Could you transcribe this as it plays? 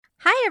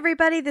Hi,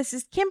 everybody. This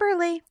is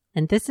Kimberly.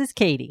 And this is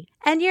Katie.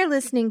 And you're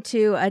listening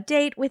to A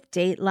Date with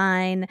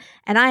Dateline.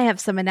 And I have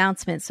some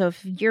announcements. So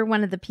if you're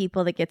one of the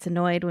people that gets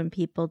annoyed when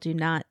people do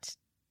not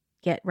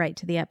get right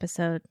to the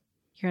episode,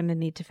 you're going to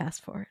need to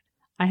fast forward.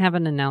 I have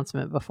an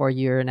announcement before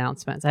your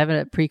announcements. I have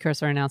a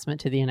precursor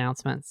announcement to the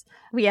announcements.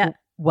 Yeah.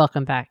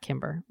 Welcome back,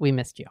 Kimber. We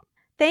missed you.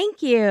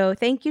 Thank you.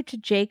 Thank you to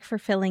Jake for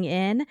filling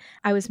in.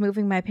 I was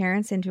moving my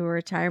parents into a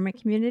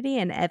retirement community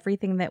and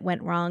everything that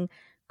went wrong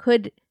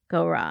could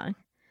go wrong.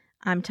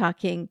 I'm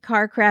talking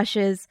car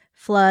crashes,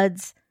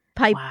 floods,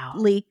 pipe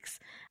leaks,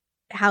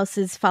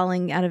 houses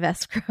falling out of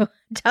escrow,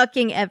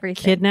 talking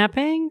everything.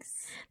 Kidnappings?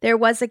 There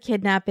was a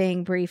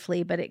kidnapping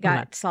briefly, but it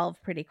got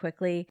solved pretty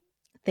quickly.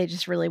 They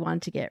just really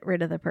wanted to get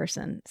rid of the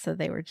person. So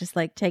they were just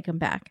like, take them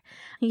back.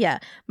 Yeah.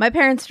 My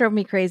parents drove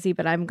me crazy,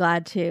 but I'm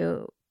glad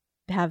to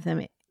have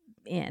them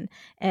in.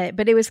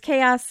 But it was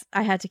chaos.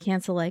 I had to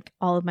cancel like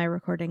all of my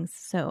recordings.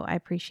 So I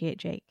appreciate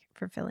Jake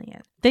for filling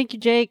in. Thank you,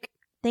 Jake.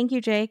 Thank you,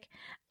 Jake.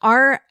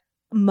 Our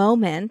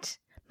moment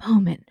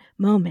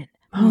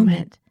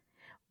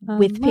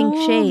with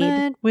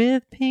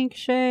Pink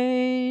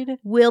Shade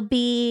will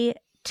be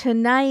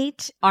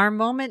tonight. Our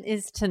moment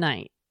is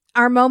tonight.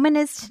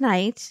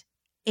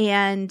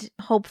 And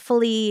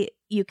hopefully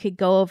you could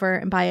go over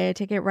and buy a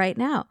ticket right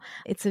now.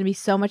 It's going to be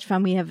so much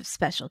fun. We have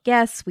special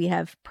guests. We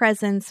have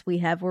presents. We're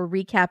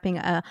recapping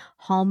a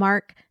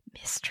Hallmark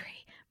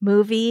mystery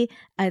movie.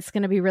 It's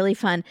going to be really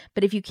fun.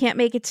 But if you can't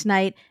make it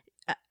tonight,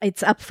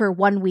 it's up for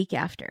 1 week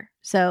after.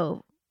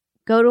 So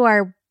go to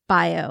our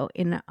bio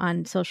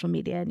on social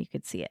media and you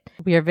could see it.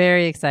 We are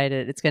very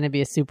excited. It's going to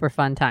be a super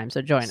fun time.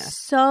 So join us.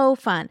 So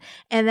fun.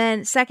 And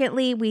then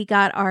secondly, we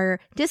got our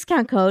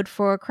discount code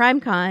for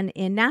CrimeCon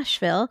in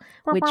Nashville,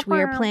 which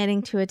we are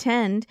planning to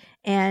attend.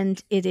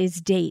 And it is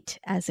DATE,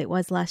 as it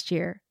was last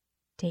year.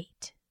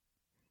 DATE.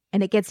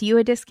 And it gets you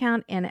a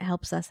discount and it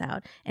helps us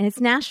out. And it's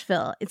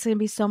Nashville. It's going to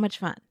be so much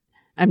fun.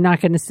 I'm not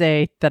going to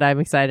say that I'm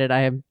excited.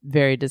 I am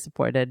very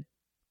disappointed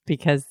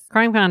because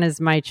CrimeCon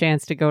is my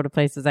chance to go to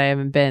places I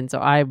haven't been. So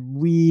I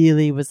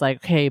really was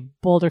like, okay,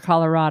 Boulder,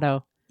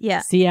 Colorado.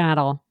 Yeah.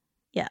 Seattle.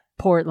 Yeah.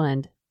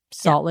 Portland.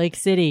 Salt Lake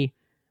City.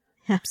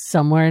 Yeah.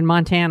 Somewhere in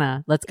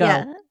Montana. Let's go.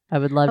 Yeah. I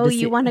would love to see. Oh,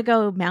 you want to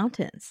go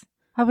mountains?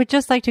 I would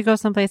just like to go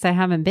someplace I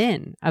haven't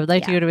been. I would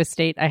like to go to a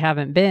state I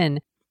haven't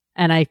been.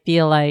 And I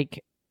feel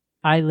like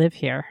I live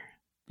here.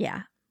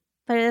 Yeah.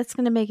 But it's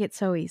going to make it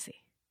so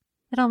easy.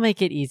 It'll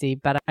make it easy,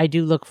 but I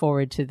do look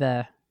forward to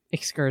the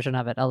excursion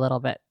of it a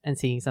little bit and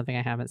seeing something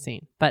I haven't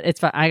seen. But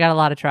it's fun. I got a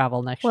lot of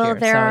travel next year. Well,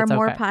 there are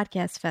more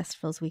podcast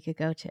festivals we could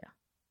go to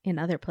in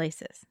other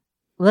places.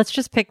 Let's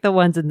just pick the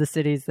ones in the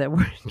cities that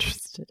we're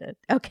interested in.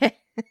 Okay.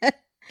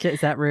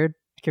 Is that rude?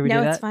 Can we do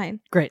that? No, it's fine.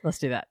 Great. Let's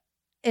do that.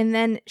 And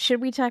then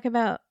should we talk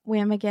about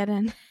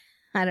Whamageddon?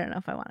 I don't know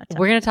if I want to talk.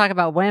 We're going to talk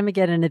about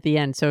Whamageddon at the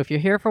end. So if you're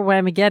here for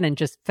Whamageddon,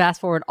 just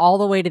fast forward all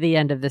the way to the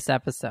end of this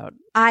episode.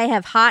 I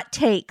have hot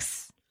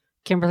takes.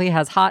 Kimberly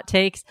has hot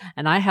takes,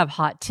 and I have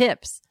hot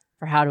tips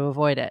for how to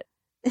avoid it.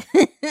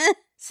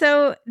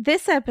 So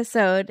this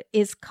episode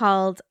is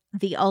called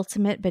The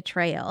Ultimate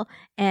Betrayal,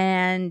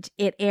 and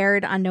it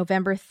aired on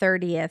November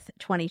 30th,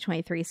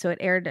 2023. So it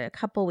aired a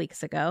couple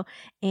weeks ago,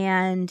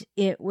 and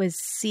it was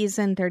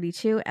season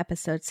 32,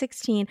 episode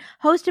 16,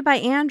 hosted by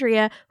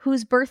Andrea,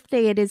 whose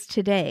birthday it is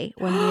today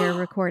when we are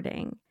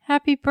recording.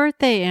 Happy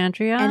birthday,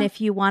 Andrea. And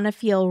if you want to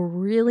feel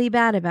really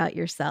bad about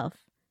yourself,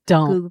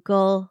 don't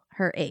Google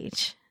her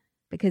age,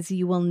 because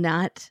you will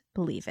not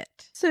believe it.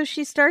 So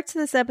she starts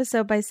this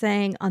episode by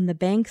saying, on the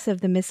banks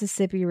of the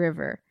Mississippi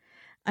River,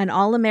 an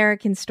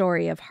all-American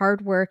story of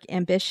hard work,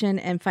 ambition,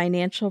 and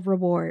financial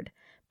reward,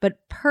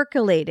 but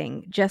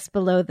percolating just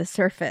below the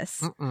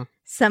surface.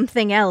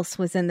 Something else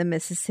was in the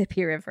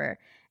Mississippi River,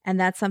 and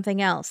that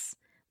something else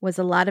was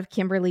a lot of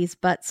Kimberly's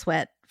butt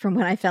sweat from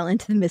when I fell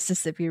into the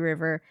Mississippi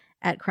River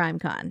at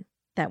CrimeCon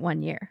that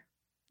one year.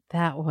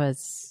 That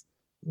was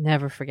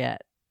never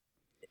forget.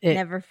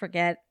 Never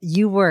forget.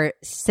 You were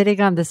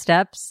sitting on the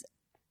steps.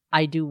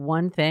 I do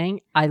one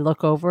thing. I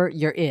look over.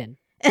 You're in.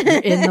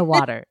 You're in the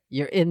water.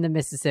 You're in the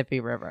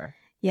Mississippi River.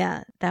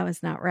 Yeah, that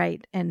was not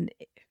right. And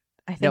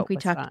I think we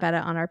talked about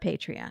it on our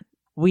Patreon.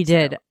 We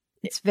did.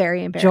 It's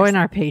very embarrassing. Join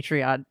our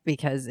Patreon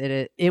because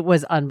it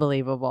was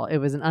unbelievable. It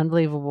was an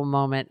unbelievable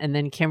moment. And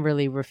then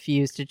Kimberly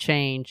refused to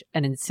change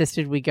and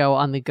insisted we go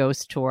on the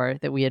ghost tour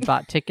that we had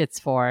bought tickets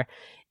for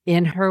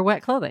in her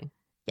wet clothing.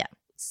 Yeah.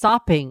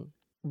 Sopping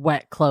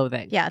wet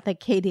clothing. Yeah, that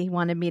Katie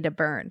wanted me to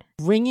burn.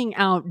 Wringing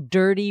out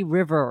dirty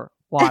river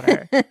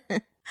water.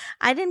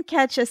 I didn't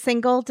catch a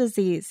single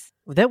disease.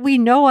 That we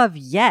know of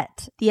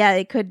yet. Yeah,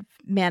 it could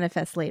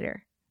manifest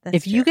later.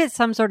 If you get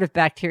some sort of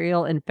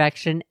bacterial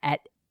infection at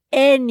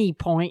any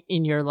point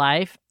in your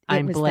life,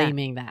 I'm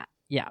blaming that.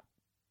 Yeah.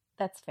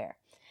 That's fair.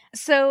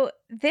 So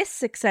this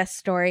success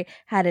story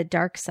had a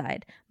dark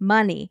side: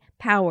 money,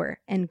 power,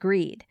 and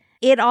greed.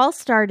 It all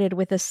started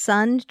with a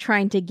son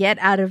trying to get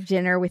out of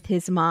dinner with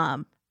his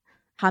mom,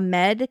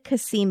 Hamed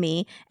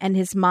Kasimi, and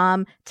his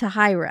mom,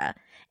 Tahira.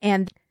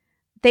 And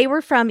They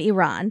were from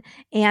Iran,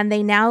 and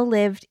they now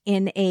lived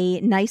in a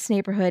nice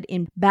neighborhood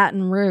in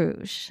Baton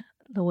Rouge,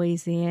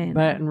 Louisiana.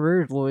 Baton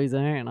Rouge,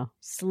 Louisiana.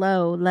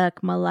 Slow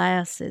like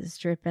molasses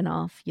dripping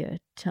off your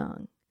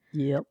tongue.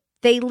 Yep.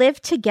 They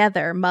lived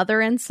together,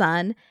 mother and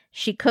son.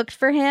 She cooked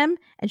for him,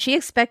 and she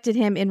expected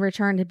him in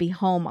return to be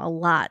home a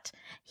lot.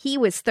 He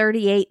was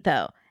 38,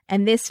 though,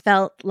 and this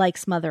felt like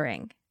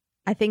smothering.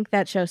 I think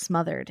that show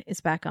Smothered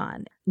is back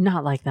on.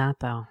 Not like that,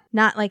 though.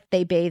 Not like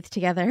they bathe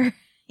together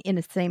in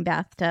the same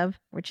bathtub,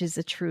 which is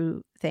a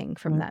true thing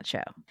from that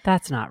show.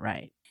 That's not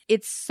right.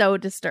 It's so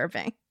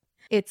disturbing.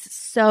 It's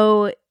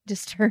so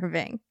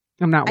disturbing.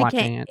 I'm not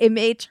watching it.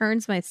 It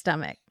turns my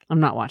stomach. I'm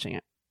not watching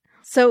it.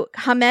 So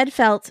Hamed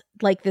felt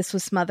like this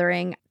was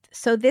smothering.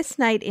 So this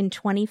night in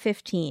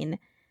 2015,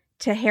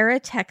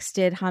 Tahira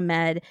texted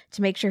Hamed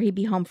to make sure he'd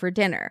be home for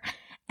dinner.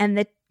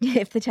 And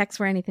if the texts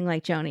were anything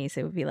like Joni's,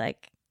 it would be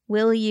like,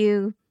 will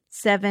you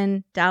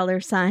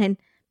 $7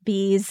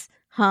 bees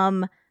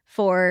hum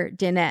for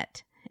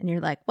Dinette? And you're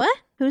like, what?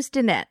 Who's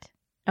Dinette?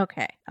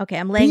 Okay,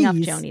 I'm laying off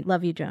Joni.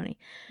 Love you, Joni.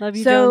 Love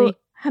you, so, Joni.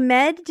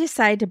 Hamed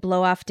decided to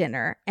blow off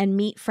dinner and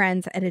meet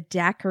friends at a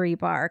daiquiri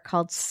bar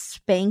called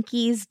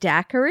Spanky's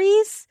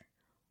Daiquiris.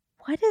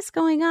 What is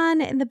going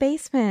on in the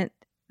basement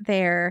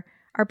there?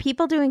 Are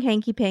people doing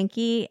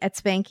hanky-panky at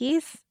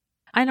Spanky's?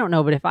 I don't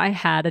know, but if I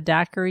had a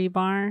daiquiri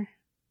bar,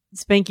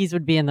 Spanky's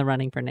would be in the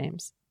running for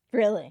names.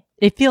 Really?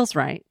 It feels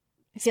right.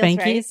 It feels Spanky's?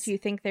 right? Do you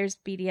think there's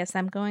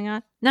BDSM going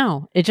on?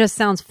 No, it just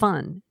sounds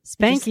fun.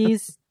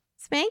 Spanky's.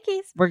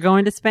 Spanky's. We're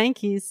going to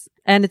Spanky's.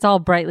 And it's all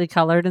brightly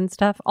colored and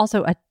stuff.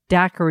 Also, a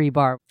daiquiri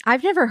bar.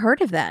 I've never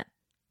heard of that.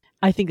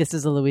 I think this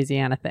is a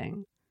Louisiana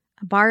thing.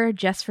 A bar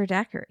just for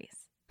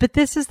daiquiris. But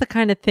this is the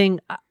kind of thing...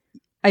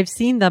 I've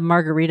seen the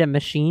margarita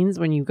machines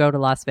when you go to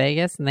Las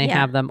Vegas and they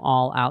have them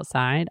all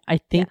outside. I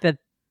think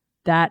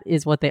that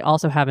is what they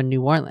also have in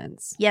New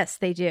Orleans. Yes,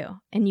 they do.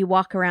 And you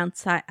walk around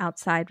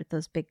outside with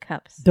those big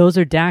cups. Those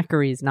are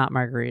daiquiris, not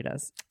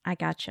margaritas. I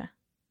gotcha.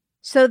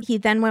 So he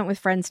then went with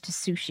friends to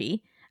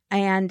sushi,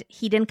 and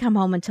he didn't come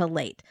home until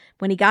late.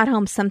 When he got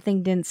home,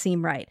 something didn't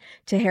seem right.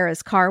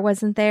 Tahira's car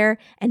wasn't there,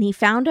 and he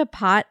found a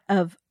pot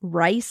of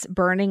rice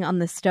burning on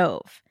the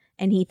stove.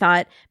 And he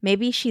thought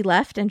maybe she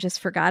left and just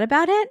forgot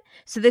about it.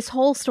 So this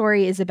whole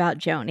story is about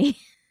Joni,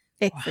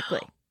 basically.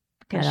 Wow.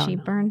 Because she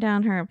burned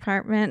down her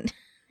apartment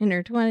in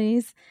her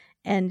 20s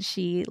and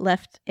she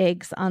left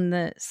eggs on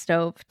the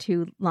stove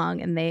too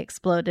long and they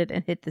exploded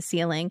and hit the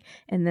ceiling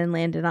and then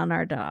landed on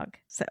our dog.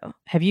 So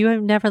have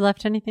you never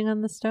left anything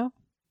on the stove?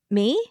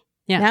 Me?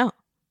 Yeah. No.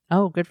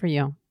 Oh, good for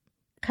you.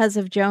 Because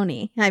of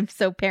Joni. I'm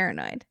so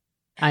paranoid.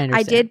 I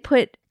understand. I did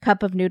put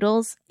cup of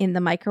noodles in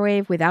the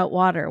microwave without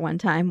water one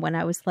time when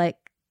I was like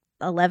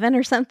 11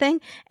 or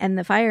something, and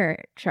the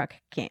fire truck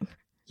came.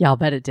 Yeah, I'll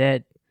bet it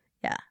did.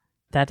 Yeah.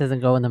 That doesn't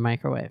go in the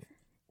microwave.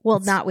 Well,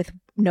 not with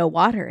no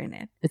water in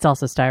it. It's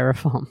also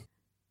styrofoam.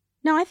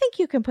 No, I think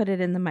you can put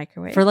it in the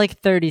microwave. For like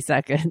 30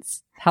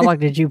 seconds. How long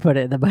did you put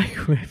it in the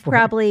microwave for?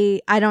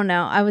 Probably, I don't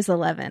know. I was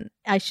 11.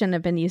 I shouldn't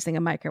have been using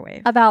a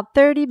microwave. About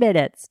 30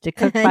 minutes to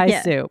cook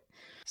my soup.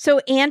 So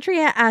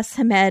Andrea asks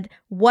Hamed,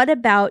 what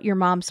about your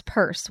mom's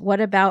purse? What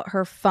about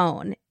her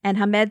phone? And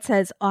Hamed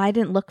says, oh, I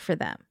didn't look for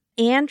them.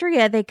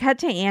 They cut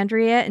to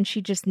Andrea and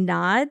she just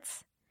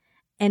nods.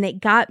 And it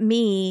got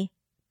me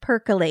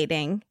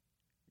percolating,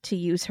 to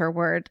use her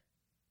word,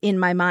 in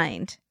my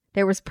mind.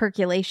 There was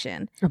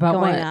percolation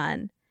going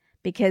on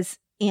because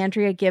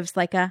Andrea gives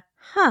like a,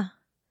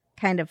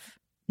 kind of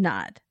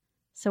nod.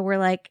 So we're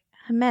like,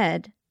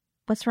 Hamed,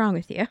 what's wrong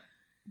with you?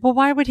 Well,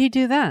 why would he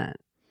do that?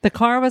 The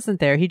car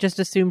wasn't there. He just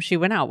assumed she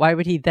went out. Why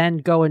would he then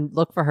go and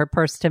look for her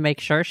purse to make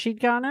sure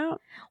she'd gone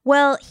out?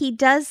 Well, he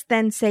does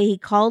then say he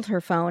called her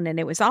phone and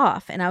it was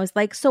off. And I was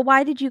like, so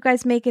why did you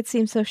guys make it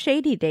seem so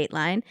shady,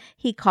 Dateline?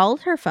 He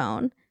called her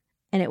phone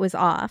and it was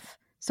off.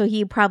 So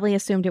he probably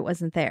assumed it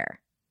wasn't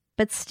there.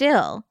 But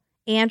still,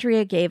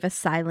 Andrea gave a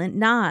silent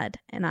nod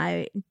and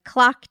I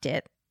clocked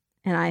it.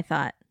 And I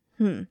thought,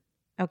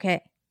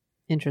 okay.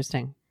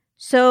 Interesting.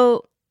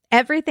 So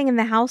everything in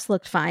the house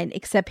looked fine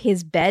except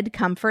his bed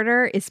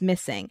comforter is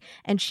missing.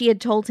 And she had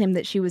told him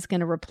that she was going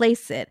to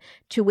replace it,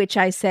 to which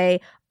I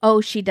say, oh,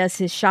 she does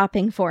his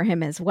shopping for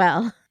him as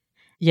well.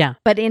 Yeah.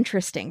 But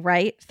interesting,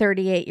 right?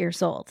 38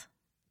 years old.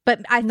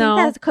 But I think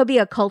that could be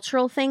a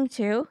cultural thing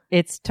too.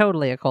 It's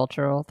totally a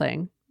cultural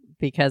thing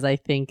because I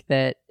think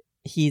that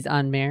he's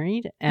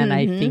unmarried and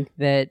I think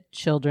that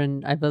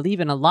children, I believe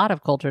in a lot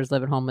of cultures,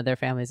 live at home with their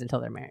families until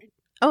they're married.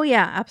 Oh,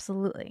 yeah,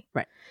 absolutely.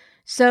 Right.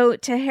 So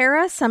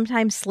Tahira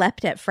sometimes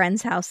slept at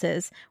friends'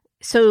 houses,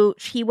 so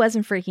he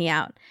wasn't freaking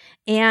out.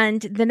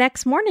 And the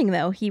next morning,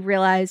 though, he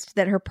realized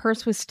that her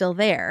purse was still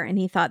there, and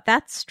he thought,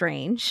 that's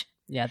strange.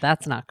 Yeah,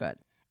 that's not good.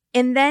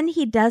 And then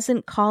he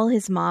doesn't call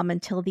his mom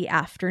until the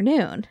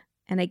afternoon.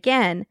 And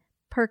again,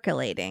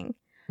 percolating.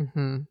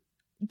 Mm-hmm.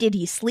 Did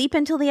he sleep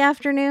until the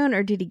afternoon,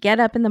 or did he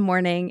get up in the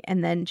morning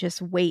and then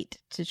just wait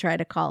to try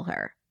to call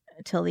her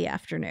till the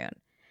afternoon?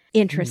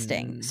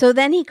 Interesting. So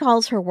then he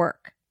calls her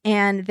work.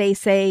 And they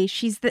say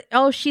she's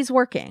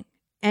working.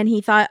 And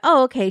he thought,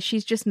 oh, okay,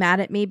 she's just mad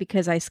at me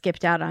because I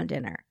skipped out on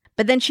dinner.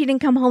 But then she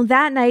didn't come home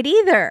that night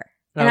either.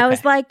 And I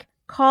was like,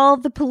 call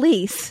the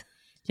police.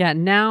 Yeah,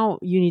 now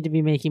you need to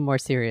be making more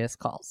serious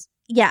calls.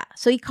 Yeah.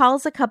 So he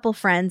calls a couple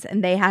friends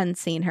and they hadn't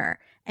seen her.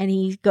 And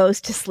he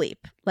goes to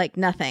sleep like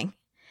nothing.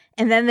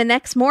 And then the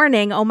next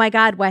morning, oh my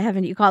God, why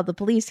haven't you called the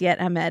police yet,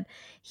 Ahmed?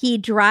 He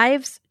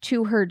drives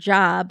to her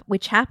job,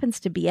 which happens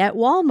to be at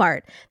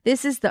Walmart.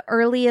 This is the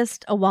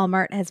earliest a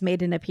Walmart has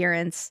made an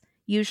appearance.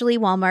 Usually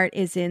Walmart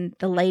is in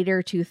the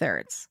later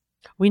 2/3.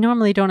 We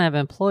normally don't have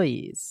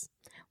employees.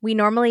 We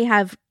normally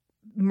have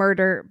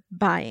murder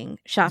buying,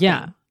 shopping.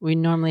 Yeah, we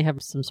normally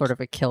have some sort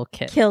of a kill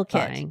kit.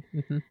 Buying.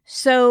 Mm-hmm.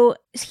 So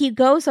he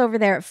goes over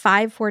there at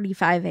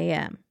 5:45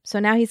 a.m. So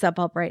now he's up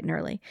all bright and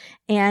early.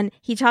 And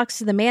he talks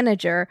to the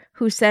manager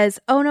who says,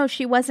 oh no,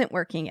 she wasn't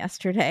working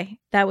yesterday.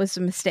 That was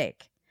a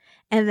mistake.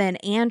 And then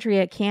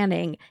Andrea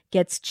Canning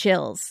gets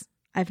chills.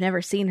 I've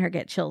never seen her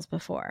get chills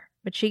before,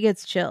 but she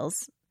gets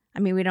chills. I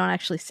mean, we don't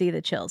actually see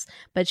the chills,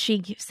 but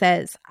she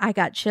says, I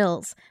got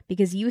chills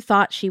because you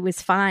thought she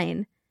was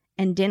fine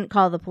and didn't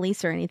call the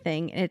police or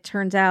anything. And it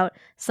turns out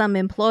some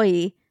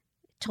employee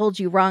told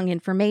you wrong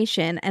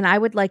information. And I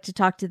would like to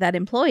talk to that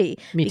employee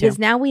because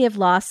now we have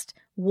lost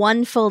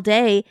one full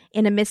day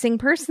in a missing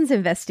persons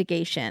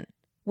investigation.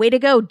 Way to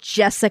go,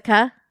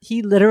 Jessica.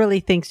 He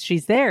literally thinks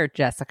she's there,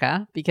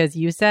 Jessica, because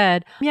you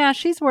said, yeah,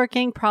 she's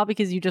working, probably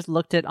because you just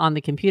looked at on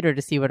the computer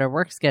to see what her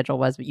work schedule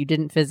was, but you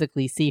didn't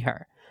physically see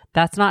her.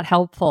 That's not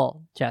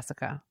helpful,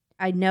 Jessica.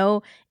 I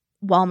know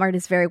Walmart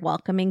is very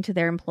welcoming to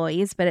their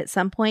employees, but at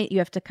some point you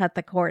have to cut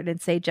the cord and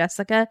say,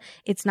 Jessica,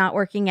 it's not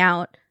working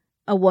out.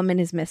 A woman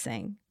is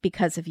missing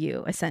because of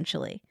you,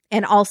 essentially.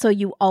 And also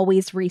you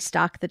always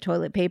restock the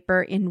toilet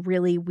paper in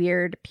really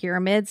weird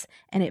pyramids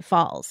and it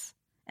falls.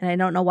 And I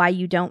don't know why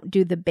you don't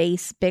do the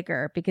base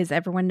bigger because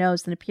everyone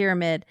knows in a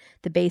pyramid,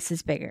 the base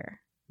is bigger.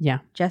 Yeah.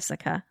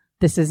 Jessica.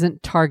 This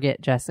isn't Target,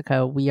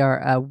 Jessica. We are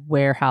a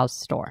warehouse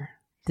store.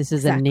 This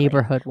is a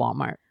neighborhood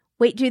Walmart.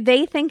 Wait, do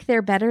they think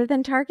they're better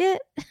than Target?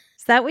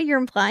 Is that what you're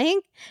implying?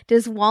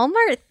 Does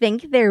Walmart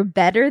think they're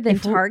better than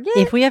Target?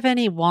 If we have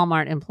any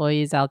Walmart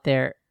employees out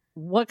there,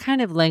 what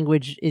kind of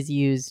language is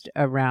used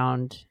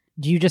around?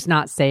 Do you just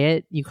not say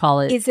it? You call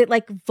it... Is it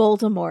like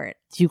Voldemort?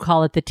 Do you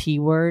call it the T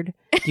word?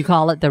 Do you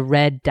call it the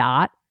red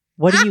dot?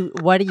 What do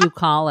you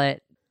call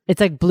it?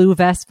 It's like blue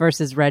vests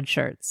versus red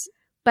shirts.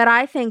 But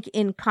I think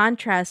in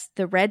contrast,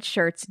 the red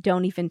shirts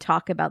don't even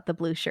talk about the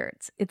blue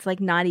shirts. It's like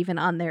not even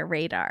on their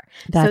radar.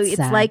 That's so it's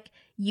sad. like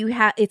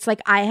it's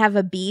like I have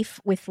a beef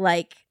with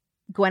like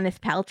Gwyneth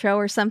Paltrow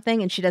or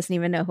something and she doesn't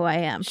even know who I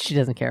am. She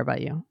doesn't care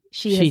about you.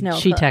 She has no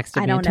She clue.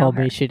 texted me and told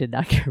me she did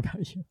not care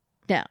about you.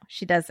 No,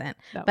 she doesn't.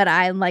 No. But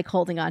I'm like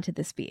holding on to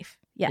this beef.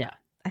 Yeah.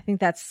 I think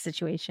that's the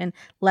situation.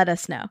 Let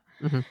us know.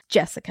 Mm-hmm.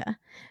 Jessica.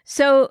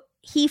 So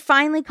he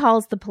finally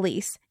calls the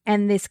police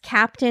and this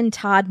Captain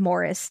Todd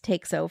Morris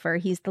takes over.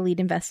 He's the lead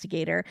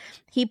investigator.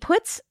 He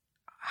puts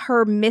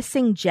her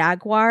missing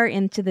Jaguar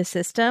into the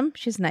system.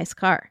 She's a nice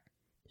car.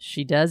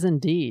 She does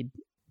indeed.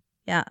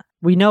 Yeah.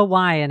 We know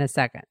why in a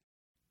second.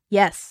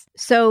 Yes.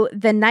 So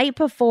the night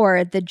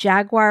before, the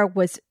Jaguar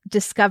was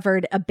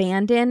discovered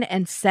abandoned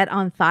and set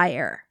on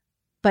fire,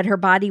 but her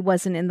body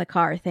wasn't in the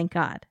car, thank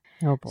God.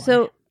 Oh boy.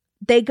 So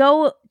they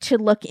go to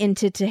look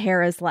into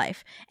Tahira's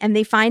life, and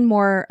they find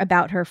more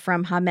about her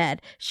from Hamed.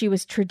 She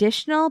was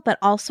traditional, but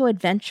also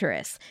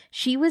adventurous.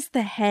 She was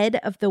the head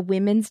of the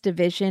women's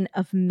division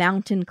of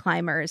mountain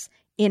climbers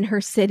in her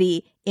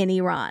city in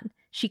Iran.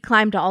 She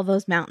climbed all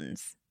those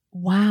mountains.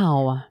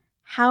 Wow.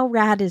 How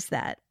rad is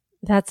that?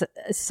 That's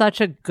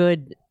such a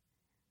good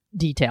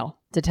detail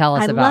to tell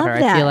us about her.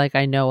 That. I feel like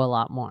I know a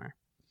lot more.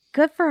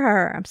 Good for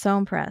her. I'm so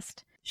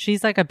impressed.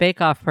 She's like a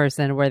bake-off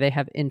person where they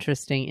have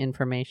interesting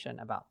information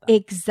about them.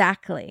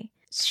 Exactly.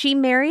 She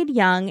married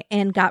young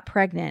and got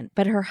pregnant,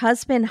 but her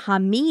husband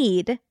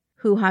Hamid,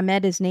 who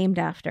Hamed is named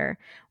after,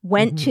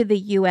 went to the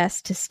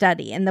U.S. to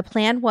study. And the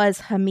plan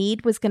was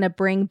Hamid was going to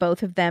bring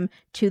both of them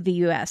to the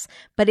U.S.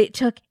 But it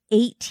took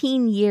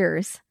 18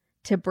 years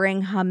to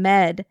bring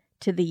Hamed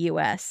to the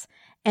U.S.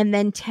 And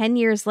then 10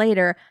 years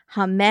later,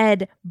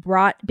 Hamed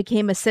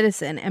became a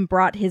citizen and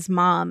brought his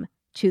mom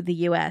to the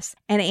U.S.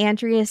 And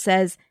Andrea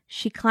says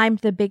she climbed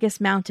the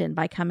biggest mountain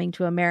by coming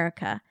to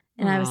America.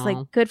 And I was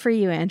like, good for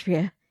you,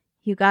 Andrea.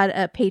 You got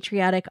a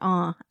patriotic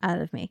awe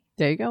out of me.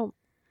 There you go.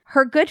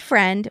 Her good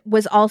friend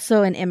was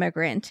also an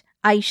immigrant,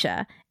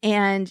 Aisha,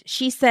 and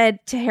she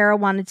said Tahira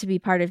wanted to be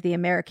part of the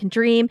American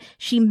dream.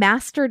 She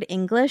mastered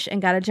English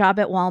and got a job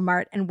at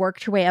Walmart and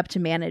worked her way up to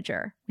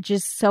manager, which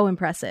is so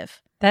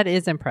impressive. That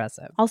is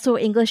impressive. Also,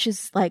 English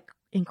is like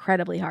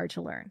incredibly hard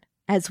to learn,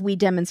 as we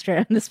demonstrate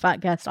on this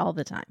podcast all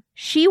the time.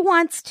 She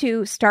wants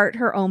to start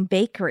her own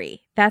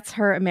bakery. That's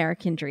her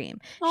American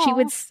dream. Aww. She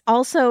would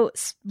also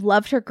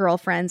loved her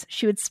girlfriends.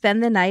 She would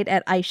spend the night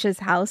at Aisha's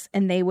house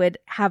and they would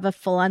have a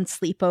full-on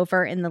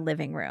sleepover in the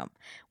living room,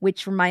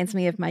 which reminds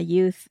me of my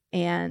youth,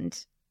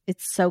 and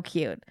it's so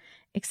cute.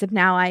 Except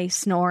now I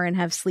snore and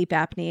have sleep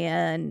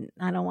apnea and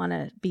I don't want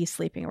to be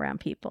sleeping around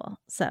people.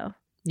 So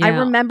I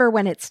remember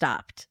when it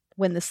stopped,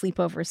 when the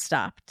sleepovers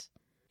stopped.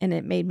 and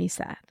it made me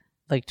sad.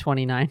 Like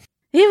 29.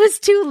 It was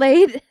too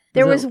late.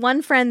 There So- was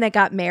one friend that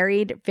got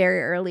married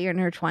very early in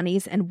her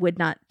 20s and would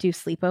not do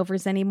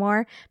sleepovers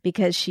anymore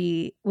because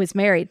she was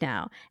married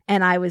now.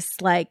 And I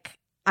was like,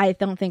 I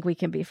don't think we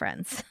can be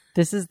friends.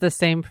 This is the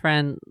same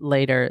friend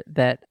later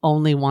that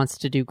only wants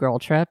to do girl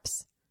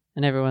trips.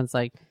 And everyone's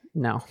like,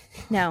 no.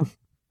 No,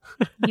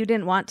 you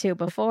didn't want to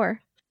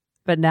before.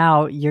 But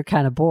now you're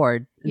kind of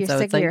bored. And You're so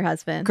sick it's of like, your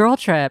husband. girl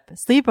trip,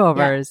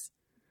 sleepovers.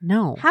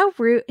 No. How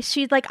rude.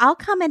 She's like, I'll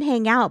come and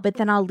hang out, but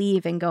then I'll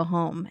leave and go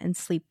home and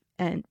sleep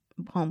and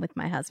home with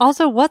my husband.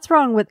 Also, what's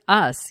wrong with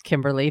us,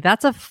 Kimberly?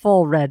 That's a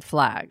full red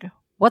flag.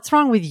 What's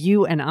wrong with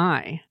you and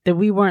I that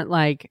we weren't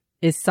like,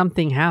 is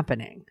something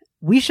happening?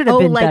 We should have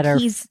been better.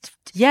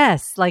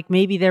 Yes, like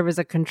maybe there was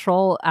a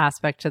control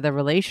aspect to the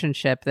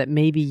relationship that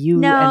maybe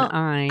you and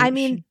I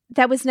mean,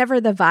 that was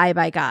never the vibe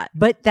I got.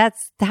 But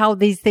that's how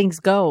these things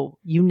go.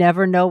 You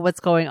never know what's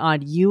going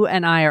on. You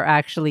and I are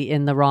actually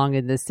in the wrong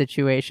in this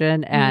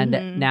situation.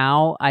 And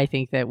now I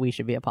think that we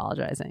should be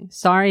apologizing.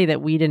 Sorry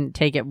that we didn't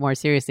take it more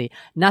seriously.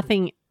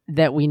 Nothing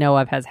that we know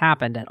of has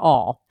happened at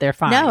all. They're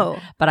fine. No.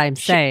 But I'm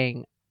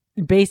saying,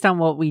 based on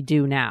what we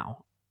do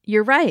now,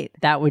 you're right.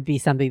 That would be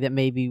something that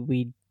maybe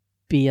we'd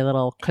be a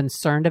little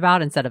concerned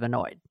about instead of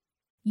annoyed.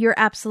 You're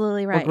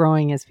absolutely right. We're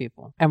growing as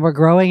people, and we're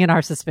growing in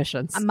our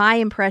suspicions. My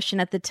impression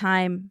at the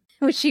time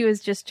was she was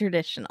just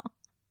traditional,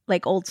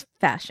 like old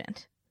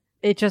fashioned.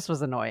 It just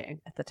was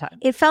annoying at the time.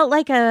 It felt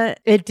like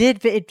It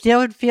did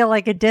feel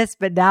like a diss,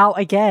 but now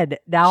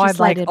I'm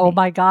like, oh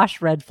my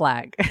gosh, red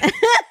flag.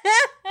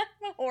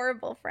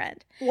 Horrible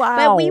friend. Wow.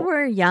 But we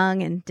were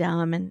young and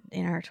dumb and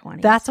in our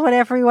 20s. That's what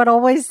everyone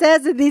always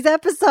says in these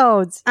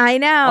episodes. I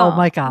know. Oh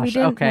my gosh.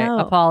 Okay. Know.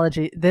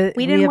 Apology.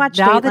 We didn't watch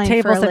now Dateline the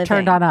tables for a have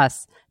turned living. on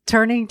us.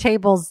 Turning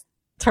tables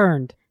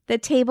turned. The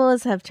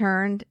tables have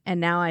turned and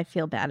now I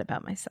feel bad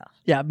about myself.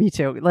 Yeah, me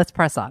too. Let's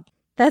press on.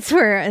 That's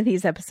where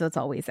these episodes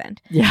always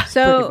end. Yeah,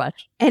 so, pretty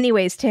much.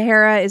 Anyways,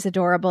 Tahara is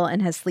adorable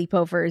and has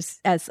sleepovers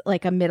as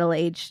like a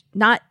middle-aged,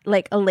 not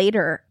like a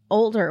later,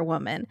 older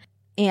woman.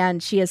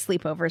 And she has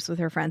sleepovers with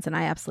her friends, and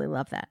I absolutely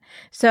love that.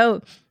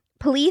 So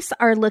police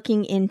are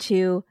looking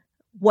into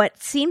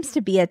what seems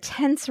to be a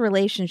tense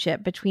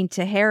relationship between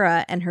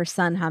Tahara and her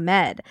son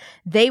Hamed.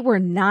 They were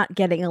not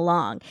getting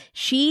along.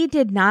 She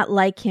did not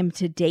like him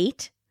to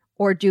date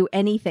or do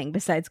anything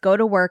besides go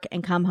to work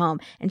and come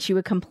home. And she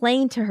would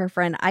complain to her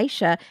friend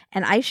Aisha,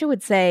 and Aisha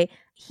would say,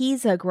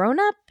 he's a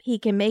grown-up, he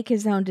can make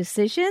his own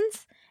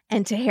decisions.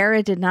 And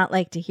Tahara did not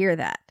like to hear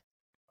that.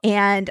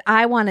 And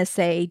I want to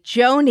say,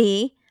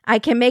 Joni, I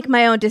can make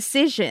my own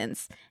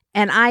decisions,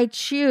 and I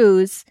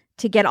choose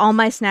to get all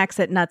my snacks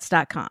at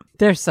nuts.com.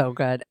 They're so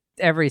good.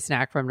 Every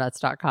snack from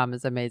nuts.com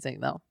is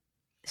amazing, though.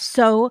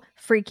 So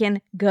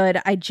freaking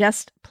good. I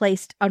just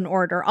placed an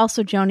order.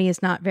 Also, Joni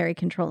is not very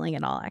controlling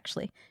at all,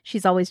 actually.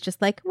 She's always just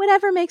like,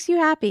 whatever makes you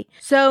happy.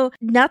 So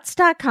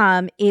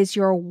nuts.com is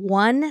your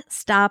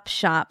one-stop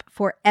shop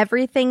for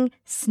everything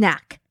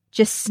snack.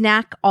 Just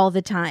snack all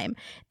the time.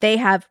 They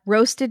have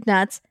roasted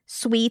nuts,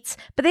 sweets,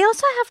 but they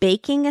also have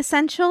baking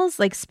essentials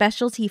like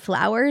specialty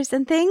flours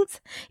and things.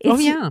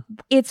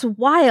 It's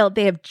wild.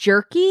 They have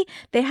jerky.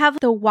 They have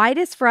the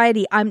widest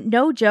variety.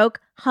 No joke.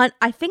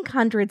 I think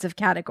hundreds of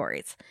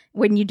categories.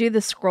 When you do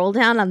the scroll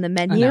down on the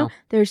menu,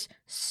 there's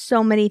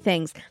so many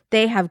things.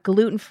 They have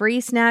gluten-free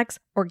snacks,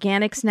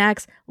 organic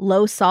snacks,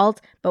 low salt.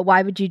 But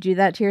why would you do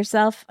that to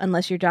yourself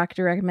unless your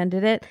doctor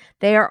recommended it?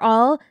 They are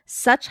all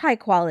such high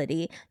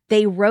quality.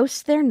 They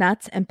roast their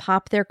nuts and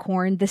pop their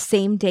corn the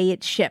same day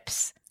it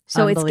ships.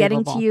 So it's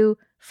getting to you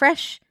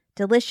fresh,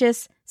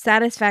 delicious.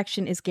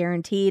 Satisfaction is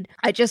guaranteed.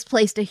 I just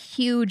placed a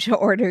huge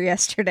order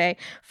yesterday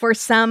for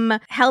some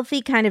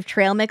healthy kind of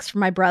trail mix for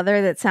my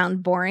brother that sounds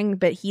boring,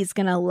 but he's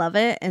going to love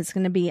it. And it's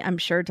going to be, I'm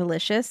sure,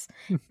 delicious.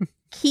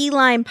 Key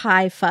lime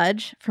pie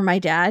fudge for my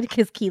dad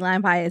because key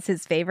lime pie is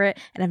his favorite.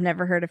 And I've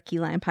never heard of key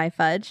lime pie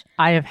fudge.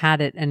 I have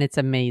had it and it's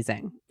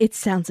amazing. It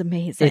sounds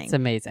amazing. It's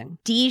amazing.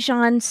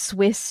 Dijon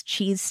Swiss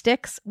cheese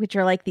sticks, which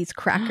are like these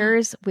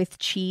crackers with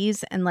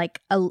cheese and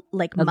like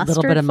mustard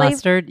little bit of flavor.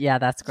 mustard. Yeah,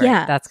 that's great.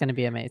 Yeah. That's going to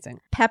be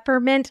amazing.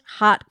 Peppermint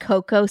hot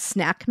cocoa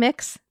snack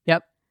mix.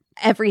 Yep.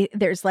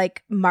 There's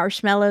like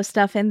marshmallow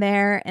stuff in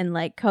there and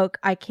like Coke.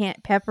 I can't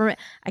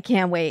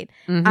wait.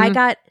 Mm-hmm. I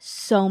got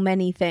so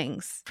many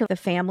things for the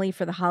family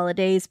for the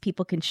holidays.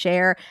 People can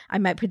share. I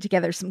might put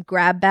together some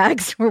grab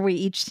bags where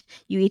you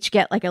each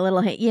get like a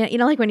little, you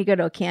know, like when you go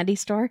to a candy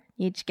store,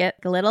 you each get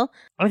a little.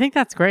 I think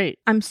that's great.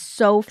 I'm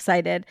so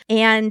excited.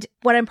 And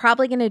what I'm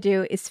probably going to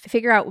do is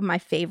figure out what my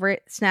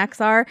favorite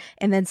snacks are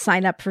and then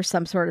sign up for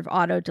some sort of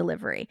auto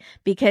delivery.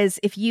 Because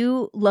if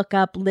you look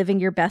up living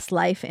your best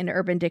life in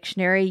Urban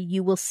Dictionary,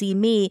 you will see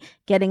me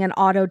getting an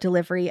auto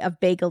delivery of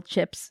bagel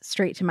chips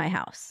straight to my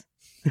house.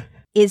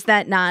 Is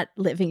that not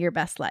living your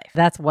best life?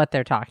 That's what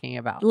they're talking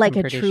about. Like I'm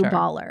a pretty true sure.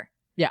 baller.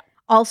 Yeah.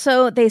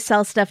 Also, they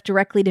sell stuff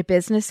directly to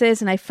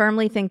businesses, and I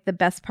firmly think the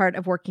best part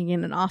of working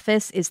in an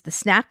office is the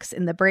snacks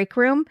in the break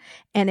room.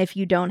 And if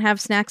you don't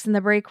have snacks in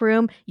the break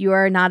room, you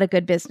are not a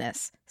good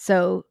business.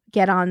 So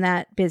get on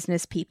that,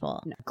 business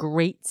people.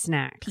 Great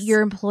snacks.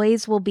 Your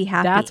employees will be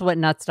happy. That's what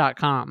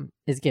nuts.com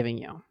is giving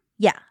you.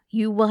 Yeah,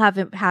 you will have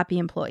happy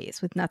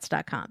employees with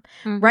nuts.com.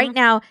 Mm-hmm. Right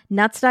now,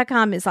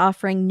 nuts.com is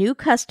offering new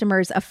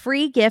customers a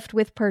free gift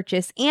with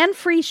purchase and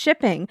free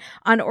shipping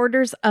on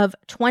orders of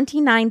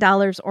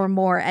 $29 or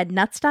more at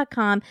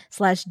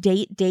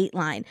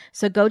nuts.com/date-dateline.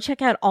 So go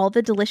check out all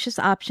the delicious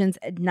options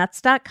at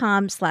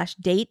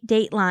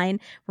nuts.com/date-dateline.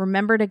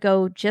 Remember to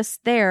go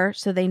just there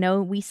so they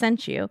know we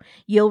sent you.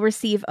 You'll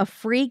receive a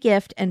free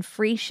gift and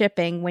free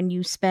shipping when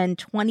you spend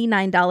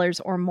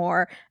 $29 or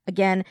more.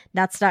 Again,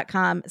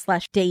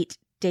 nuts.com/date-dateline.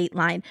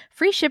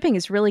 Free shipping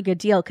is really good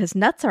deal because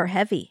nuts are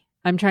heavy.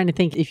 I'm trying to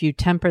think if you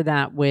temper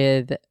that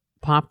with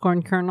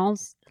popcorn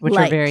kernels, which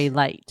Light. are very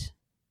light.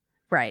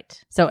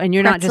 Right. So, and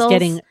you're Pretzels, not just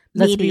getting,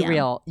 let's medium. be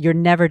real, you're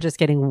never just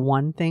getting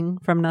one thing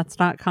from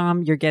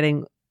nuts.com. You're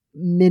getting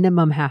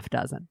minimum half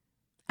dozen.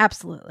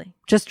 Absolutely.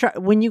 Just try,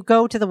 when you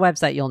go to the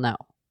website, you'll know.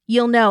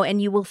 You'll know, and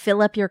you will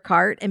fill up your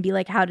cart and be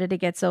like, how did it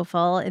get so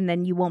full? And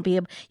then you won't be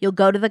able, you'll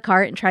go to the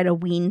cart and try to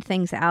wean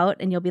things out,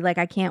 and you'll be like,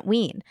 I can't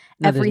wean.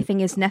 No,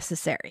 Everything is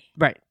necessary.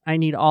 Right. I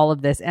need all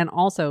of this. And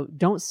also,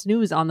 don't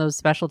snooze on those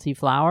specialty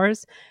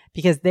flours,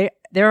 because there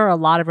are a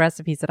lot of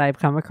recipes that I've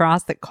come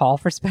across that call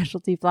for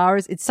specialty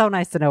flours. It's so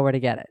nice to know where to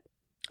get it.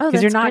 Oh,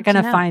 because you're not going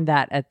to find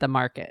that at the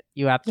market.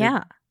 You have to.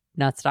 Yeah.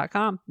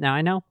 Nuts.com. Now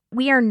I know.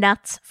 We are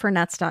nuts for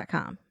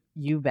nuts.com.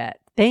 You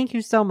bet. Thank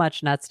you so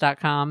much,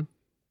 nuts.com.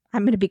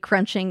 I'm going to be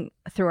crunching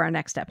through our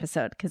next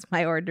episode because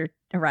my order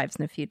arrives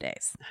in a few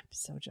days. I'm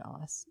so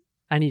jealous.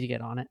 I need to get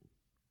on it.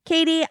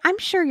 Katie, I'm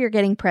sure you're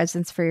getting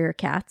presents for your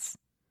cats.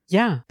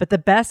 Yeah, but the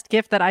best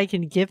gift that I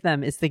can give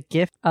them is the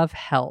gift of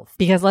health.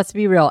 Because let's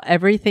be real,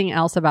 everything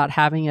else about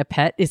having a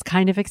pet is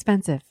kind of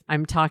expensive.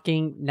 I'm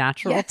talking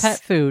natural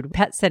pet food,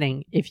 pet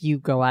sitting if you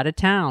go out of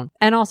town.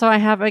 And also I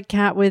have a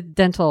cat with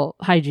dental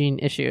hygiene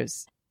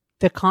issues.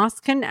 The costs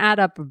can add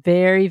up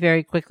very,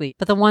 very quickly.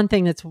 But the one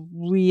thing that's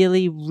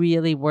really,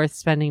 really worth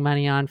spending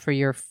money on for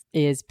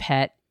is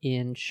pet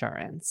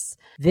insurance.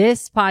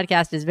 This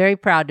podcast is very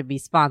proud to be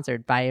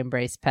sponsored by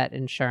Embrace Pet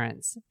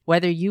Insurance.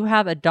 Whether you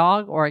have a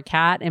dog or a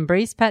cat,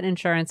 Embrace Pet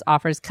Insurance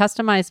offers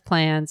customized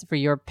plans for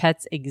your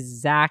pet's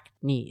exact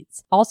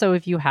needs. Also,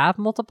 if you have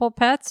multiple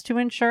pets to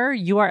insure,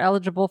 you are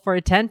eligible for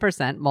a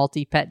 10%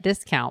 multi-pet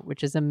discount,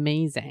 which is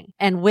amazing.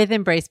 And with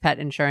Embrace Pet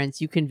Insurance,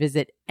 you can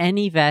visit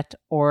any vet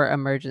or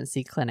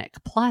emergency clinic.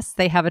 Plus,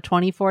 they have a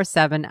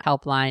 24/7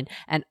 helpline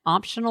and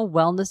optional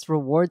wellness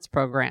rewards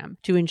program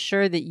to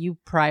ensure that you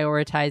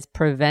prioritize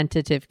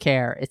preventative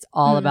care. It's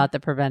all about the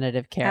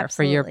preventative care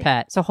for your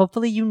pet. So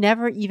hopefully you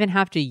never even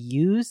have to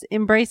use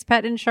Embrace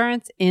Pet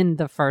Insurance in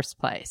the first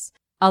place.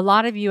 A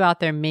lot of you out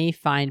there may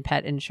find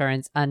pet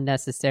insurance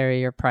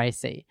unnecessary or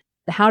pricey.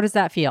 How does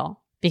that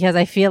feel? Because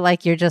I feel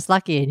like you're just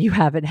lucky and you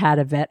haven't had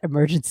a vet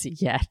emergency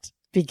yet,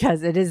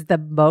 because it is the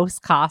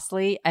most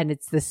costly and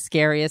it's the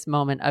scariest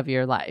moment of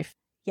your life.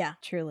 Yeah,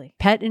 truly.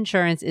 Pet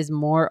insurance is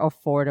more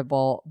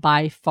affordable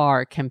by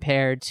far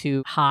compared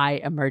to high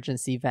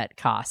emergency vet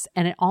costs.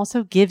 And it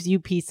also gives you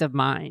peace of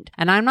mind.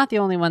 And I'm not the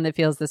only one that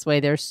feels this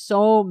way. There's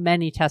so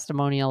many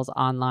testimonials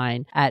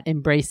online at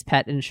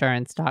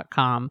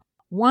embracepetinsurance.com.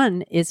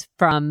 One is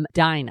from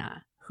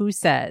Dinah, who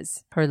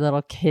says her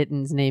little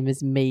kitten's name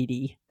is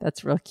Matey.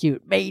 That's real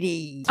cute.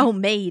 Matey. Oh,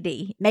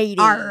 Matey. Matey.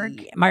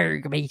 Arg.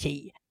 Marg,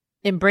 Matey.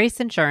 Embrace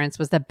Insurance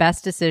was the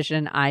best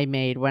decision I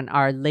made when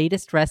our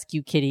latest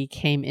rescue kitty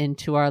came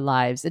into our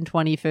lives in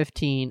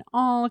 2015.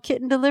 Oh,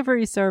 kitten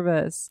delivery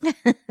service.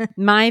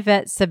 My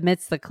vet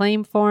submits the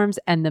claim forms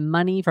and the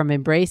money from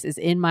Embrace is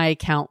in my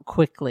account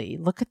quickly.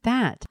 Look at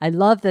that. I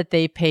love that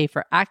they pay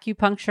for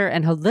acupuncture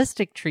and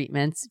holistic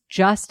treatments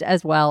just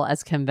as well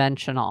as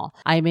conventional.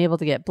 I am able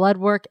to get blood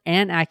work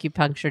and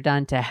acupuncture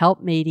done to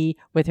help Matey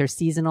with her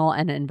seasonal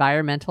and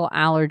environmental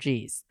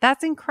allergies.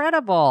 That's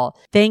incredible.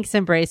 Thanks,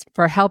 Embrace,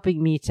 for helping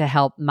me to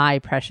help my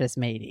precious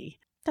Matey.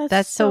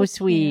 That's so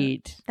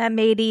sweet. Cute. That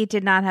Matey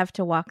did not have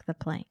to walk the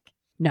plank.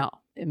 No,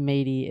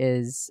 Matey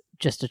is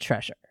just a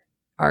treasure.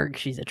 Arg,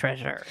 she's a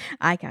treasure.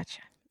 I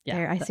gotcha. Yeah,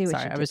 there, I see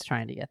what you did. I was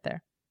trying to get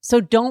there. So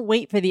don't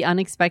wait for the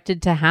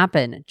unexpected to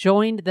happen.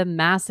 Join the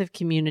massive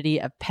community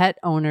of pet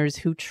owners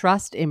who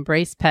trust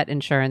Embrace Pet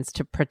Insurance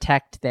to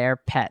protect their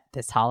pet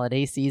this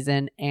holiday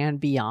season and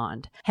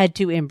beyond. Head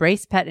to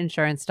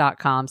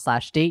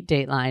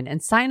embracepetinsurance.com/date-dateline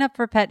and sign up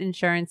for pet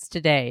insurance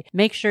today.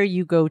 Make sure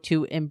you go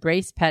to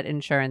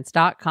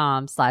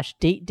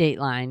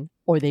embracepetinsurance.com/date-dateline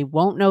or they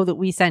won't know that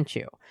we sent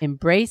you.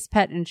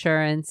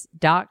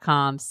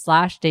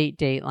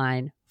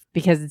 embracepetinsurance.com/date-dateline,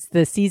 because it's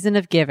the season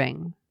of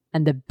giving.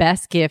 And the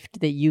best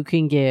gift that you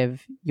can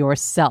give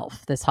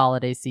yourself this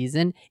holiday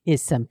season is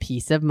some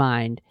peace of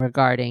mind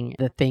regarding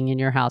the thing in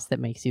your house that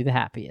makes you the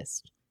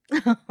happiest.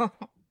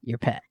 Your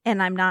pet.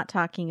 And I'm not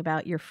talking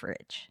about your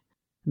fridge.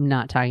 I'm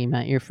not talking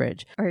about your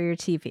fridge. Or your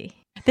TV.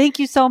 Thank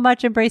you so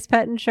much, Embrace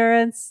Pet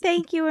Insurance.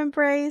 Thank you,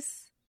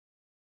 Embrace.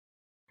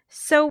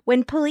 So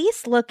when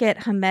police look at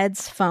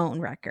Hamed's phone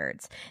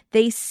records,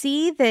 they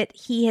see that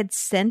he had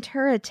sent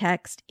her a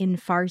text in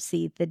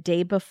Farsi the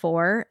day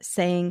before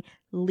saying,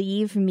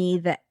 "Leave me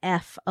the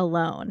F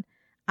alone.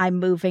 I'm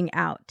moving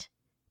out,"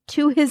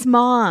 to his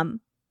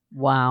mom.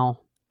 Wow.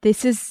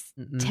 This is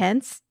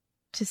tense,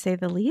 to say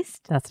the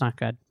least. That's not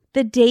good.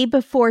 The day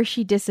before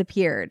she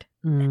disappeared.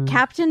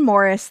 Captain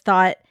Morris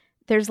thought,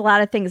 there's a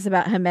lot of things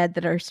about Hamed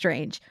that are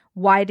strange.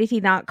 Why did he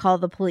not call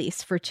the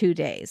police for 2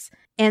 days?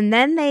 And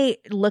then they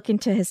look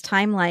into his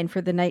timeline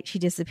for the night she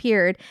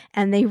disappeared,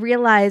 and they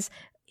realize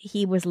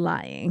he was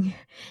lying.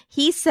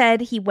 He said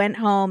he went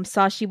home,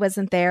 saw she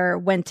wasn't there,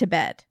 went to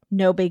bed.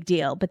 No big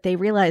deal. But they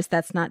realized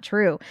that's not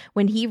true.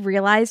 When he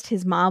realized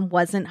his mom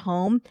wasn't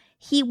home,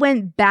 he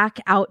went back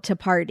out to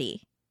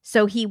party.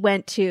 So he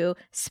went to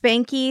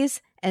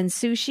Spanky's and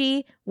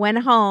sushi, went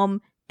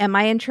home. Am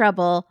I in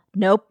trouble?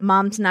 Nope,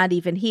 mom's not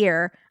even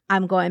here.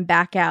 I'm going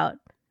back out.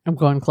 I'm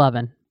going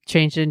clubbing.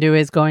 Changed into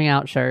his going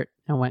out shirt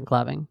and went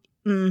clubbing.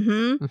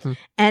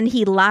 And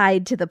he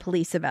lied to the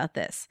police about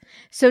this.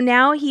 So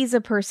now he's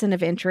a person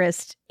of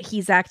interest.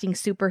 He's acting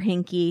super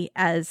hinky,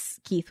 as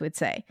Keith would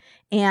say.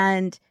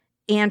 And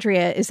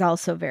Andrea is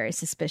also very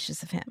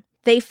suspicious of him.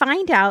 They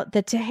find out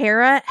that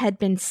Tahira had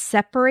been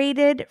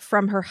separated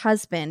from her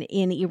husband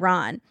in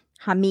Iran,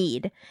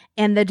 Hamid,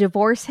 and the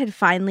divorce had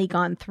finally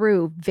gone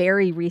through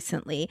very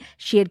recently.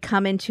 She had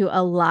come into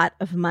a lot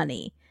of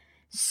money.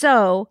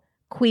 So,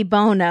 cui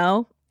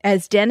bono,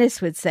 as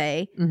Dennis would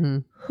say,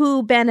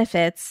 who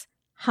benefits?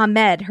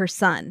 Hamed, her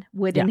son,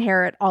 would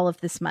inherit all of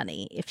this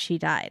money if she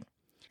died.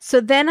 So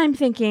then I'm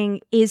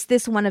thinking, is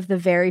this one of the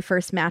very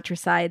first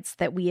matricides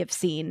that we have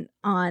seen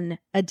on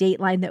a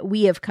Dateline that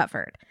we have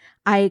covered?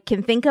 I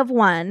can think of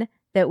one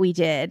that we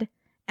did,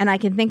 and I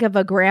can think of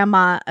a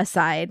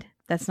grandma-aside.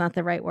 That's not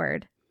the right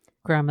word.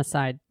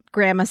 Grammacide.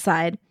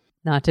 Grammacide.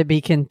 Not to be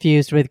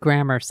confused with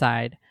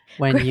grammar-side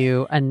when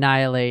you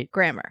annihilate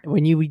grammar.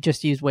 When you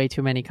just use way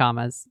too many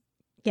commas.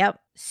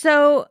 Yep.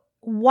 So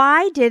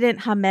why didn't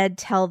Hamed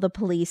tell the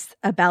police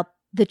about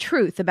the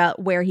truth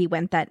about where he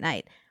went that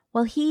night?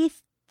 Well, he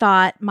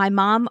thought, my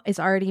mom is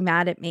already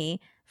mad at me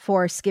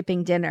for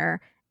skipping dinner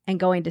and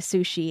going to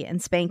sushi and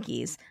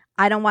Spanky's.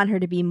 I don't want her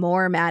to be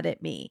more mad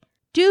at me.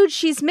 Dude,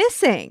 she's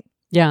missing.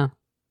 Yeah.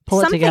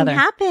 Pull it together. Something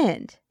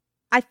happened.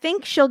 I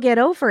think she'll get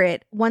over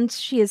it once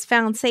she is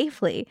found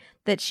safely,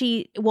 that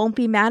she won't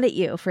be mad at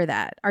you for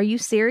that. Are you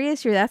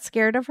serious? You're that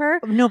scared of her?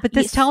 No, but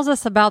this tells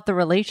us about the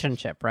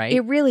relationship, right?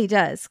 It really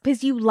does,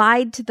 because you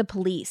lied to the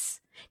police.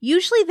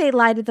 Usually they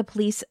lie to the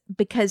police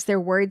because they're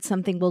worried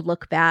something will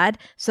look bad.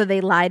 So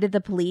they lie to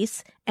the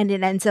police and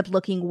it ends up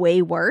looking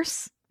way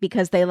worse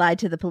because they lied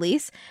to the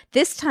police.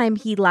 This time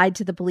he lied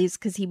to the police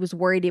because he was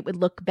worried it would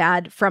look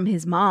bad from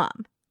his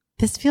mom.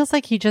 This feels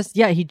like he just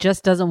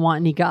doesn't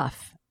want any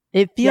guff.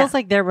 It feels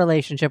like their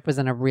relationship was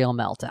in a real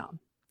meltdown.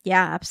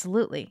 Yeah,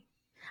 absolutely.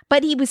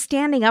 But he was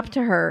standing up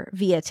to her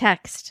via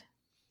text.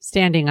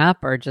 Standing up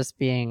or just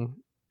being...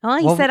 Well,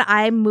 he said,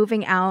 I'm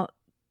moving out.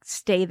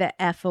 Stay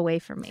the F away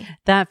from me.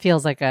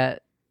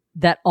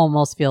 That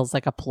almost feels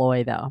like a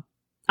ploy, though.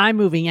 I'm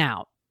moving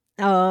out.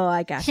 Oh,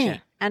 I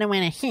gotcha. I don't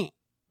want to hint.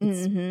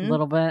 It's a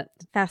little bit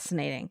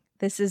fascinating.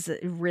 This is a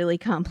really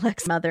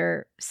complex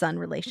mother-son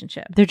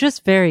relationship. They're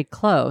just very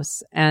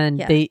close, and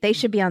they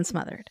should be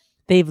unsmothered.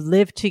 They've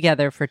lived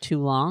together for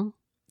too long.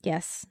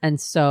 Yes. And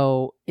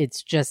so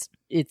it's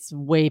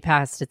way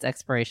past its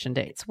expiration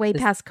date. It's way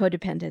past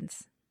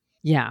codependence.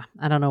 Yeah.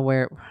 I don't know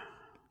where.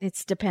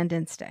 It's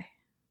Dependence Day.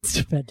 It's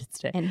Dependence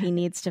Day. And he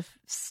needs to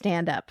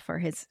stand up for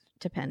his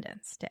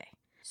Dependence Day.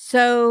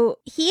 So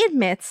he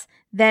admits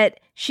that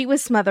she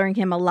was smothering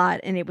him a lot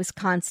and it was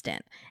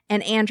constant.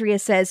 And Andrea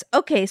says,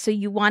 okay, so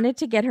you wanted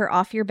to get her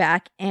off your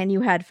back and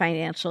you had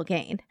financial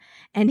gain.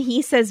 And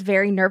he says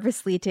very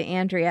nervously to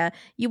Andrea,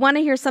 you want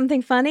to hear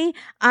something funny?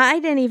 I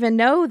didn't even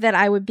know that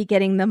I would be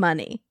getting the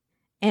money.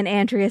 And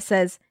Andrea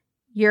says,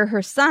 you're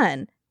her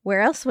son.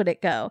 Where else would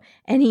it go?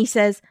 And he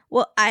says,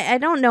 well, I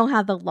don't know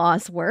how the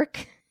laws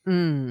work.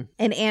 And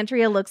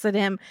Andrea looks at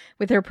him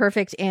with her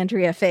perfect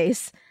Andrea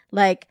face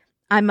like,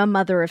 I'm a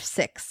mother of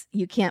 6.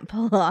 You can't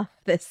pull off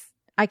this.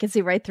 I can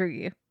see right through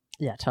you.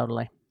 Yeah,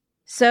 totally.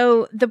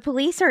 So the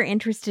police are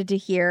interested to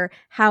hear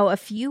how a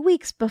few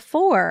weeks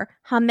before,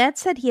 Hamed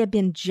said he had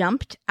been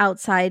jumped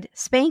outside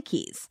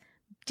Spanky's.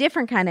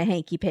 Different kind of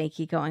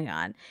hanky-panky going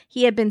on.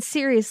 He had been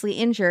seriously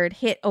injured,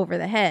 hit over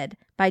the head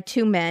by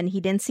 2 men. He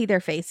didn't see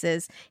their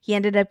faces. He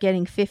ended up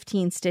getting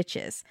 15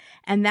 stitches.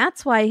 And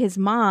that's why his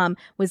mom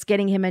was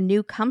getting him a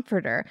new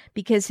comforter,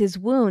 because his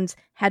wounds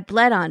had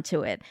bled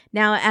onto it.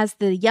 Now, as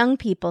the young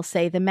people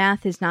say, the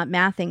math is not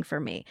mathing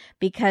for me,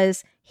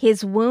 because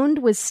his wound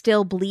was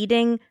still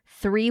bleeding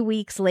 3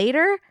 weeks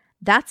later.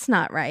 That's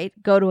not right.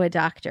 Go to a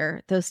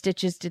doctor. Those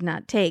stitches did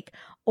not take.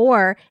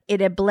 Or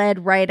it had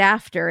bled right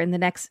after in the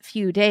next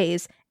few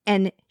days,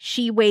 and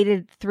she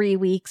waited 3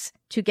 weeks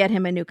to get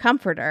him a new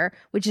comforter,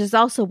 which is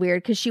also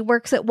weird because she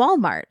works at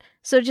Walmart.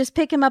 So just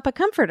pick him up a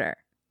comforter.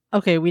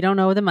 Okay, we don't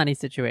know the money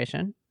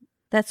situation.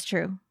 That's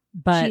true.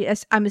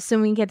 But I'm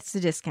assuming he gets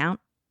a discount.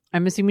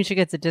 I'm assuming she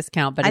gets a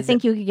discount, but I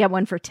think you could get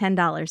one for $10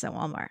 at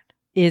Walmart.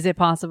 Is it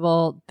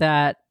possible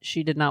that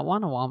she did not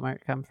want a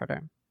Walmart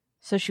comforter?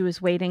 So she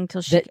was waiting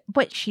till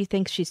but she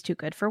thinks she's too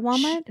good for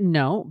Walmart?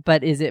 No,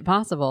 but is it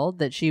possible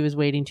that she was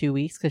waiting 2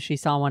 weeks because she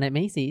saw one at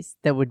Macy's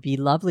that would be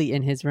lovely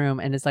in his room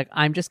and is like,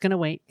 I'm just going to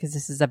wait because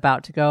this is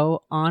about to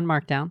go on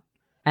markdown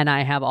and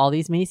I have all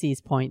these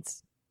Macy's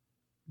points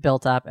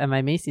built up and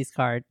my Macy's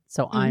card.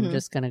 So I'm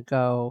just going to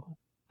go.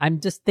 I'm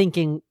just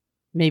thinking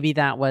maybe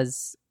that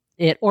was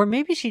it. Or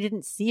maybe she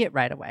didn't see it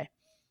right away.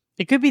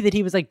 It could be that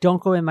he was like,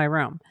 don't go in my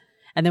room.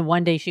 And then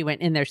one day she went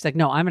in there. She's like,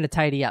 no, I'm going to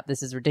tidy up.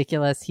 This is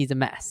ridiculous. He's a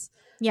mess.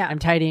 Yeah. I'm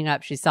tidying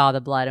up. She saw the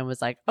blood and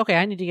was like, okay,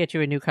 I need to get you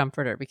a new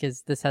comforter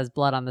because this has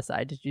blood on the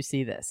side. Did you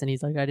see this? And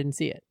he's like, I didn't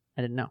see it.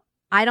 I didn't know.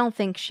 I don't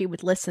think she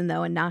would listen,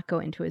 though, and not go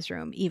into his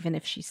room, even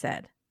if she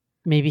said.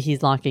 Maybe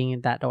he's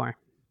locking that door.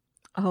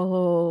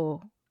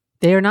 Oh.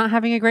 They are not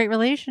having a great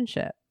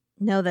relationship.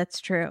 No, that's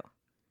true.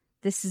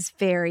 This is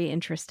very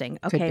interesting.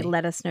 Okay,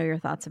 let us know your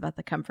thoughts about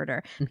the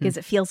comforter because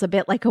it feels a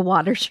bit like a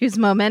water shoes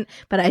moment,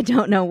 but I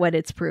don't know what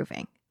it's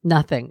proving.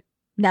 Nothing.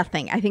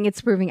 I think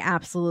it's proving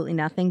absolutely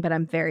nothing, but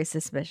I'm very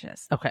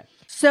suspicious. Okay.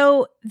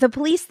 So the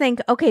police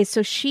think, okay,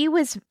 so she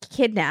was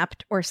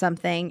kidnapped or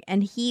something,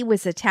 and he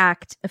was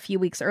attacked a few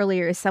weeks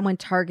earlier as someone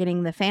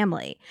targeting the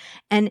family.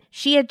 And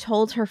she had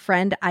told her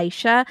friend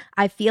Aisha,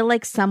 I feel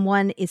like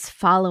someone is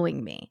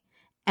following me.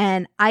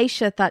 And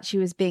Aisha thought she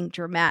was being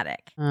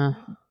dramatic.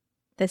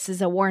 This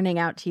is a warning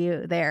out to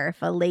you there. If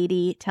a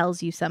lady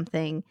tells you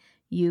something,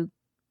 you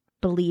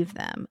believe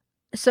them.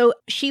 So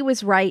she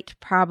was right,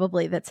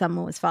 probably, that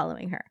someone was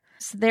following her.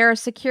 So there are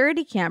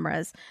security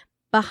cameras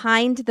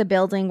behind the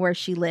building where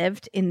she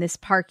lived in this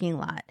parking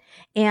lot.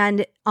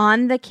 And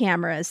on the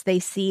cameras, they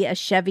see a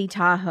Chevy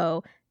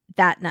Tahoe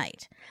that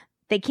night.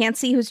 They can't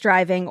see who's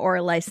driving or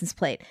a license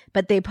plate,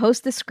 but they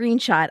post the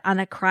screenshot on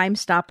a Crime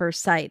Stoppers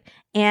site.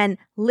 And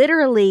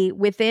literally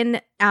within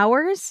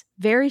hours,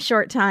 very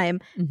short time,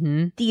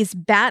 these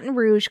Baton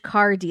Rouge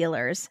car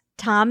dealers,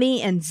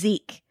 Tommy and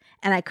Zeke,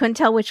 and I couldn't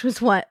tell which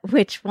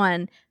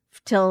one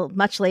till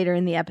much later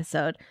in the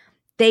episode,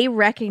 they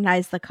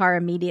recognize the car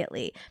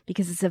immediately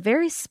because it's a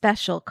very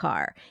special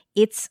car.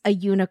 It's a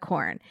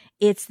unicorn.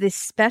 It's this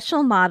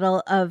special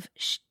model of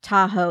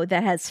Tahoe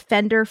that has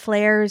fender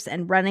flares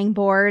and running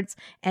boards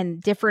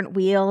and different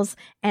wheels.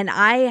 And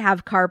I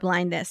have car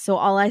blindness, so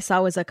all I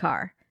saw was a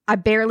car. I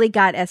barely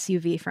got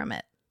SUV from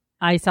it.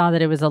 I saw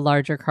that it was a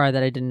larger car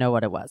that I didn't know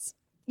what it was.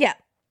 Yeah.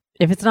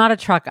 If it's not a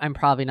truck, I'm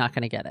probably not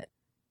going to get it.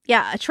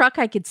 Yeah, a truck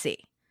I could see.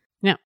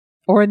 Yeah.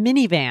 Or a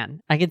minivan.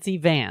 I could see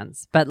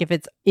vans. But if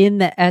it's in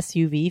the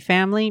SUV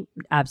family,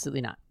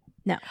 absolutely not.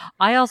 No.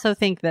 I also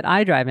think that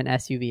I drive an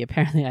SUV.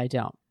 Apparently I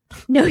don't.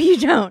 No, you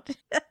don't.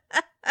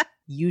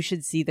 You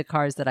should see the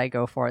cars that I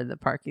go for in the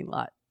parking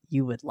lot.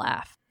 You would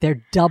laugh.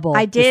 They're double the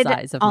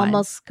size of mine. I did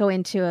almost go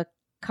into a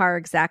car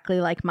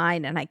exactly like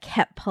mine, and I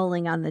kept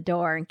pulling on the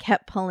door,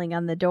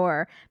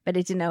 but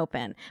it didn't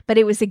open. But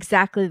it was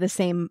exactly the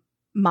same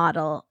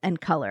model and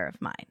color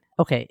of mine.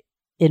 Okay.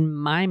 In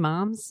my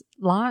mom's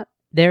lot,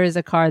 there is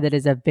a car that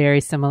is a very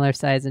similar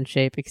size and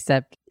shape,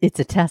 except it's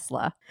a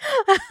Tesla.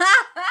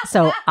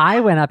 So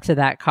I went up to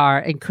that car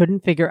and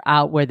couldn't figure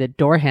out where the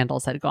door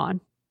handles had gone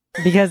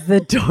because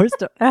the doors,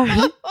 the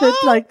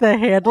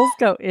handles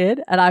go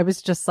in. And I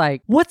was just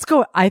like, what's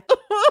going I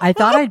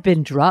thought I'd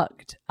been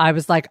drugged. I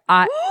was like,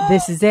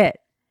 this is it.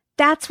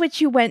 That's what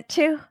you went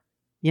to?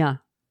 Yeah.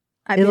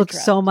 It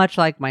looks so much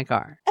like my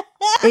car.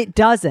 It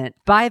doesn't.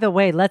 By the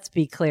way, let's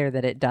be clear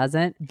that it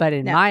doesn't. But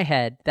in my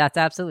head, that's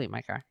absolutely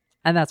my car.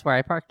 And that's where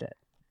I parked it.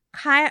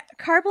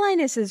 Car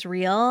blindness is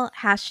real.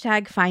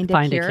 Hashtag find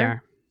a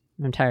cure.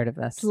 I'm tired of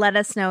this. Let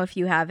us know if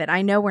you have it.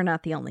 I know we're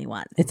not the only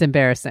ones. It's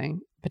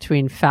embarrassing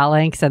between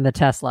Phalanx and the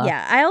Tesla.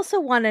 Yeah. I also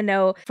want to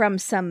know from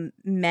some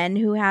men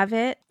who have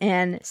it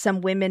and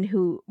some women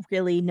who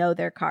really know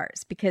their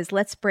cars, because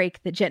let's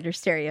break the gender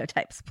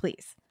stereotypes,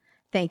 please.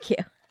 Thank you.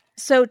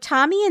 So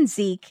Tommy and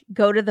Zeke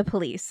go to the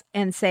police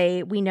and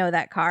say, we know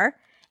that car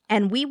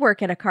and we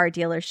work at a car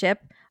dealership.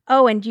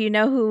 Oh, and do you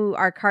know who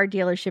our car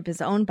dealership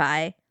is owned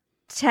by?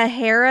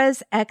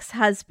 Tahara's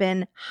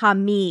ex-husband,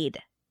 Hamid.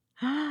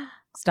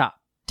 Stop.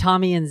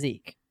 Tommy and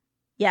Zeke.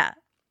 Yeah.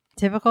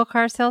 Typical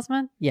car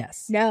salesman?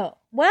 Yes. No.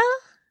 Well,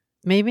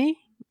 maybe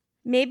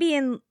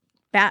in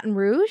Baton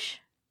Rouge.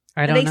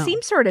 I don't know. They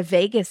seem sort of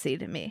Vegas-y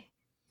to me.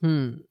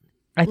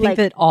 I think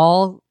that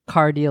all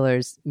car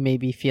dealers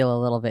maybe feel a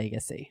little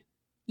Vegas-y.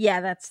 Yeah,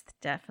 that's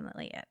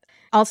definitely it.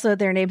 Also,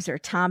 their names are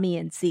Tommy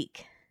and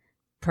Zeke.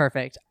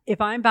 Perfect.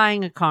 If I'm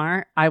buying a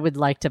car, I would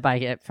like to buy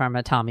it from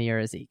a Tommy or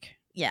a Zeke.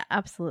 Yeah,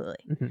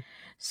 absolutely.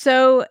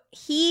 So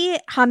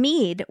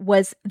Hamid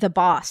was the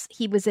boss.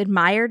 He was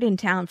admired in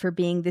town for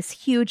being this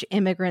huge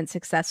immigrant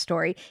success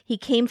story. He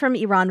came from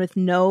Iran with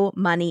no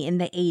money in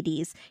the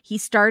 80s. He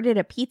started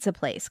a pizza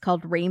place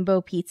called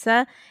Rainbow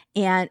Pizza,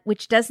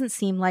 which doesn't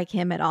seem like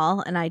him at all.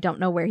 And I don't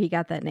know where he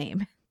got that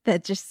name.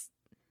 That just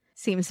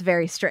seems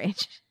very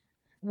strange.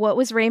 What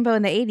was Rainbow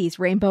in the 80s?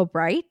 Rainbow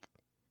Bright?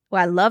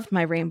 Well, I loved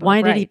my Rainbow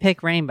Bright. Why did he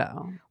pick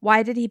Rainbow?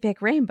 Why did he pick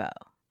Rainbow?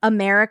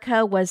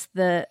 America was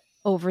the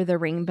over the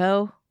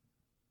rainbow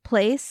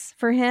place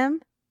for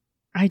him.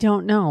 I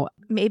don't know.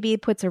 Maybe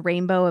it puts a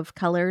rainbow of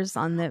colors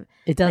on the...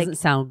 It doesn't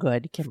sound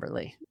good,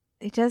 Kimberly.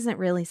 It doesn't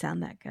really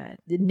sound that good.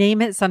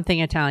 Name it something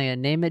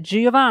Italian. Name it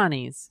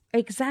Giovanni's.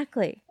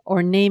 Exactly.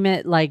 Or name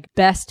it like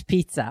Best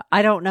Pizza.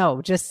 I don't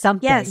know. Just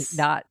something. Yes.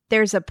 Not.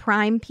 There's a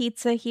Prime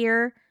Pizza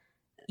here.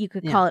 You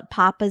could call it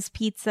Papa's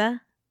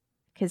Pizza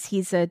because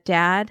he's a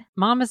dad.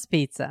 Mama's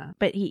Pizza.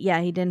 But he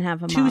didn't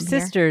have a Two mom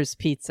Sisters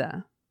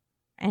Pizza.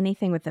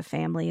 Anything with the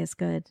family is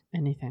good.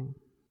 Anything.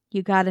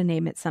 You got to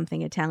name it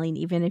something Italian,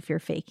 even if you're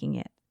faking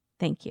it.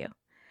 Thank you.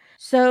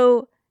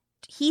 So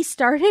he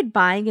started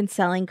buying and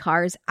selling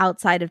cars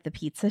outside of the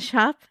pizza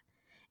shop,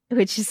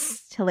 which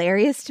is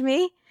hilarious to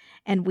me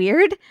and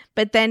weird.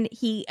 But then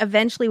he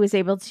eventually was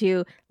able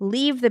to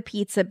leave the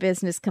pizza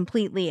business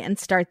completely and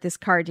start this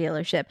car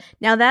dealership.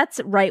 Now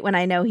that's right when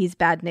I know he's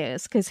bad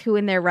news, because who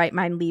in their right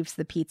mind leaves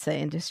the pizza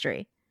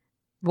industry?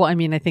 Well, I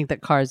mean, I think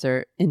that cars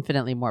are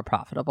infinitely more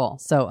profitable.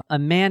 So a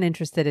man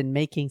interested in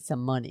making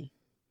some money.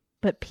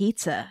 But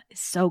pizza is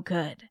so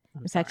good.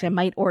 In fact, I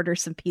might order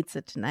some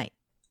pizza tonight.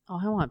 Oh,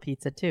 I want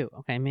pizza too.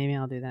 Okay, maybe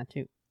I'll do that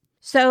too.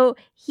 So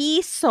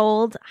he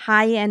sold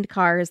high-end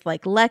cars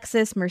like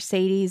Lexus,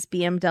 Mercedes,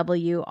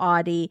 BMW,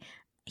 Audi.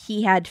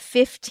 He had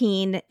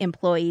 15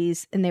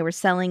 employees and they were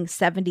selling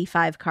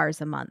 75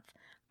 cars a month.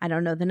 I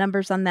don't know the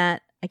numbers on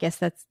that. I guess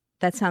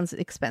that sounds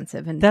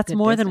expensive. And that's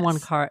more than one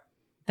car.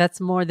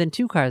 That's more than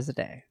 2 cars a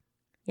day.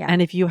 Yeah.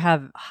 And if you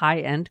have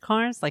high-end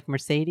cars like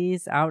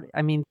Mercedes, Audi,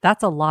 I mean,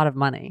 that's a lot of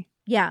money.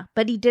 Yeah,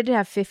 but he did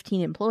have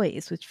 15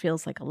 employees, which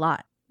feels like a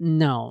lot.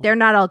 No. They're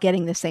not all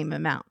getting the same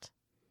amount.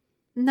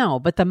 No,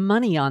 but the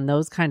money on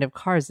those kind of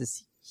cars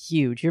is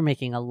huge. You're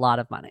making a lot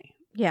of money.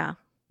 Yeah.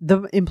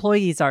 The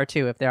employees are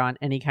too, if they're on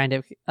any kind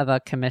of a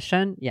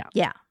commission. Yeah.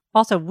 Yeah.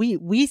 Also,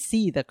 we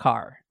see the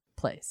car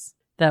place.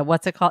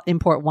 What's it called?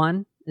 Import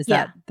One? Is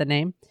that the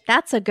name?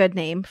 That's a good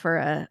name for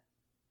a...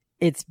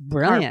 It's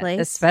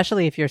brilliant,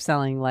 especially if you're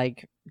selling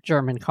like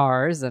German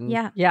cars. And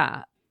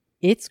yeah,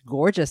 it's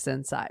gorgeous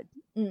inside.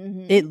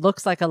 Mm-hmm. It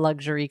looks like a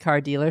luxury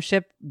car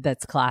dealership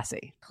that's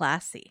classy.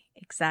 Classy,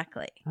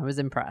 exactly. I was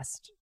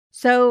impressed.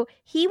 So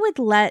he would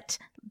let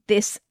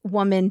this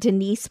woman,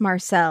 Denise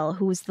Marcel,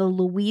 who's the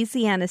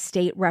Louisiana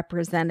state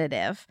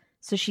representative,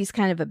 so she's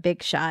kind of a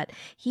big shot,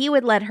 he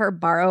would let her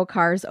borrow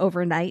cars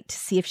overnight to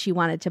see if she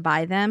wanted to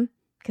buy them,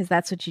 because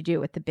that's what you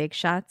do with the big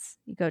shots.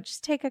 You go,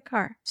 just take a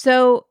car.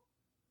 So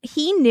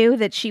he knew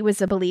that she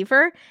was a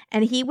believer,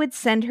 and he would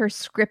send her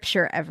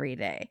scripture every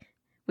day,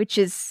 which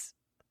is...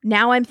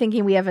 Now I'm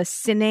thinking we have a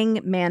sinning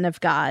man of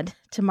God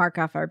to mark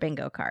off our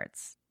bingo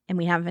cards. And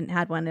we haven't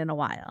had one in a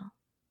while.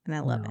 And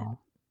I love it.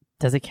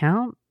 Does it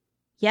count?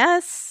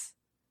 Yes.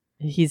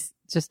 He's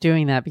just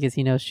doing that because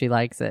he knows she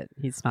likes it.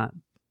 He's not.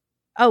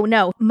 Oh,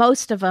 no.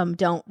 Most of them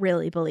don't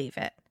really believe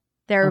it.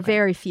 There are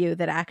very few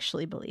that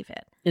actually believe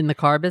it. In the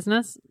car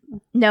business?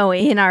 No,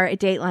 in our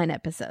Dateline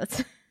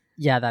episodes.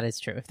 Yeah, that is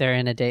true. If they're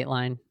in a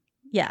Dateline.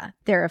 Yeah,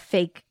 they're a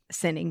fake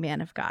sinning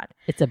man of God.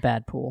 It's a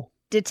bad pool.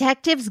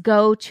 Detectives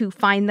go to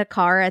find the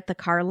car at the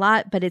car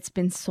lot, but it's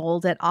been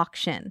sold at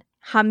auction.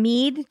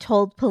 Hamid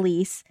told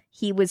police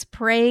he was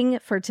praying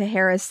for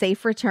Tahira's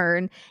safe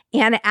return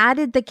and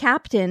added the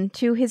captain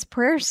to his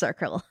prayer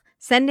circle,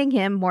 sending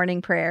him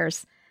morning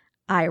prayers.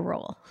 Eye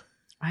roll.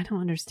 I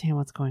don't understand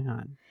what's going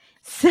on.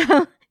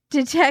 So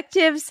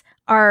detectives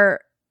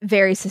are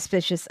very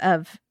suspicious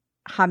of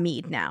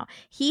Hamid now.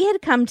 He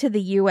had come to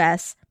the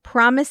U.S.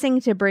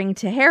 promising to bring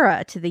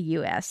Tahira to the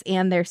U.S.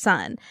 and their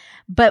son.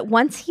 But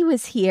once he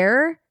was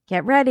here,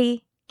 get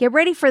ready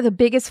for the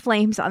biggest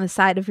flames on the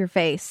side of your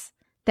face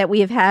that we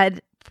have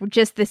had for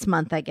just this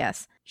month, I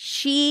guess.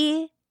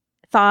 She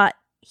thought,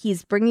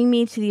 he's bringing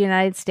me to the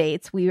United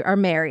States. We are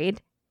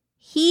married.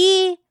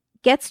 He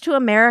gets to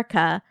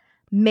America,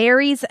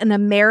 marries an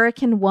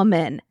American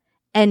woman,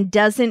 and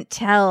doesn't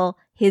tell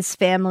his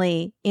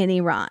family in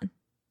Iran.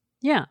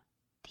 Yeah.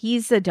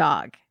 He's a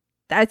dog.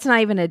 That's not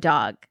even a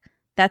dog.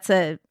 That's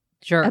a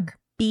jerk.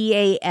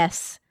 A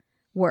BAS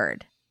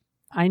word.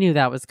 I knew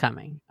that was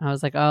coming. I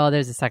was like, oh,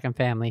 there's a second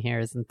family here,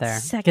 isn't there?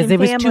 Because it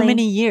was too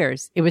many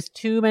years. It was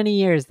too many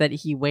years that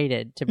he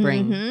waited to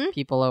bring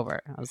people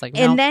over. I was like, no.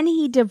 And then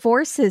he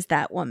divorces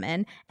that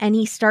woman and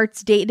he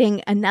starts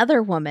dating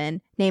another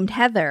woman named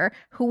Heather,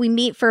 who we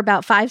meet for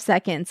about 5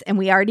 seconds, and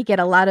we already get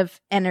a lot of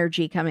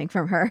energy coming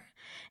from her.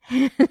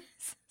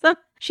 So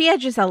she had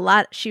just a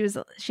lot. She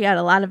had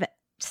a lot of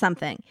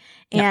something,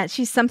 and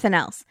she's something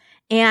else.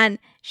 And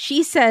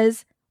she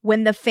says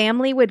when the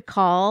family would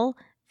call,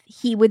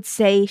 he would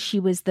say she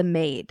was the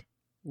maid.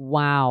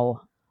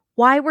 Wow.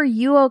 Why were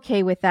you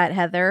okay with that,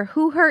 Heather?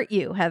 Who hurt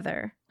you,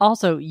 Heather?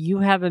 Also, you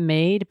have a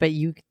maid, but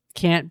you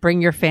can't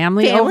bring your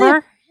family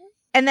over?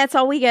 And that's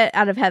all we get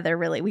out of Heather,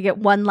 really. We get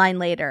one line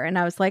later. And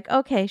I was like,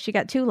 okay, she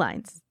got 2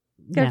 lines.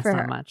 Good for her.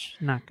 Not much.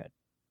 Not good.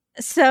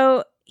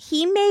 So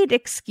he made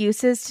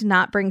excuses to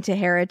not bring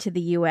Tahira to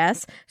the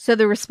U.S., so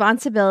the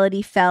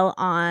responsibility fell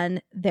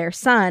on their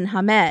son,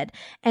 Hamed.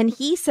 And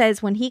he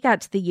says when he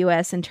got to the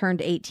U.S. and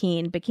turned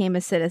 18, became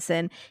a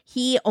citizen,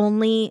 he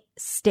only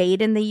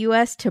stayed in the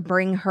U.S. to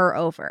bring her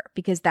over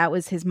because that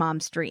was his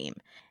mom's dream.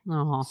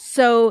 Oh.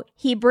 So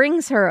he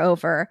brings her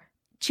over.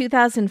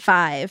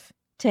 2005,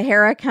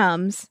 Tahira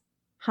comes.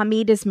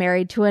 Hamid is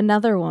married to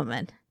another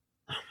woman.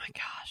 Oh my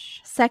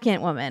gosh.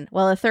 Second woman.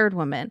 Well, a third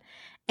woman.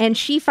 And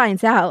she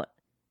finds out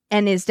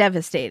and is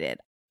devastated.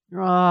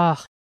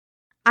 Oh.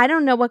 I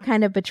don't know what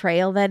kind of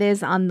betrayal that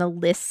is on the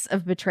lists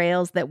of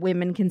betrayals that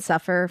women can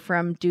suffer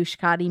from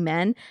douchebaggy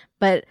men,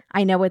 but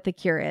I know what the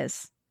cure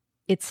is.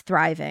 It's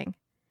thriving.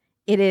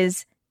 It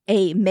is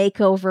a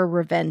makeover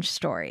revenge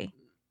story.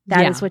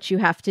 That is what you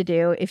have to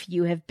do if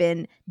you have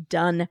been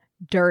done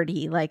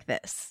dirty like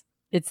this.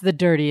 It's the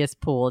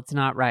dirtiest pool. It's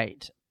not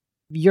right.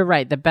 You're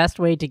right. The best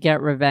way to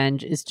get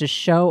revenge is to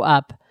show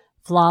up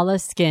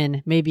flawless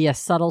skin, maybe a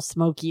subtle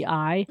smoky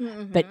eye,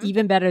 but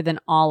even better than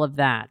all of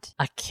that,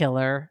 a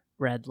killer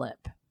red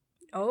lip.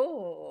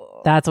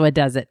 Oh. That's what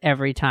does it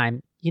every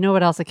time. You know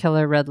what else a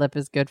killer red lip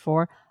is good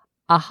for?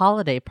 A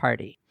holiday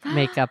party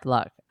makeup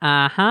look.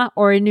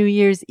 Or a New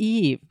Year's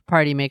Eve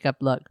party makeup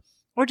look.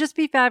 Or just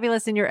be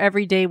fabulous in your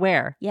everyday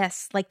wear.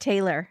 Yes, like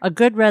Taylor. A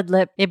good red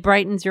lip, it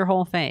brightens your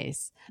whole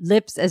face.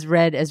 Lips as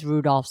red as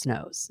Rudolph's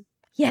nose.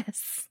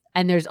 Yes.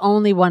 And there's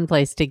only one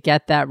place to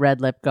get that red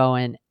lip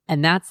going,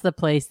 and that's the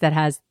place that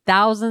has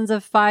thousands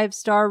of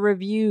 5-star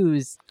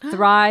reviews.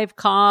 Thrive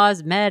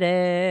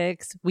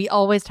Cosmetics. We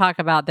always talk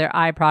about their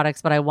eye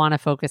products, but I want to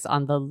focus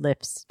on the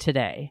lips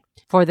today.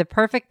 For the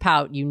perfect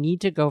pout, you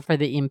need to go for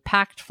the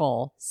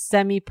impactful,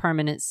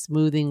 semi-permanent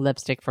smoothing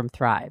lipstick from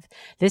Thrive.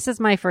 This is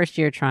my first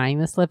year trying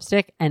this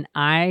lipstick, and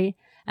I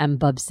am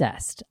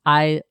obsessed.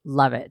 I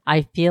love it.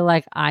 I feel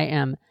like I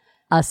am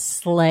a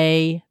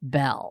sleigh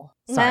belle.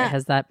 Sorry,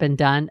 has that been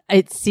done?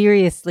 It's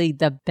seriously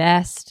the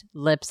best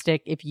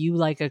lipstick if you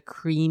like a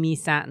creamy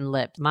satin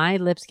lip. My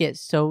lips get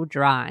so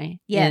dry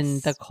in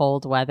the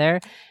cold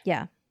weather.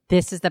 Yeah.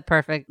 This is the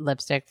perfect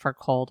lipstick for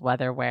cold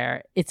weather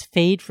wear. It's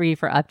fade free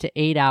for up to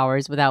 8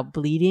 hours without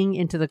bleeding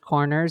into the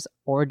corners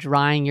or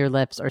drying your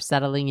lips or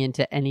settling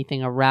into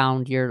anything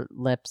around your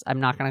lips. I'm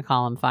not going to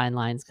call them fine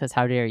lines because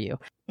how dare you?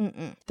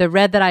 The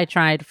red that I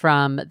tried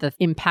from the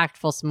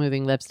Impactful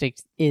Smoothing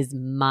Lipsticks is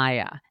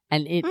Maya,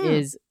 and it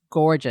is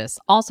gorgeous.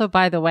 Also,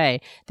 by the way,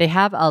 they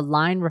have a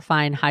Line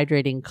Refine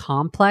Hydrating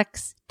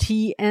Complex,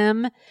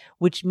 TM,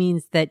 which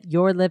means that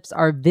your lips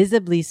are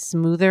visibly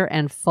smoother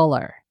and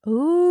fuller.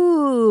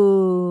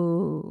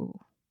 Ooh.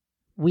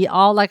 We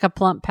all like a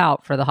plump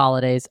pout for the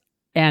holidays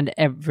and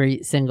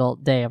every single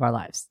day of our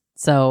lives.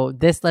 So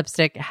this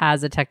lipstick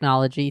has a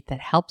technology that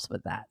helps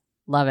with that.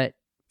 Love it.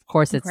 Of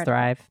course, it's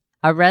Thrive.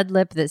 A red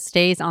lip that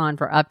stays on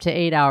for up to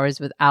 8 hours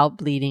without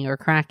bleeding or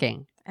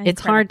cracking.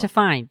 It's hard to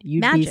find.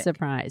 You'd be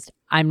surprised.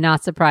 I'm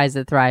not surprised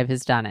that Thrive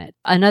has done it.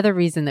 Another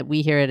reason that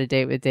we here at A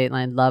Date with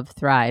Dateline love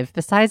Thrive,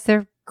 besides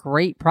their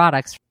great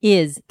products,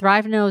 is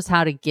Thrive knows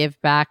how to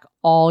give back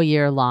all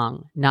year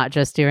long, not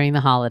just during the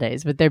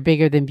holidays. With their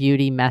bigger than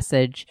beauty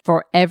message,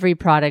 for every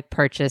product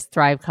purchased,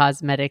 Thrive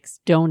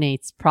Cosmetics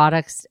donates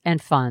products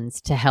and funds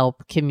to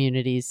help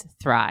communities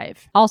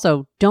thrive.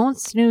 Also, don't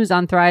snooze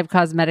on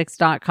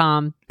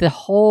thrivecosmetics.com, the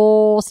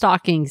whole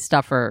stocking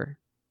stuffer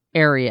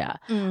area.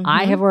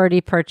 I have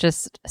already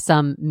purchased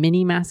some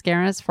mini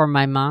mascaras for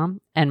my mom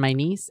and my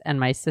niece and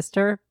my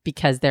sister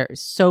because they're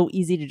so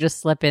easy to just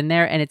slip in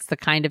there, and it's the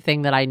kind of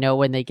thing that I know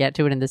when they get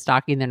to it in the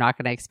stocking, they're not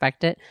going to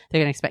expect it.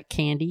 They're going to expect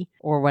candy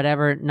or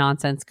whatever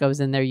nonsense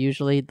goes in there,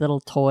 usually little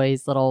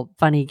toys, little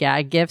funny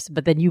gag gifts,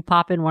 but then you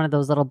pop in one of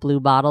those little blue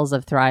bottles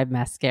of Thrive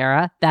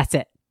mascara. That's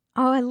it.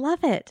 Oh, I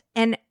love it.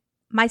 And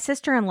my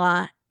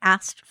sister-in-law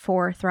asked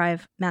for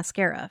Thrive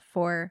mascara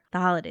for the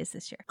holidays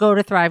this year. Go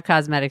to Thrive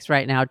Cosmetics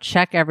right now.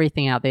 Check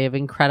everything out. They have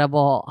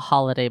incredible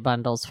holiday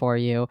bundles for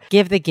you.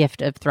 Give the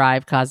gift of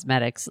Thrive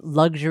Cosmetics,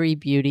 luxury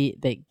beauty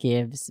that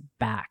gives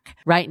back.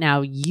 Right now,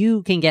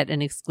 you can get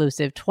an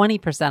exclusive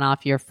 20%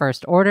 off your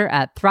first order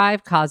at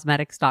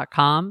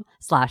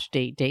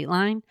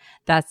thrivecosmetics.com/datedateline.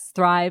 That's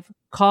Thrive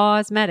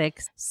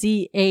Cosmetics,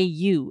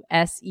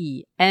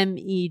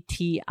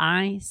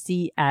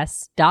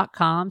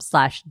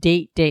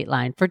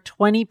 CAUSEMETICS.com/datedateline for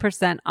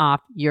 20%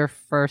 off your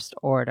first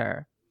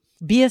order.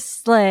 Be a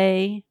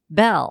sleigh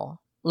belle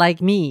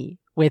like me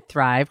with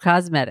Thrive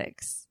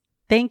Cosmetics.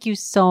 Thank you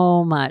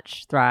so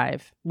much,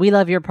 Thrive. We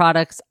love your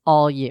products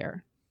all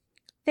year.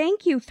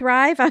 Thank you,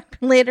 Thrive. I'm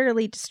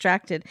literally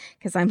distracted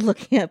because I'm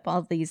looking up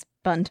all these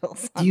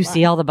bundles. Do you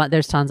see all the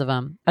there's tons of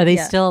them. Are they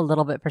still a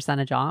little bit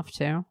percentage off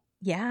too?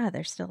 Yeah,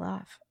 they're still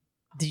off.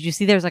 Did you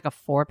see there's like a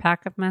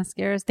 4-pack of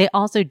mascaras? They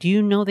also, do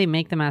you know they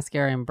make the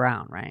mascara in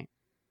brown, right?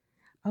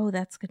 Oh,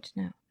 that's good to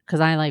know. Because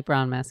I like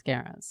brown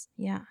mascaras.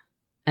 Yeah.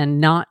 And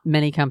not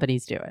many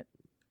companies do it.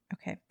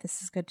 Okay,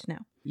 this is good to know.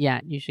 Yeah,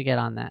 you should get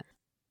on that.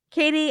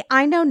 Katie,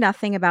 I know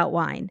nothing about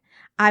wine.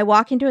 I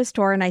walk into a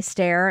store and I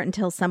stare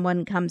until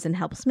someone comes and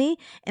helps me,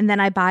 and then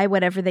I buy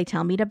whatever they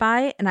tell me to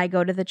buy, and I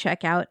go to the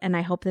checkout and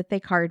I hope that they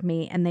card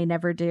me, and they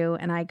never do,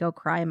 and I go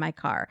cry in my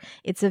car.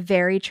 It's a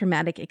very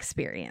traumatic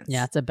experience.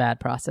 Yeah, it's a bad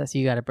process.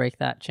 You got to break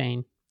that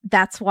chain.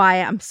 That's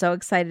why I'm so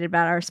excited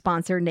about our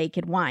sponsor,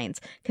 Naked Wines,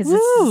 because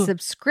it's a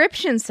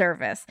subscription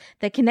service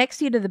that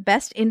connects you to the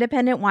best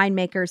independent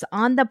winemakers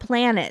on the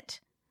planet,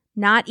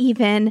 not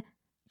even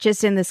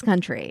just in this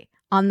country,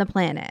 on the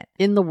planet.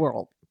 In the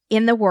world.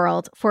 In the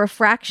world, for a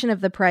fraction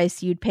of the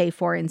price you'd pay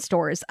for in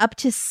stores, up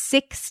to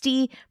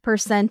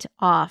 60%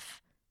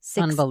 off.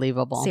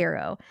 Unbelievable.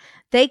 0.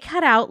 They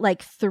cut out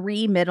like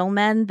 3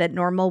 middlemen that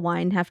normal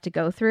wine have to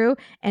go through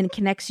and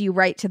connects you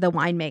right to the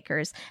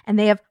winemakers. And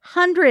they have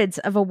hundreds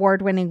of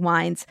award-winning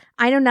wines.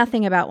 I know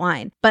nothing about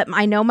wine, but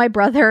I know my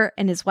brother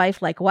and his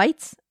wife like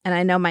whites, and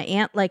I know my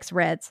aunt likes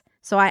reds.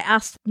 So I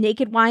asked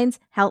Naked Wines,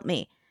 help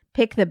me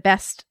pick the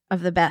best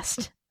of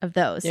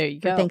those there you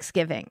for go.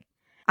 Thanksgiving.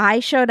 I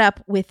showed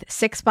up with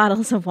 6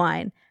 bottles of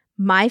wine.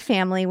 My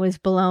family was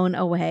blown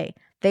away.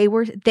 They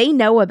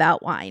know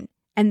about wine,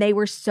 and they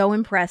were so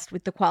impressed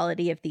with the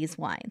quality of these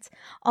wines.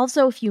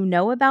 Also, if you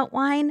know about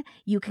wine,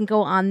 you can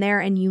go on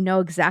there and you know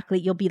exactly,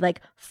 you'll be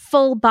like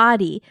full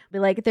body. Be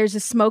like, there's a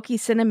smoky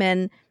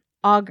cinnamon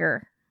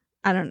auger.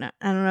 I don't know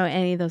what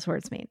any of those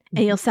words mean.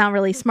 And you'll sound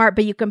really smart,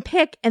 but you can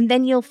pick, and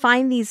then you'll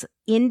find these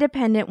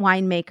independent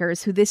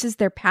winemakers who this is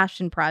their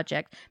passion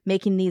project,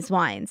 making these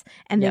wines,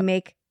 and they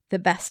make the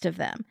best of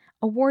them.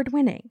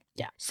 Award-winning.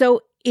 Yeah.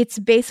 So it's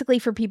basically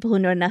for people who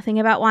know nothing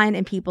about wine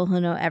and people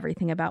who know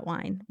everything about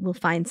wine. We'll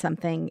find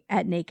something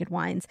at Naked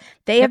Wines.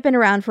 They have been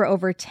around for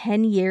over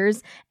 10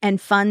 years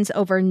and funds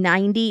over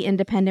 90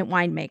 independent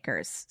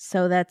winemakers.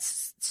 So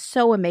that's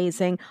so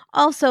amazing.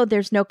 Also,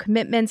 there's no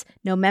commitments,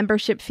 no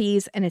membership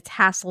fees, and it's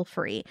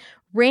hassle-free.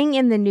 Ring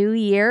in the new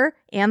year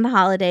and the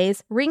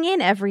holidays. Ring in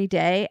every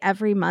day,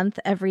 every month.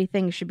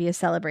 Everything should be a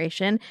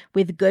celebration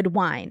with good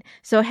wine.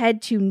 So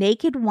head to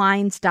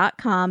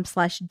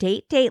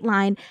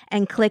nakedwines.com/date-dateline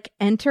and click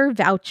enter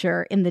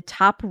voucher in the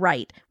top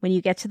right when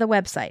you get to the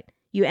website.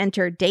 You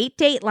enter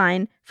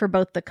date-dateline for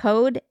both the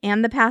code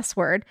and the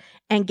password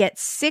and get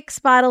 6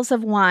 bottles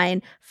of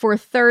wine for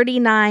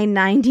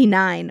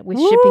 $39.99 with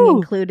shipping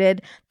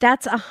included.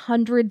 That's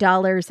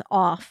 $100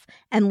 off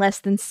and less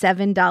than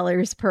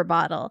 $7 per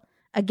bottle.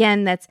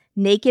 Again, that's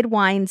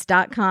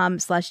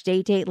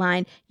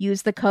nakedwines.com/date-dateline.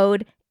 Use the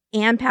code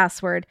and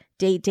password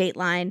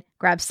date-dateline.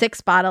 Grab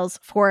 6 bottles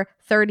for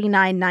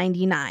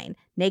 $39.99.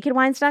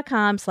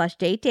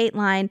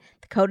 nakedwines.com/date-dateline.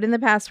 The code and the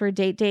password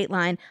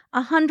date-dateline.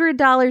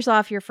 $100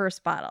 off your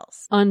first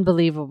bottles.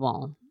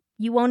 Unbelievable.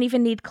 You won't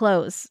even need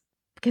clothes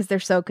because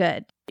they're so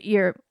good.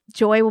 Your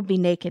joy will be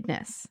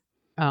nakedness.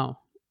 Oh.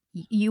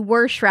 You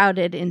were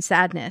shrouded in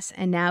sadness,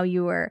 and now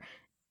you are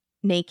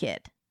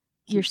naked.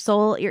 Your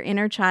soul, your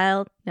inner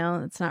child.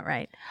 No, that's not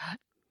right.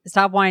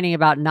 Stop whining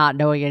about not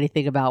knowing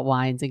anything about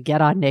wines and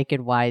get on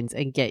Naked Wines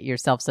and get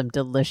yourself some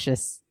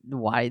delicious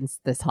wines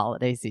this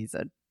holiday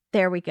season.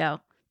 There we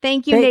go.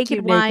 Thank you,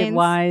 Naked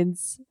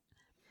Wines.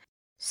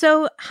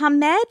 So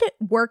Hamed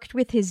worked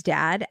with his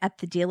dad at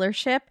the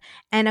dealership,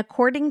 and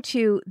according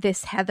to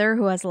this Heather,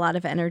 who has a lot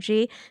of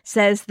energy,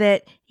 says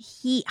that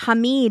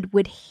Hamid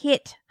would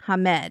hit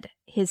Hamed,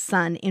 his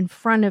son, in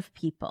front of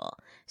people.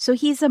 So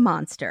he's a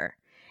monster.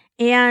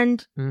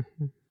 And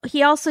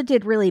he also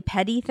did really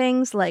petty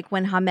things, like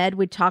when Hamed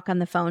would talk on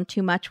the phone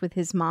too much with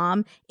his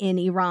mom in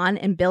Iran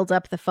and build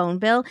up the phone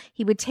bill,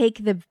 he would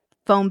take the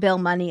phone bill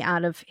money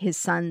out of his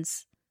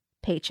son's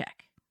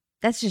paycheck.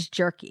 That's just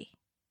jerky.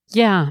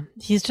 Yeah,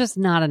 he's just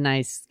not a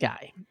nice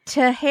guy.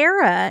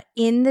 Tahara,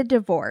 in the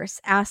divorce,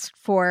 asked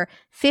for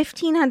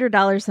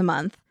 $1,500 a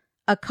month,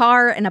 a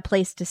car, and a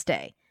place to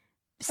stay.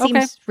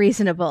 Seems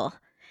reasonable.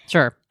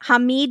 Sure.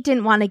 Hamid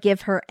didn't want to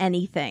give her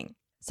anything.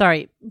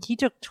 Sorry, he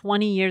took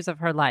 20 years of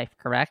her life,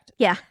 correct?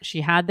 Yeah. She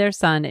had their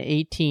son at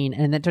 18,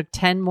 and it took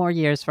 10 more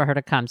years for her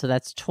to come. So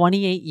that's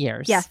 28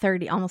 years. Yeah,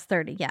 30, almost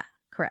 30. Yeah,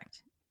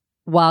 correct.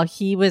 While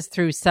he was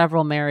through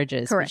several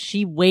marriages. Correct.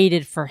 She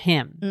waited for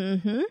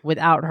him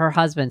without her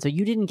husband. So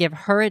you didn't give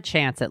her a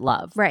chance at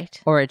love. Right.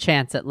 Or a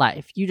chance at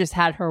life. You just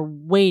had her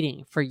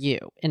waiting for you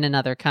in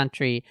another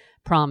country,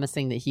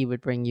 promising that he would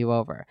bring you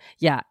over.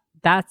 Yeah,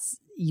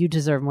 you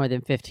deserve more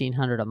than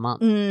 $1,500 a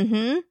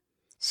month.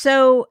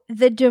 So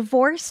the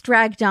divorce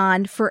dragged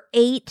on for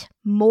 8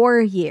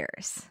 more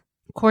years.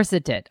 Of course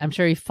it did. I'm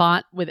sure he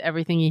fought with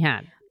everything he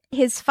had.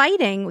 His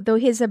fighting, though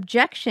his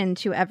objection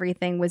to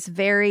everything was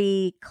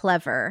very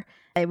clever,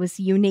 it was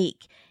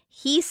unique.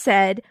 He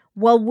said,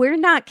 well, we're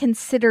not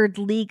considered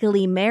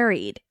legally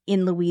married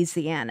in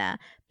Louisiana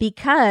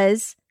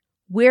because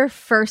we're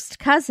first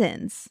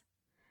cousins.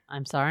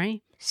 I'm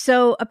sorry?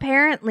 So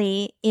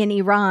apparently in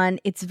Iran,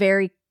 it's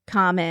very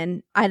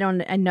common. I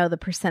know the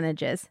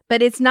percentages,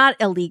 but it's not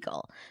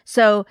illegal.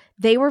 So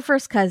they were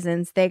first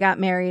cousins. They got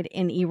married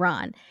in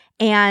Iran.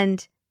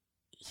 And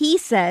he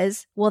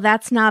says, well,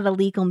 that's not a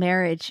legal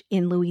marriage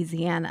in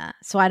Louisiana.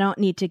 So I don't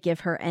need to give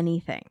her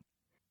anything.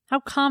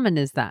 How common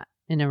is that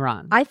in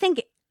Iran? I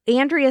think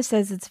Andrea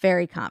says it's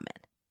very common.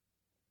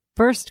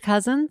 First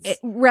cousins?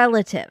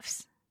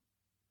 Relatives.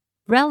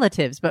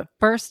 Relatives, but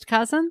first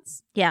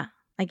cousins? Yeah,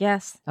 I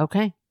guess.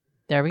 Okay.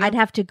 There we go. I'd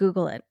have to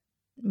Google it.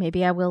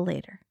 Maybe I will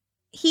later.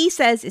 He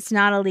says it's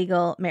not a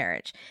legal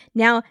marriage.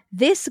 Now,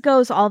 this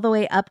goes all the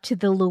way up to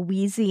the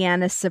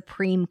Louisiana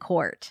Supreme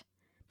Court.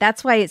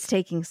 That's why it's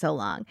taking so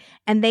long.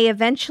 And they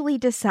eventually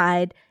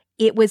decide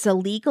it was a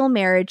legal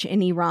marriage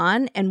in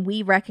Iran, and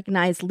we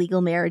recognize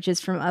legal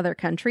marriages from other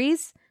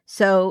countries.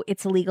 So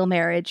it's a legal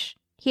marriage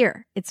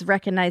here. It's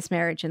recognized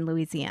marriage in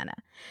Louisiana.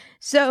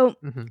 So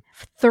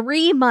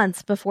 3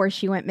 months before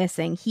she went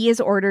missing, he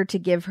is ordered to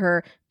give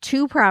her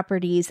 2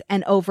 properties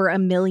and over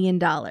 $1 million,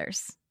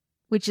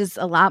 which is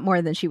a lot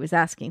more than she was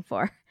asking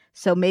for.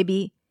 So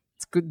maybe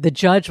the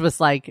judge was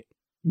like,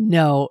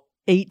 no,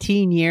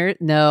 18 years?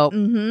 No,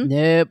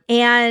 nope.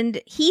 And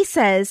he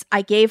says,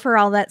 I gave her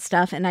all that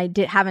stuff and I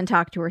haven't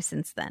talked to her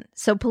since then.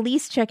 So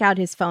police check out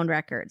his phone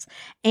records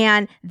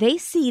and they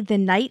see the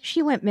night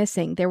she went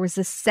missing, there was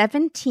a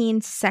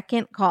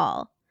 17-second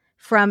call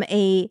from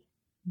a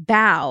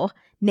bow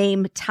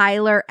named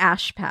Tyler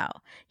Ashpow.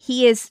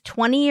 He is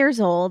 20 years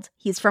old.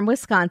 He's from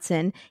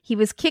Wisconsin. He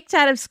was kicked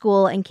out of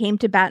school and came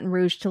to Baton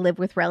Rouge to live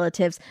with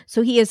relatives.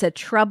 So he is a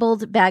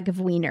troubled bag of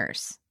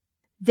wieners.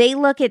 They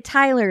look at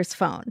Tyler's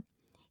phone.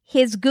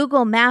 His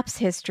Google Maps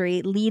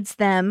history leads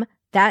them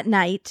that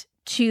night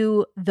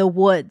to the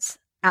woods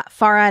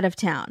far out of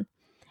town.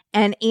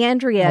 And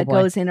Andrea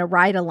goes in a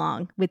ride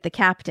along with the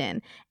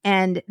captain.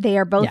 And they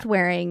are both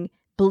wearing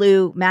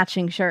blue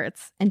matching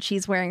shirts. And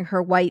she's wearing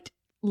her white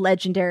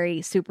legendary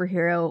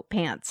superhero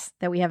pants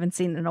that we haven't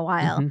seen in a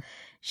while.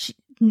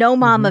 No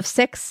mom of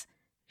 6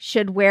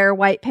 should wear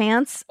white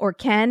pants or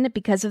can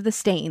because of the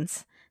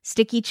stains.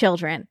 Sticky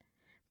children.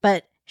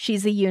 But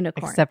she's a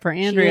unicorn. Except for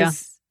Andrea. She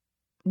is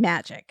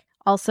magic.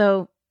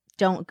 Also,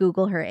 don't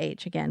Google her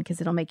age again because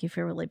it'll make you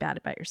feel really bad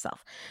about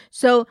yourself.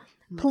 So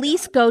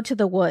police go to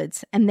the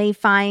woods and they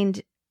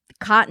find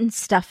cotton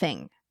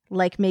stuffing,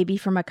 like maybe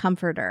from a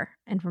comforter.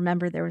 And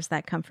remember, there was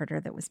that comforter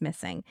that was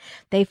missing.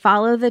 They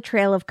follow the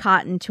trail of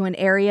cotton to an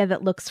area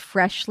that looks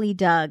freshly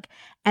dug.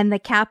 And the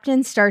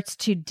captain starts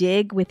to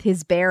dig with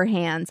his bare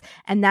hands.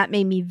 And that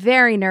made me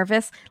very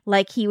nervous,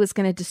 like he was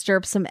going to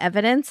disturb some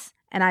evidence.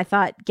 And I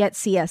thought, get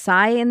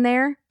CSI in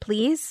there,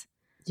 please.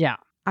 Yeah.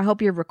 I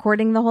hope you're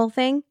recording the whole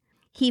thing.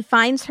 He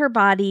finds her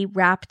body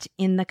wrapped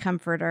in the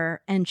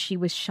comforter and she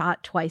was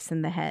shot twice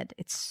in the head.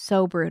 It's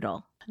so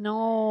brutal.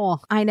 No.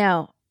 I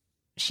know.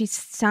 She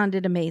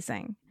sounded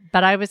amazing.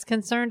 But I was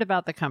concerned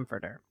about the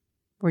comforter.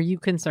 Were you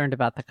concerned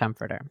about the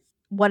comforter?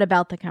 What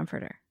about the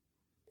comforter?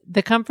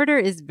 The comforter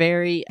is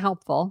very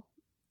helpful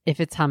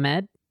if it's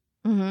Hamed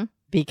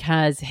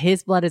because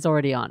his blood is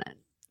already on it.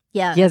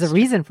 Yeah. He has a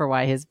reason for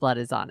why his blood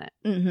is on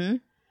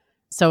it.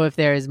 So if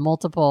there's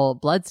multiple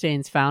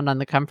bloodstains found on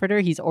the comforter,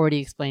 he's already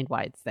explained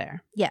why it's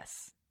there.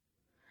 Yes.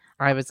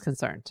 I was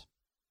concerned.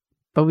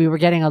 But we were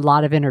getting a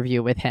lot of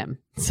interview with him.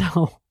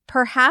 So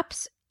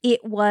perhaps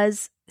it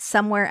was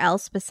somewhere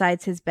else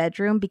besides his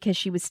bedroom because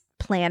she was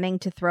planning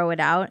to throw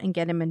it out and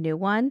get him a new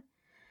one.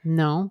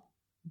 No.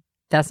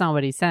 That's not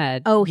what he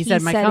said. Oh, he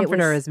said my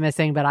comforter is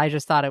missing, but I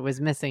just thought it was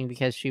missing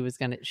because she was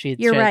going to,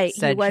 You're right.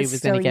 said she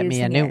was going to get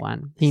me a new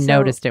one. He So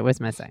noticed it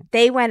was missing.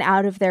 They went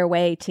out of their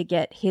way to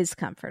get his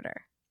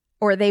comforter.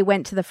 Or they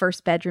went to the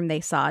first bedroom they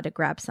saw to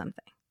grab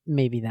something.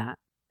 Maybe that.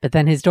 But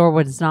then his door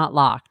was not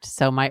locked.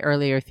 So my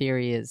earlier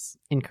theory is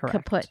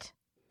incorrect. Kaput.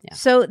 Yeah.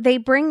 So they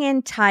bring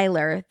in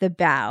Tyler, the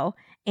bow,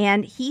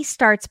 and he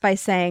starts by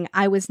saying,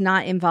 I was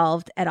not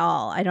involved at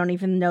all. I don't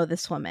even know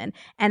this woman.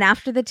 And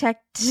after the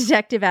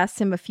detective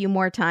asks him a few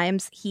more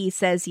times, he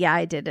says, yeah,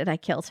 I did it. I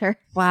killed her.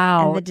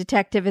 Wow. And the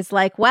detective is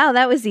like, wow,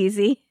 that was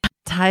easy.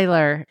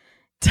 Tyler,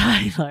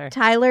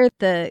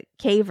 the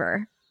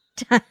caver.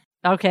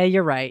 Okay,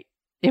 you're right.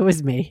 It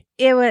was me.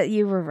 You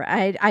were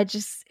right. I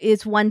just,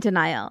 it's one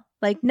denial.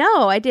 Like,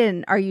 no, I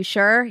didn't. Are you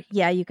sure?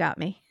 Yeah, you got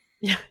me.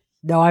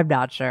 No, I'm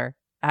not sure.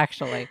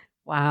 Actually.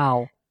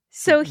 Wow.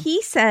 So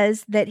he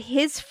says that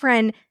his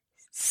friend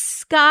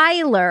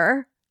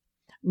Skylar.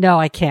 No,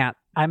 I can't.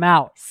 I'm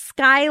out.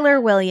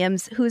 Skylar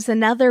Williams, who's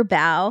another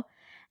bow,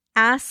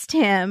 asked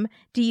him,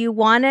 do you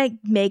want to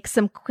make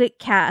some quick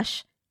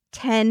cash?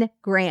 10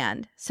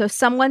 grand. So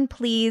someone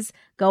please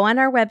go on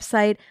our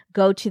website,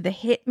 go to the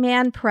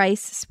Hitman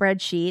price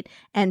spreadsheet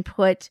and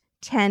put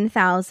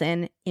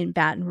 10,000 in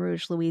Baton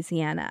Rouge,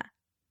 Louisiana.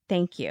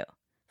 Thank you.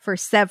 For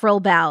several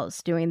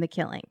bows doing the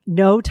killing.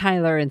 No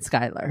Tyler and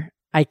Skylar.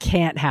 I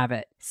can't have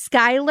it.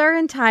 Skylar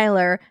and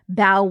Tyler,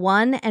 bow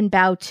 1 and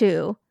bow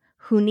 2,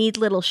 who need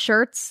little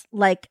shirts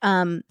like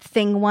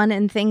thing 1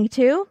 and thing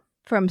 2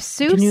 from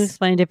Seuss. Can you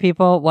explain to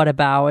people what a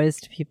bow is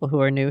to people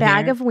who are new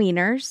Bag here? of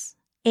wieners.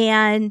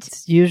 And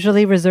it's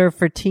usually reserved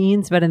for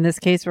teens, but in this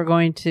case, we're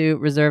going to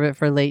reserve it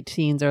for late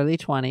teens, early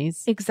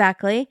 20s.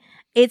 Exactly.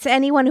 It's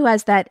anyone who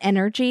has that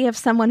energy of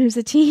someone who's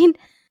a teen.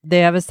 They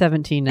have a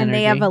 17 energy. And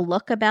they have a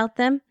look about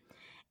them.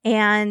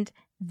 And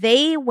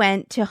they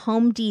went to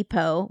Home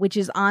Depot, which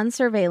is on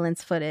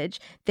surveillance footage.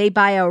 They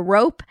buy a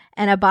rope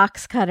and a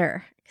box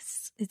cutter.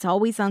 It's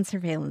always on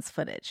surveillance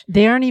footage.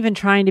 They aren't even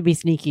trying to be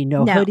sneaky.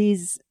 No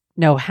hoodies,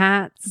 no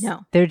hats.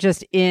 No. They're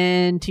just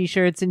in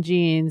T-shirts and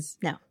jeans.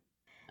 No.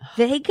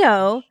 They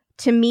go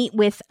to meet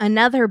with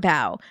another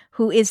Bao,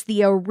 who is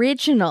the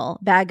original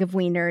bag of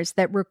wieners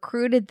that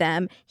recruited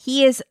them.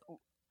 He is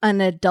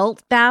an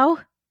adult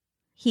Bao.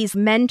 He's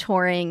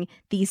mentoring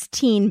these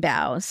teen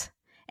Baos.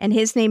 And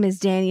his name is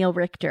Daniel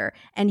Richter.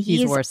 And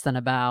he's worse than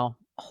a Bao.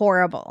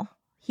 Horrible.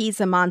 He's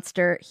a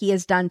monster. He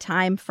has done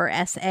time for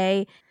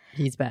SA.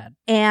 He's bad.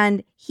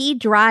 And he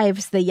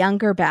drives the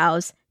younger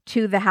Baos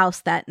to the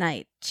house that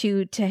night,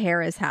 to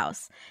Tahira's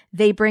house.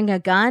 They bring a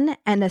gun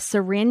and a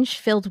syringe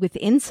filled with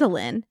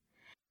insulin.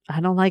 I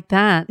don't like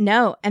that.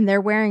 No, and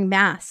they're wearing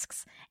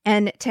masks.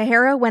 And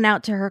Tahira went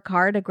out to her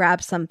car to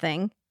grab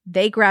something.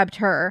 They grabbed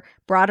her,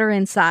 brought her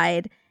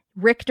inside.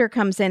 Richter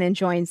comes in and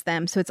joins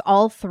them. So it's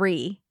all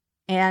three.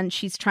 And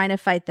she's trying to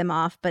fight them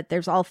off, but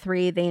there's all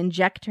three. They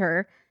inject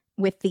her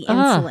with the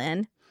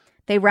insulin.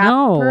 They wrap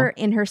her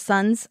in her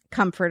son's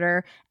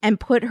comforter and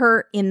put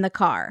her in the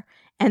car.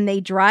 And they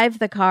drive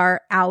the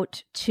car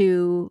out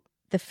to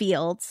the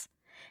fields.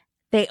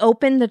 They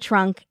open the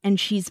trunk and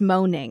she's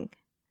moaning.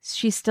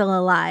 She's still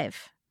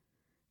alive,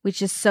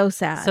 which is so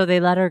sad. So they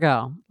let her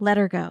go. Let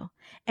her go.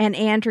 And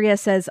Andrea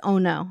says, oh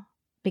no,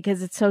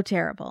 because it's so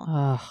terrible.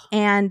 Ugh.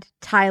 And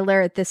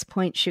Tyler at this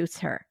point shoots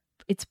her.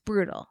 It's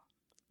brutal.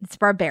 It's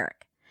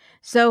barbaric.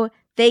 So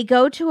they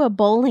go to a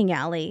bowling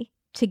alley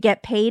to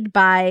get paid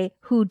by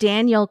who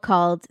Daniel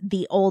called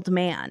the old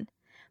man.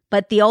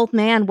 But the old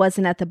man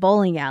wasn't at the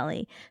bowling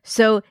alley.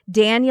 So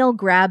Daniel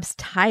grabs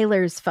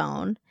Tyler's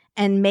phone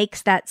and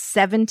makes that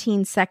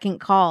 17-second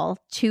call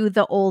to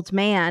the old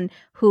man,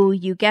 who,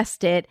 you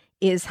guessed it,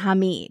 is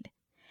Hamid.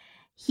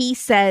 He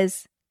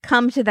says,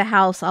 come to the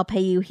house, I'll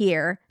pay you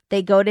here.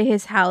 They go to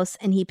his house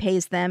and he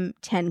pays them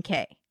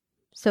 $10K.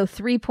 So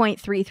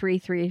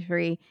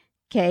 $3.3333K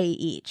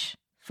each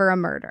for a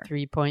murder.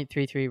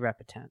 3.33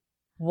 repetent.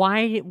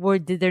 Why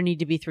did there need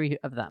to be three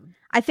of them?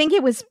 I think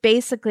it was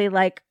basically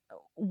like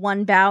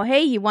one Bao.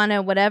 Hey, you want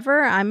to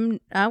whatever? I'm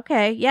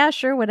okay. Yeah,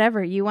 sure,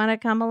 whatever. You want to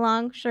come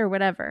along? Sure,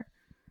 whatever.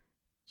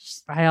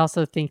 I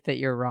also think that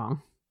you're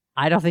wrong.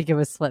 I don't think it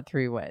was split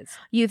three ways.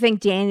 You think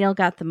Daniel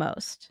got the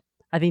most?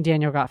 I think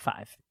Daniel got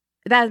 5.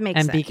 That makes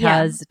sense. And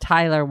because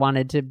Tyler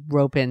wanted to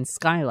rope in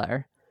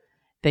Skylar,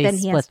 they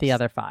split the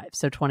other 5.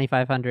 So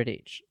 $2,500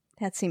 each.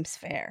 That seems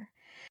fair.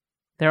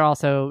 They're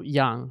also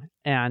young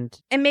and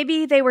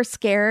maybe they were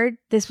scared.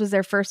 This was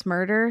their first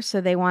murder,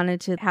 so they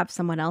wanted to have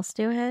someone else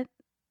do it.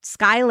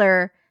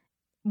 Skylar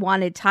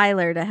wanted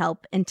Tyler to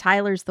help, and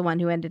Tyler's the one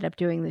who ended up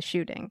doing the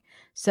shooting.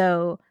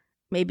 So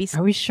maybe...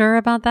 Are we sure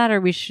about that, or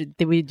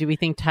do we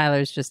think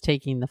Tyler's just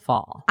taking the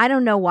fall? I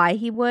don't know why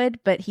he would,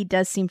 but he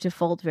does seem to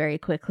fold very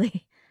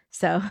quickly.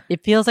 So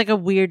it feels like a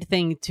weird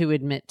thing to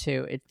admit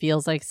to. It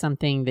feels like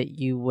something that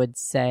you would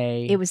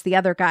say. It was the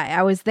other guy.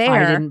 I was there.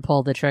 I didn't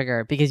pull the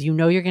trigger, because you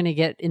know you're going to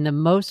get in the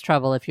most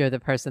trouble if you're the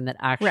person that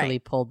actually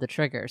pulled the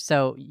trigger.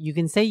 So you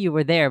can say you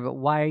were there, but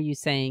why are you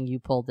saying you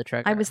pulled the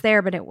trigger? I was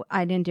there, but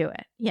I didn't do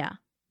it. Yeah.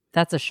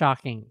 That's a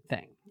shocking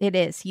thing. It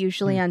is.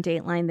 Usually on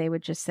Dateline, they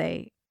would just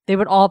say. They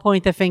would all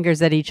point the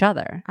fingers at each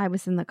other. I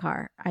was in the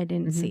car. I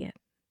didn't see it.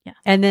 Yeah.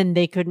 And then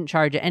they couldn't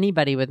charge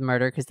anybody with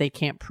murder because they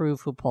can't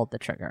prove who pulled the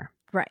trigger.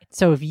 Right.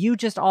 So if you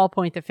just all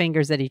point the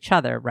fingers at each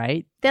other,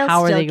 right?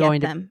 How are they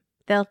going to?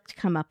 They'll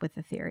come up with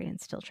a theory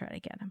and still try to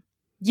get them.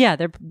 Yeah,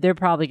 they're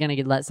probably going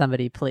to let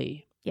somebody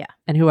plea. Yeah.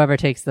 And whoever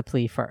takes the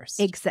plea first.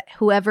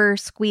 Whoever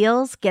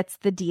squeals gets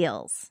the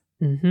deals.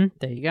 There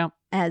you go.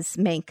 As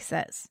Mank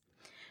says.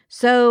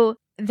 So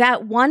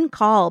that one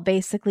call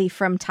basically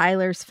from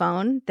Tyler's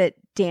phone that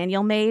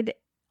Daniel made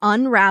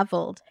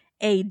unraveled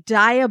a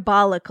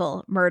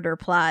diabolical murder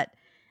plot.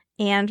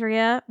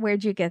 Andrea,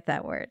 where'd you get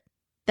that word?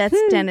 That's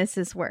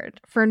Dennis's word.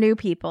 For new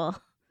people,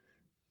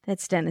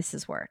 that's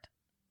Dennis's word.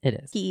 It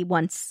is. He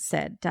once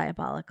said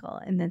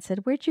diabolical and then said,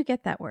 where'd you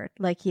get that word?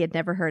 Like he had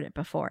never heard it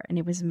before. And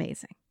it was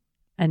amazing.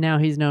 And now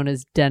he's known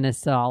as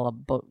Dennis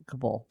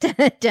Diabolical.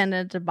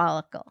 Dennis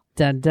Diabolical.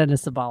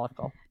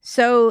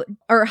 So,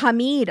 or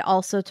Hamid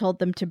also told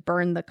them to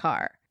burn the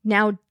car.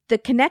 Now, the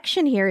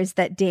connection here is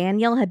that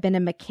Daniel had been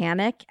a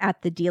mechanic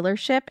at the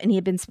dealership and he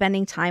had been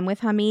spending time with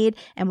Hamid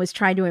and was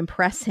trying to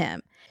impress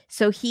him.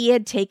 So he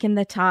had taken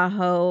the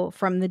Tahoe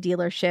from the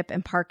dealership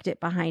and parked it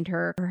behind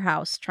her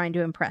house, trying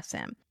to impress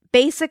him.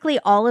 Basically,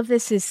 all of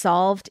this is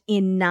solved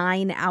in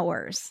 9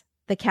 hours.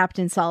 The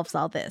captain solves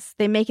all this.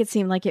 They make it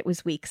seem like it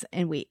was weeks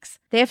and weeks.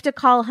 They have to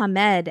call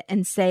Hamed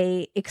and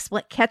say,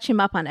 catch him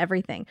up on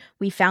everything.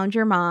 We found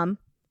your mom.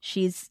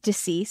 She's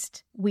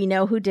deceased. We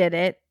know who did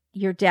it.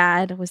 Your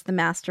dad was the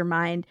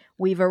mastermind.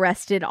 We've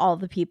arrested all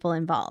the people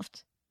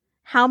involved.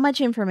 How much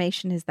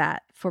information is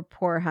that for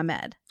poor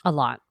Hamed? A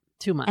lot.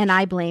 Too much. And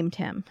I blamed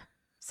him.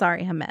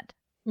 Sorry, Hamed.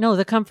 No,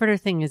 the comforter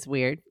thing is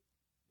weird.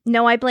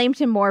 No, I blamed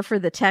him more for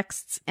the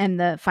texts and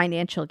the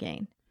financial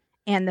gain.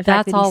 And the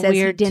fact that he says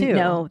he didn't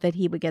know that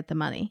he would get the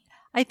money.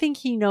 I think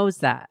he knows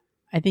that.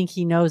 I think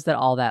he knows that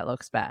all that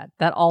looks bad.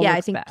 That all looks bad. Yeah,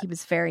 I think he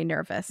was very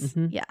nervous.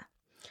 Yeah.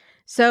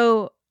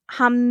 So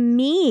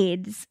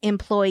Hamid's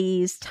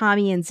employees,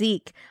 Tommy and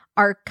Zeke,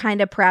 are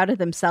kind of proud of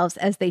themselves,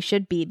 as they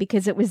should be,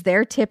 because it was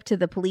their tip to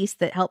the police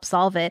that helped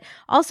solve it.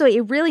 Also,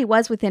 it really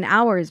was within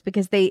hours,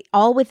 because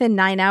within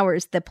 9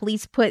 hours, the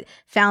police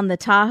found the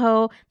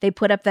Tahoe. They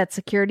put up that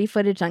security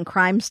footage on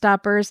Crime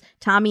Stoppers.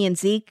 Tommy and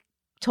Zeke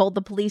told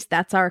the police,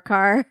 that's our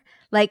car.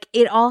 Like,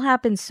 it all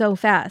happened so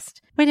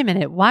fast. Wait a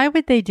minute. Why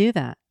would they do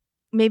that?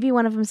 Maybe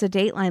one of them's a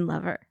Dateline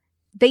lover.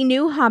 They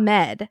knew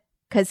Hamed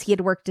because he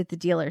had worked at the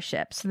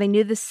dealership. So they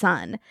knew the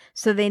son.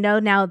 So they know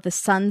now the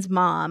son's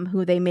mom,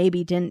 who they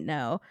maybe didn't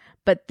know,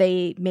 but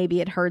they maybe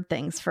had heard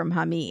things from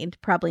Hamid.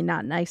 Probably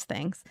not nice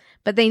things.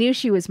 But they knew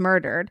she was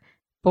murdered.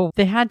 But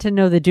they had to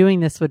know that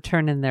doing this would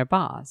turn in their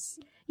boss.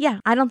 Yeah,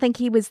 I don't think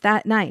he was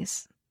that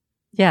nice.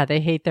 Yeah,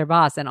 they hate their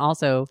boss. And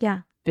also,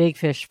 yeah, big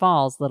fish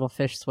falls, little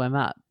fish swim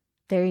up.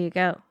 There you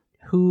go.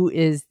 Who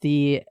is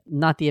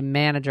not the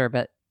manager,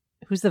 but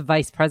who's the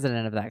vice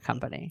president of that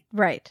company?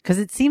 Right. Because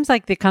it seems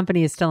like the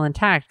company is still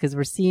intact because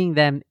we're seeing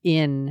them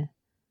in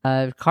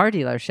a car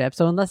dealership.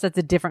 So unless that's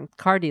a different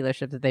car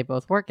dealership that they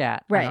both work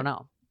at, right. I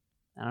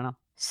don't know.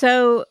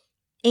 So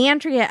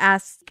Andrea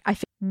asks,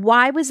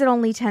 why was it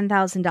only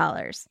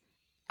 $10,000?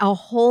 A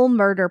whole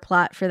murder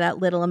plot for that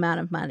little amount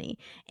of money.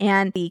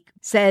 And he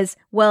says,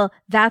 well,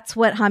 that's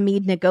what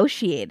Hamid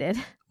negotiated.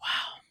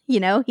 Wow. You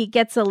know, he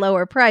gets a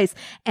lower price.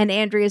 And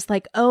Andrea's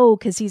like, oh,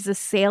 because he's a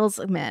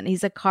salesman.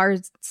 He's a car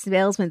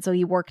salesman. So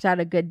he worked out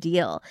a good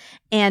deal.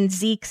 And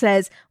Zeke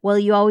says, well,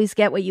 you always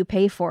get what you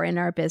pay for in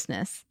our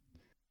business.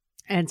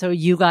 And so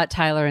you got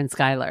Tyler and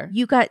Skylar.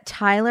 You got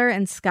Tyler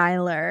and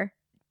Skylar,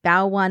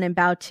 Bow 1 and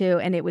Bow 2,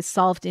 and it was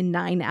solved in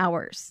 9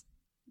 hours.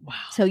 Wow.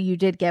 So you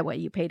did get what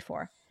you paid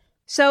for.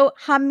 So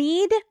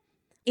Hamid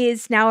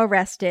is now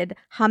arrested.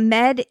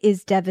 Hamed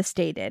is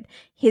devastated.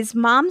 His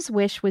mom's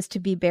wish was to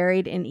be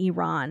buried in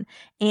Iran,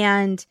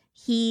 and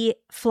he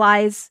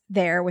flies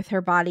there with her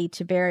body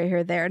to bury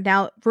her there.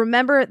 Now,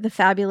 remember the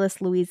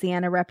fabulous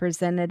Louisiana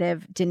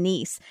representative,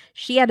 Denise.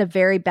 She had a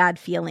very bad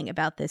feeling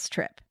about this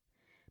trip.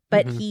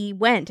 But he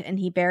went and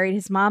he buried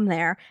his mom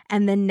there.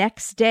 And the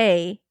next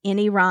day in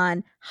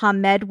Iran,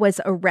 Hamed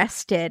was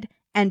arrested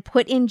and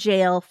put in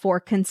jail for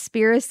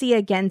conspiracy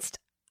against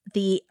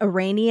the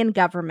Iranian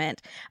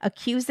government,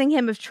 accusing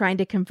him of trying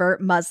to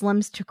convert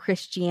Muslims to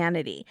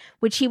Christianity,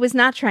 which he was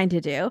not trying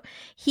to do.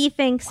 He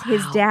thinks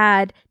his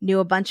dad knew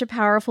a bunch of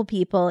powerful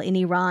people in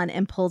Iran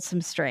and pulled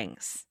some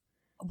strings.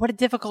 What a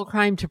difficult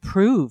crime to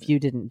prove you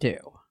didn't do.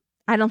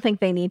 I don't think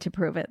they need to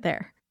prove it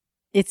there.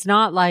 It's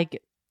not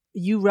like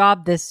you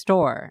robbed this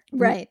store.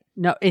 Right.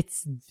 No,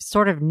 it's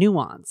sort of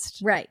nuanced.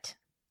 Right.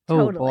 Oh,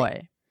 totally.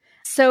 boy.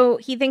 So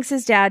he thinks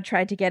his dad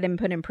tried to get him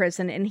put in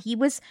prison, and he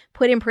was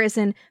put in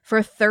prison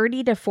for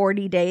 30 to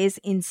 40 days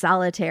in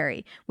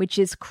solitary, which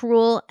is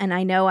cruel. And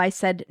I know I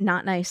said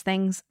not nice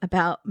things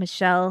about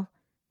Michelle,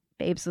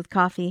 Babes with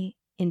Coffee,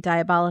 in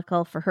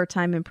Diabolical for her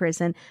time in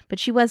prison, but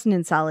she wasn't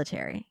in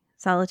solitary.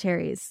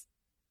 Solitary is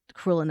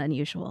cruel and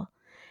unusual.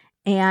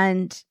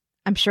 And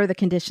I'm sure the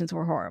conditions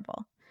were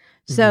horrible.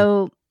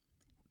 So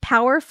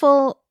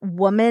powerful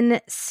woman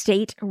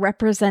state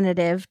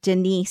representative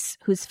Denise,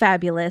 who's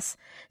fabulous,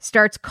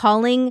 starts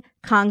calling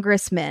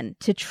congressmen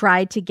to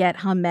try to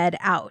get Hamed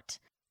out.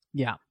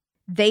 Yeah.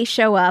 They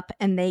show up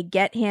and they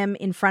get him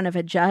in front of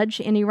a judge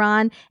in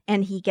Iran,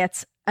 and he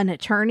gets an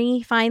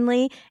attorney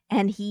finally,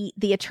 and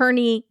the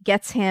attorney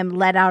gets him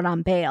let out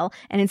on bail.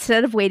 And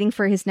instead of waiting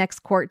for his next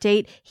court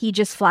date, he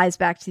just flies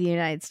back to the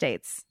United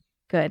States.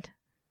 Good.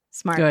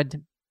 Smart.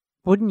 Good.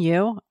 Wouldn't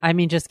you? I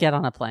mean, just get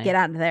on a plane. Get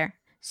out of there.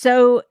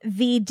 So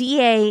the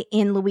DA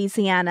in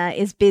Louisiana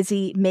is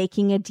busy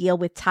making a deal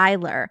with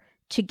Tyler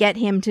to get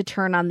him to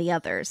turn on the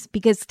others,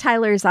 because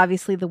Tyler is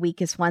obviously the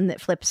weakest one that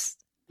flips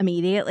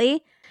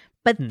immediately.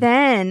 But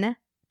then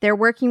they're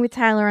working with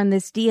Tyler on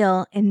this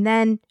deal. And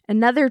then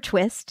another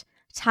twist,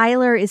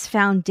 Tyler is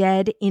found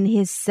dead in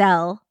his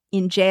cell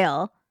in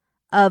jail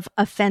of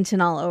a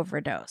fentanyl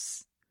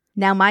overdose.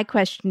 Now, my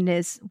question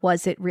is,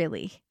 was it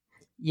really?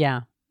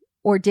 Yeah.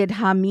 Or did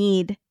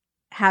Hamid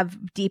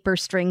have deeper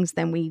strings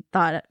than we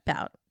thought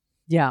about?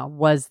 Yeah.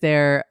 Was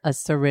there a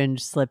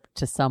syringe slipped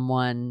to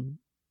someone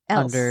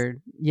else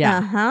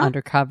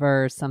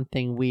undercover,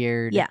 something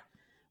weird? Yeah.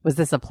 Was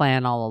this a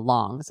plan all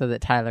along so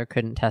that Tyler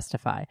couldn't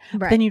testify?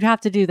 Right. Then you'd have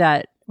to do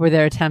that. Were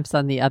there attempts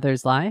on the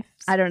other's lives?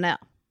 I don't know.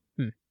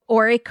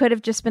 Or it could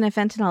have just been a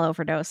fentanyl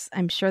overdose.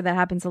 I'm sure that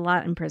happens a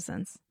lot in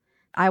prisons.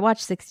 I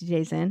watched 60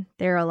 Days In.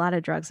 There are a lot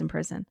of drugs in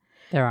prison.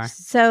 There are.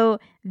 So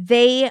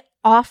they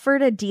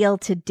offered a deal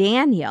to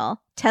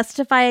Daniel,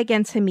 testify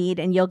against Hamid,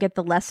 and you'll get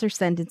the lesser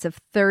sentence of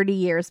 30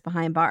 years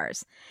behind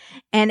bars.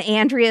 And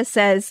Andrea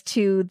says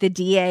to the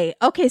DA,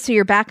 okay, so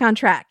you're back on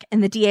track.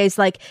 And the DA is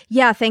like,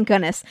 yeah, thank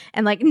goodness.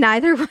 And like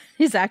neither one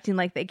is acting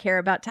like they care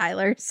about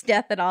Tyler's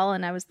death at all.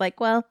 And I was like,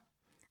 well,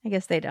 I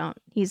guess they don't.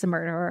 He's a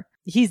murderer.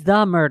 He's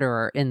the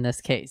murderer in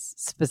this case,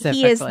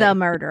 specifically. He is the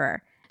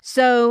murderer.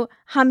 So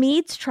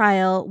Hamid's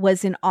trial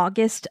was in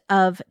August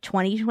of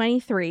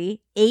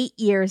 2023, 8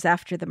 years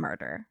after the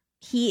murder.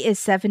 He is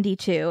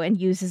 72 and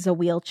uses a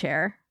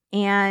wheelchair.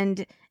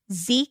 And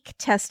Zeke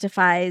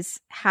testifies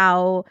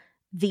how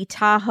the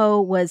Tahoe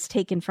was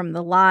taken from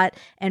the lot,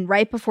 and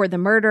right before the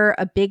murder,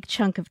 a big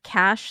chunk of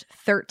cash,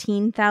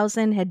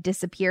 $13,000, had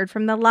disappeared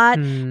from the lot.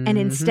 Mm-hmm. And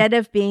instead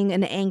of being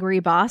an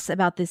angry boss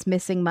about this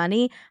missing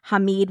money,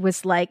 Hamid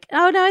was like,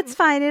 "Oh no, it's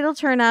fine. It'll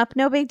turn up.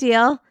 No big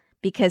deal,"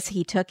 because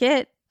he took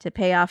it to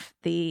pay off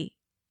the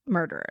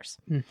murderers.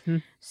 Mm-hmm.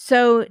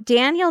 So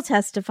Daniel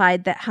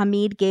testified that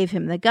Hamid gave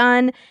him the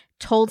gun,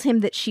 told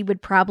him that she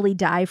would probably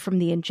die from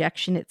the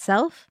injection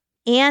itself.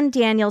 And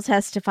Daniel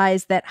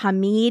testifies that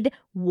Hamid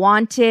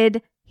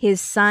wanted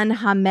his son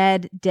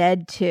Hamed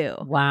dead too.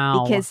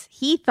 Wow. Because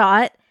he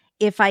thought,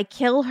 if I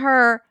kill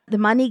her, the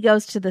money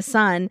goes to the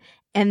son.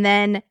 And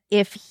then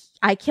if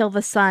I kill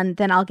the son,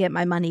 then I'll get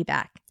my money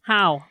back.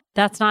 How?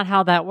 That's not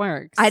how that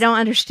works. I don't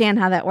understand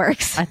how that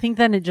works. I think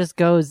then it just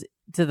goes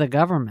to the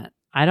government.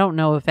 I don't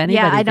know if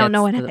anybody I don't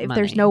know gets if the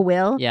there's money. no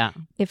will. Yeah.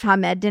 If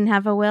Hamed didn't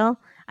have a will,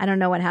 I don't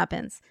know what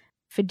happens.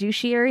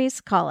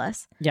 Fiduciaries, call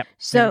us. Yep.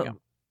 So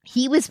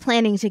he was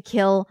planning to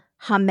kill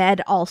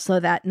Hamed also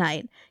that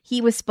night.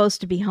 He was supposed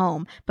to be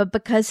home, but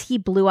because he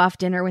blew off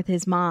dinner with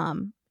his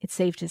mom, it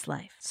saved his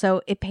life.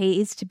 So it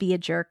pays to be a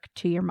jerk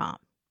to your mom.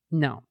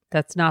 No,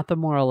 that's not the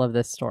moral of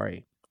this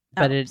story.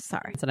 But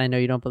sorry. And I know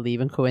you don't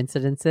believe in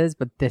coincidences,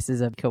 but this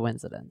is a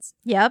coincidence.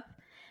 Yep.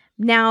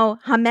 Now,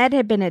 Hamed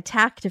had been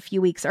attacked a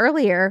few weeks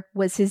earlier.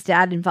 Was his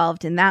dad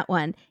involved in that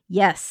one?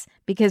 Yes,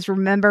 because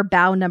remember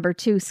bow number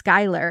 2,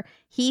 Skylar,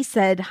 he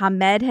said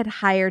Hamed had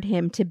hired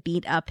him to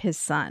beat up his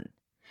son.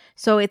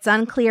 So it's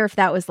unclear if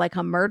that was like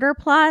a murder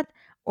plot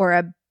or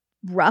a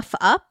rough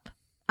up.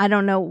 I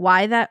don't know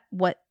why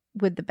what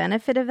would the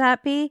benefit of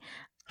that be?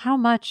 How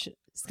much,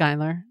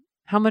 Skylar?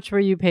 How much were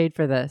you paid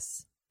for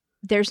this?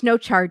 There's no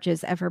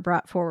charges ever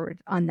brought forward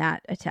on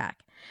that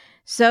attack.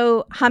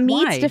 So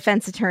Hamid's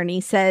defense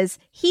attorney says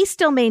he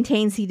still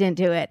maintains he didn't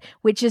do it,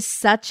 which is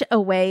such a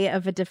way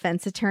of a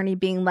defense attorney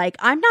being like,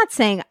 I'm not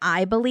saying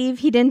I believe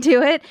he didn't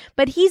do it,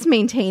 but he's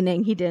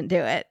maintaining he didn't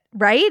do it,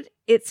 right?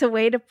 It's a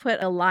way to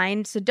put a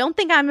line. So don't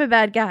think I'm a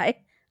bad guy.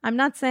 I'm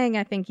not saying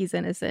I think he's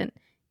innocent,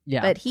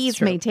 but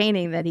he's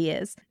maintaining that he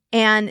is.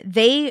 And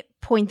they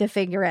point the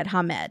finger at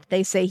Hamed.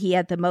 They say he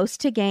had the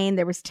most to gain.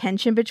 There was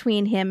tension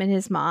between him and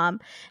his mom.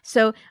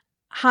 So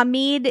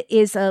Hamid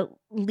is a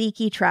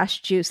leaky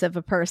trash juice of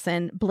a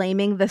person,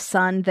 blaming the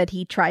son that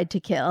he tried to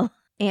kill.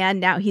 And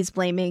now he's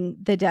blaming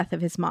the death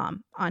of his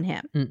mom on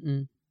him.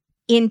 Mm-mm.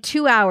 In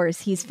 2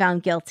 hours, he's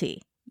found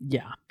guilty.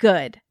 Yeah.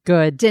 Good.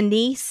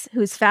 Denise,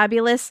 who's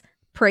fabulous,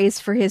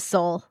 prays for his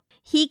soul.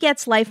 He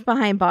gets life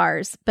behind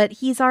bars, but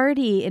he's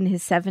already in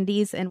his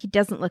 70s and he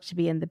doesn't look to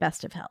be in the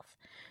best of health.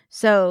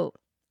 So,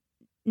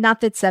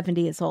 not that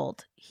 70 is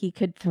old. He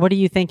could. What are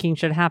you thinking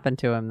should happen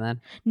to him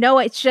then? No,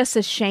 it's just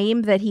a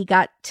shame that he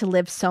got to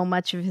live so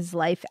much of his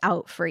life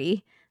out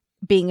free,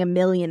 being a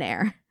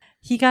millionaire.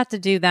 He got to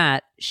do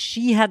that.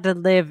 She had to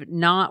live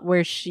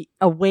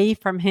away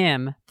from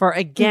him for,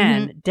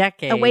 again,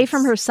 decades. Away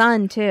from her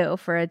son, too,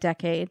 for a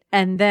decade.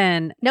 And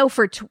then...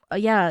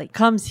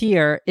 comes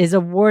here, is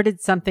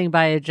awarded something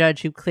by a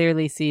judge who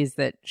clearly sees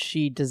that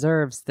she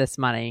deserves this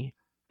money.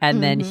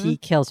 And then he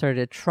kills her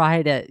to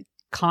try to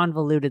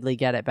convolutedly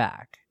get it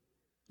back.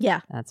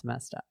 Yeah. That's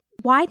messed up.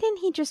 Why didn't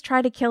he just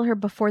try to kill her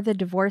before the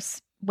divorce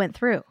went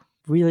through?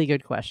 Really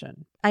good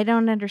question. I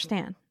don't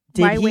understand.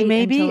 Why wait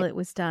until it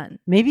was done?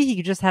 Maybe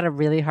he just had a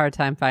really hard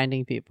time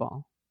finding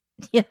people.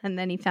 Yeah, and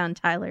then he found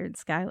Tyler and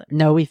Skylar.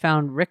 No, we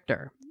found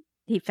Richter.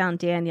 He found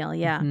Daniel,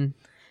 yeah. Mm-hmm.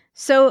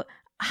 So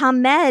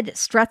Hamed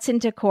struts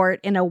into court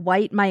in a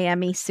white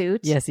Miami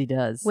suit. Yes, he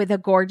does. With a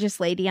gorgeous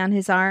lady on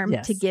his arm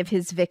to give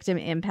his victim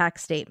impact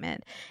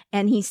statement.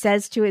 And he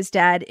says to his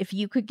dad, if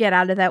you could get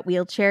out of that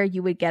wheelchair,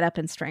 you would get up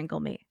and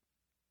strangle me.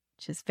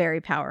 Which is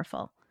very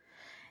powerful.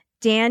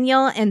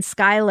 Daniel and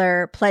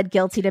Skylar pled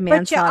guilty to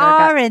manslaughter. But you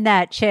are in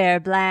that chair,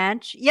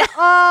 Blanche. You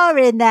are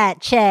in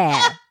that chair.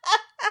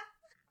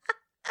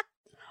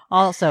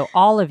 Also,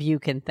 all of you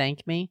can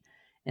thank me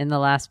in the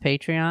last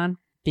Patreon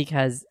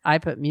because I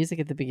put music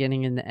at the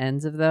beginning and the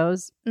ends of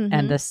those. Mm-hmm.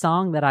 And the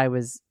song that I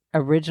was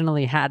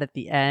originally had at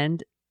the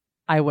end,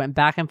 I went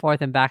back and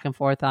forth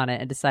on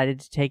it and decided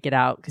to take it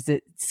out because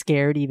it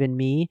scared even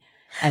me.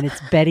 And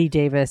it's Betty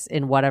Davis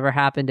in Whatever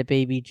Happened to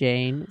Baby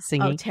Jane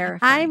singing. Oh,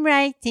 terrifying. I'm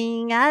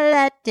writing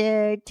a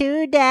letter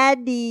to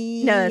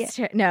Daddy. No, that's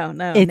no.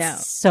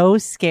 It's so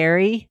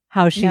scary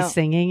how she's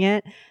singing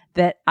it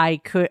that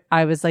I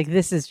was like,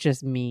 this is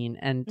just mean.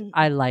 And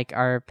I like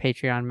our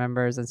Patreon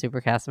members and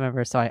Supercast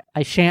members, so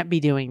I shan't be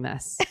doing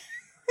this.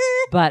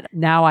 But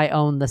now I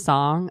own the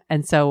song,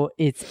 and so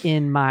it's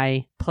in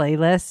my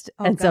playlist.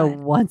 So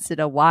once in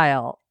a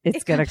while,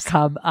 it's going to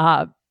come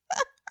up.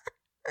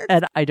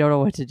 And I don't know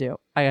what to do.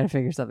 I got to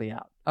figure something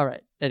out. All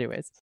right.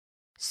 Anyways.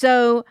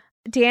 So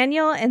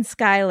Daniel and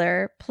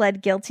Skylar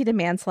pled guilty to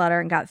manslaughter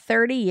and got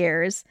 30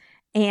 years.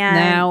 And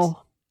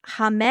now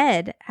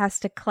Hamed has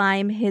to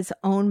climb his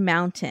own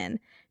mountain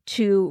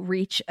to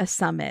reach a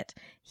summit.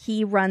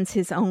 He runs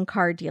his own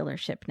car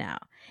dealership now.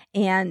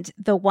 And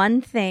the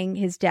one thing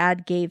his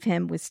dad gave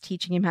him was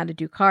teaching him how to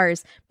do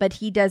cars, but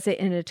he does it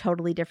in a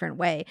totally different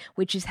way,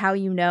 which is how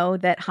you know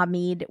that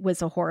Hamid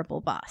was a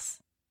horrible boss,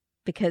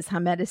 because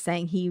Hamed is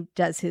saying he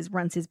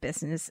runs his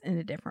business in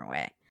a different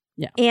way.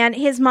 Yeah. And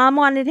his mom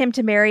wanted him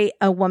to marry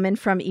a woman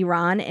from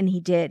Iran, and he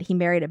did. He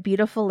married a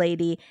beautiful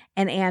lady,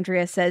 and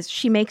Andrea says,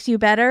 she makes you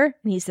better?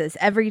 And he says,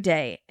 every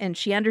day. And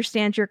she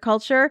understands your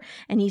culture?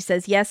 And he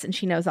says, yes, and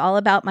she knows all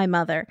about my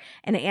mother.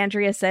 And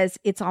Andrea says,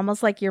 it's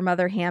almost like your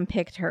mother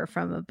handpicked her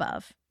from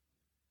above.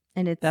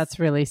 And that's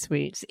really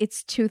sweet.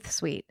 It's tooth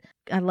sweet.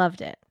 I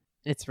loved it.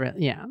 It's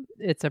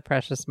it's a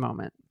precious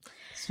moment.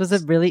 This was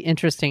a really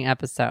interesting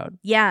episode.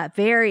 Yeah,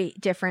 very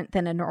different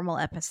than a normal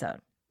episode.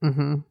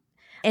 Mm-hmm.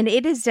 And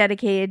it is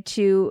dedicated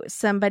to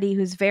somebody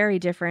who's very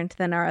different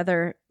than our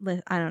other,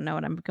 I don't know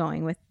what I'm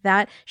going with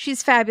that.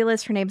 She's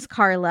fabulous. Her name's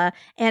Carla.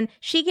 And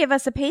she gave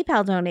us a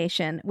PayPal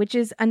donation, which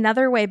is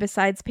another way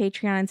besides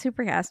Patreon and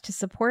Supercast to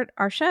support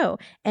our show.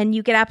 And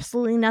you get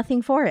absolutely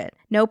nothing for it.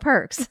 No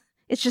perks.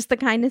 It's just the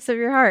kindness of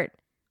your heart.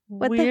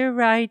 We're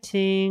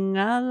writing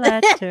a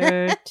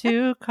letter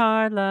to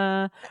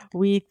Carla.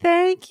 We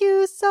thank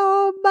you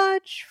so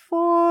much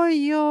for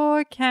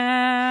your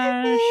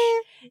cash.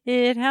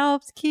 It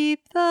helps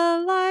keep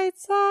the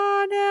lights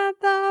on and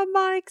the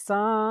mics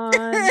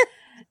on.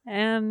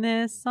 And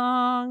this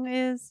song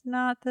is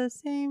not the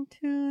same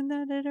tune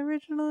that it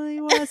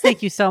originally was.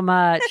 Thank you so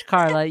much,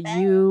 Carla.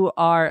 You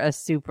are a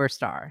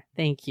superstar.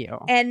 Thank you.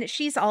 And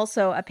she's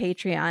also a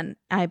Patreon,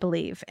 I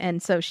believe. And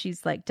so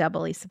she's like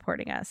doubly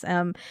supporting us.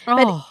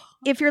 But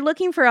if you're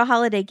looking for a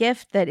holiday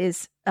gift that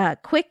is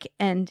quick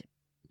and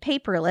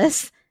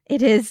paperless,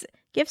 it is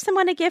give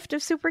someone a gift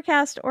of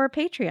Supercast or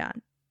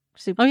Patreon.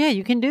 Oh yeah,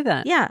 you can do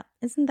that. Yeah,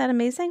 isn't that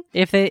amazing?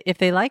 If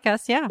they like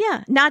us, yeah.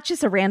 Yeah, not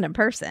just a random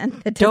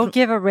person. Don't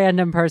give a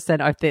random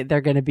person, or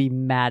they're going to be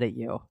mad at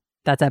you.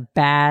 That's a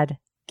bad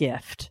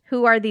gift.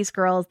 Who are these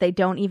girls? They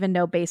don't even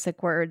know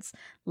basic words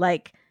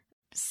like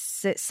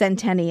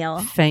centennial,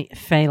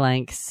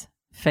 phalanx,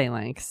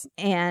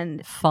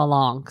 and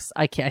phalanx.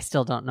 I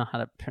still don't know how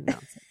to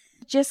pronounce it.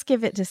 Just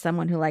give it to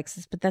someone who likes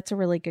us, but that's a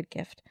really good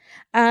gift.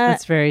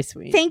 That's very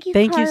sweet. Thank you,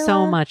 Thank Carla. you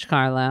so much,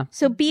 Carla.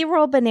 So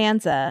B-roll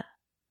bonanza.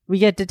 We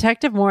get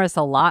Detective Morris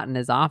a lot in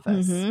his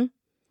office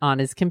on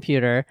his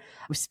computer.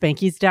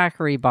 Spanky's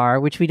daiquiri bar,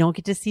 which we don't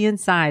get to see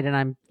inside, and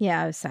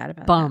I was sad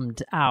about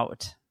bummed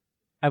out.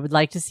 I would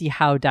like to see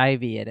how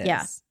divey it is.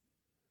 Yeah.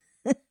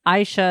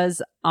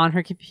 Aisha's on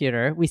her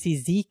computer. We see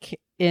Zeke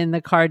in the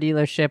car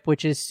dealership,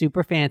 which is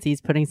super fancy. He's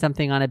putting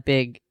something on a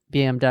big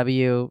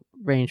BMW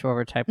Range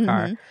Rover type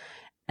car.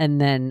 And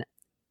then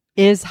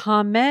is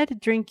Hamed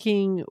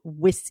drinking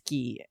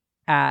whiskey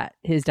at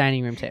his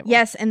dining room table?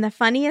 Yes, and the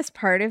funniest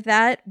part of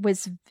that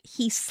was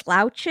he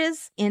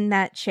slouches in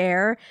that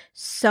chair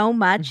so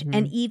much,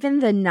 and even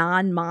the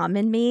non-mom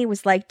in me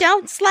was like,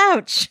 don't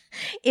slouch.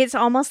 It's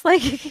almost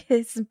like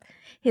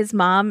his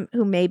mom,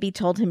 who maybe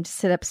told him to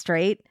sit up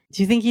straight.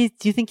 Do you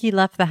think he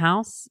left the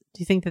house? Do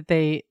you think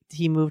that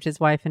he moved his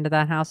wife into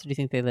that house, or do you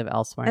think they live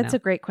elsewhere now? That's a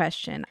great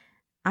question.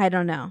 I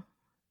don't know.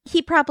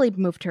 He probably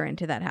moved her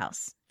into that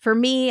house. For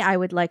me, I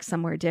would like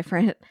somewhere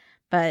different,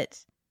 but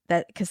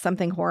because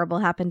something horrible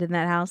happened in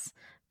that house.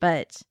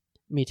 But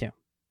me too.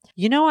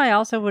 I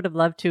also would have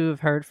loved to have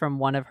heard from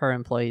one of her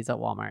employees at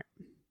Walmart.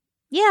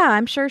 Yeah,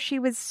 I'm sure she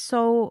was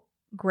so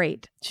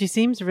great. She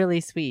seems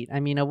really sweet. I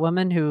mean, a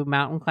woman who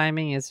mountain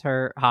climbing is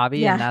her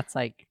hobby, and that's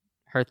like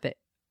her thing.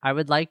 I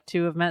would like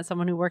to have met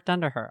someone who worked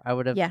under her. I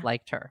would have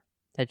liked her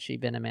had she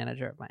been a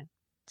manager of mine.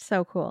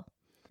 So cool.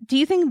 Do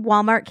you think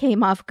Walmart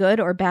came off good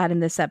or bad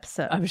in this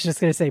episode? I was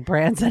just going to say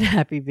Brand's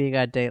unhappy being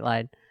on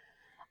Dateline.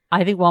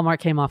 I think Walmart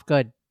came off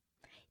good.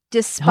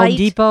 Despite Home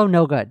Depot,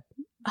 no good.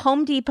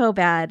 Home Depot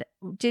bad.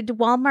 Did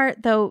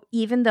Walmart, though,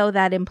 even though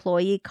that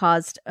employee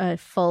caused a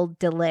full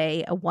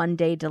delay, a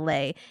 1-day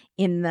delay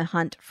in the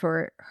hunt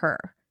for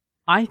her?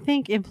 I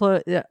think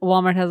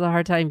Walmart has a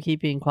hard time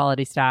keeping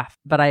quality staff,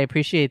 but I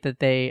appreciate that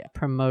they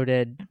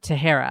promoted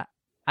Tahara.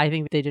 I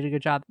think they did a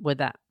good job with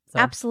that. So.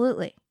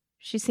 Absolutely.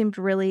 She seemed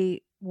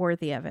really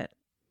worthy of it.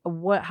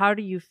 How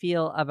do you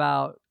feel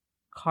about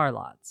car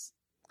lots?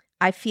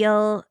 I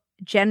feel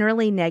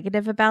generally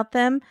negative about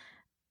them,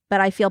 but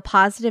I feel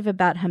positive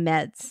about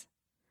Hamed's.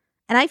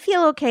 And I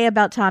feel okay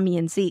about Tommy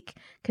and Zeke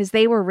because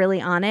they were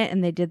really on it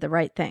and they did the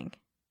right thing.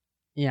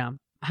 Yeah.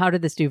 How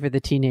did this do for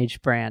the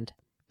teenage brand?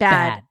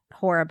 Bad.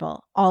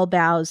 Horrible. All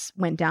bows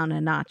went down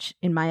a notch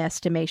in my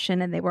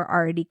estimation, and they were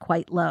already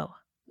quite low.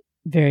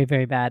 Very,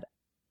 very bad.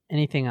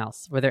 Anything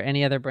else? Were there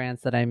any other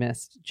brands that I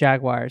missed?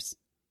 Jaguars.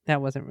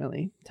 That wasn't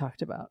really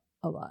talked about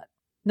a lot.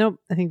 Nope.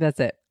 I think that's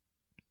it.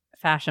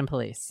 Fashion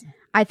police.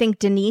 I think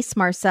Denise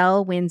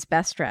Marcel wins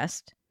best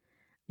dressed.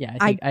 Yeah,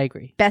 I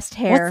agree. Best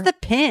hair. What's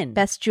the pin?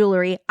 Best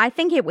jewelry. I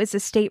think it was a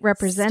state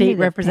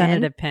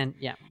representative pin.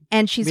 Yeah.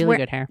 And she's really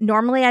good hair.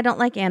 Normally I don't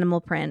like animal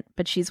print,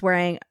 but she's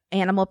wearing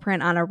animal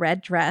print on a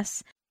red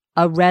dress.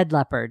 A red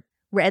leopard.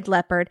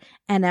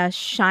 And a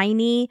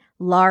shiny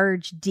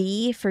large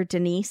D for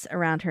Denise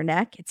around her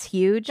neck. It's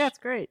huge. That's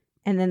great.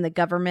 And then the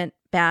government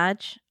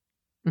badge.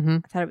 Mm-hmm.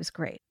 I thought it was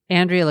great.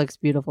 Andrea looks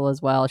beautiful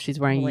as well. She's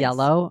wearing Always.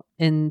 yellow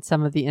in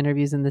some of the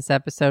interviews in this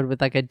episode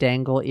with like a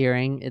dangle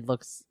earring. It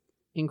looks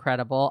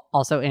incredible.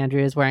 Also,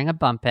 Andrea is wearing a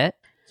bumpet.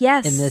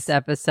 Yes. In this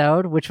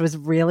episode, which was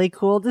really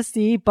cool to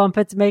see.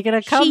 Bumpets making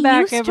a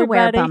comeback, She used to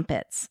wear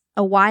bumpets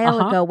a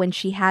while ago when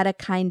she had a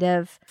kind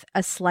of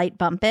a slight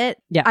bumpet.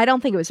 Yeah. I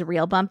don't think it was a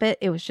real bumpet.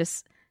 It was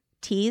just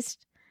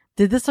teased.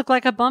 Did this look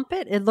like a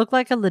bumpet? It looked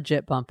like a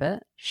legit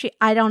bumpet.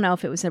 I don't know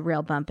if it was a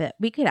real bumpet.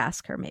 We could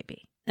ask her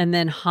maybe. And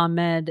then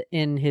Hamed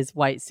in his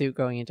white suit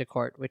going into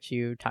court, which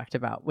you talked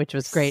about, which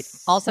was great.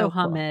 Also,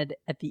 cool. Hamed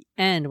at the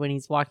end, when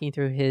he's walking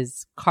through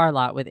his car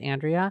lot with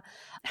Andrea,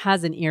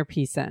 has an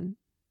earpiece in.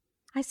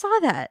 I saw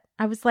that.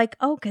 I was like,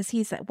 oh, because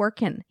he's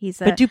working.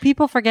 But do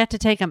people forget to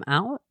take him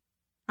out?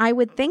 I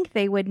would think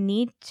they would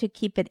need to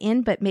keep it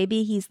in, but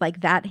maybe he's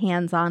like that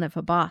hands-on of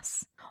a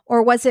boss.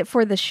 Or was it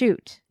for the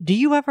shoot? Do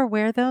you ever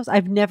wear those?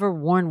 I've never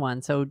worn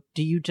one. So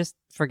do you just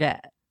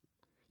forget?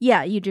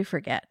 Yeah, you do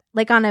forget.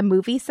 Like on a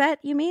movie set,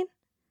 you mean?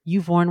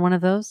 You've worn one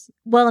of those?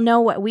 Well, no,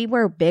 we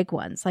wear big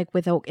ones, like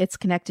it's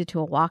connected to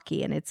a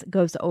walkie and it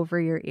goes over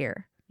your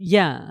ear.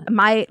 Yeah.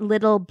 My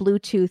little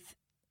Bluetooth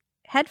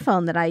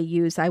headphone that I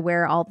use, I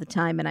wear all the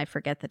time and I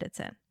forget that it's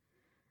in.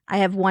 I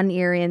have one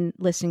ear in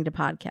listening to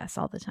podcasts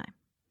all the time.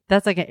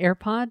 That's like an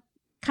AirPod?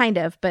 Kind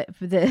of, but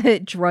the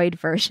Droid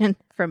version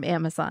from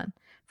Amazon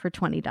for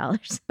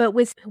 $20. But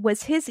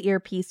was his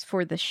earpiece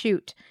for the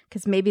shoot?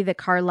 Because maybe the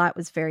car lot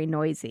was very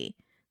noisy.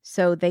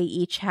 So they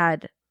each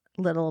had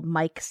little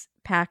mics,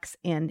 packs,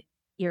 and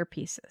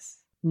earpieces.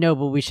 No,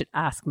 but we should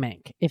ask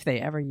Mink if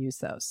they ever use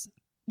those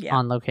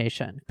on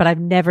location. But I've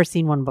never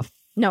seen one before.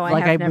 No, I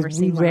have never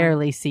seen one. We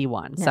rarely see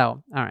one. No.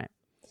 So, all right.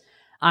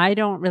 I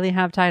don't really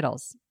have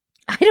titles.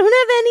 I don't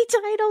have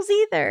any titles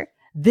either.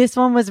 This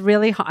one was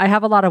really, I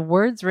have a lot of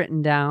words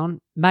written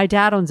down. My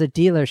dad owns a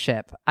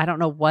dealership. I don't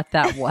know what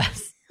that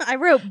was. I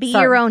wrote be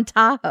your own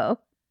Tahoe.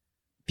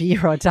 Be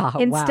your own Tahoe.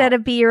 Instead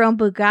of be your own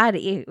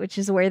Bugatti, which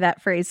is where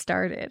that phrase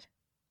started.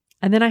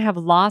 And then I have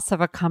loss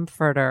of a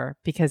comforter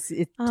because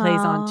it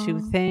plays on two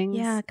things.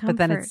 Yeah, but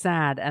then it's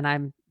sad and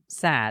I'm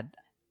sad.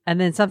 And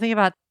then something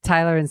about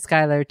Tyler and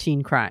Skylar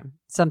teen crime.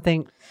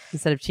 Something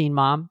instead of teen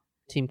mom,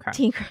 teen crime.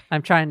 Teen crime.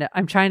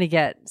 I'm trying to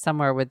get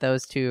somewhere with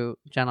those two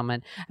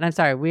gentlemen. And I'm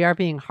sorry, we are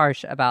being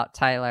harsh about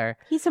Tyler.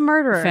 He's a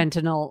murderer.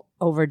 Fentanyl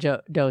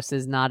overdose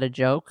is not a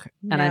joke.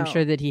 No. And I'm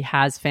sure that he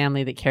has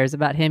family that cares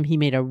about him. He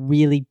made a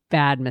really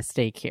bad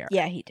mistake here.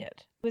 Yeah, he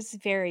did. He was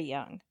very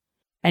young.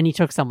 And he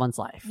took someone's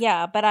life.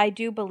 Yeah, but I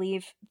do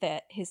believe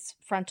that his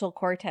frontal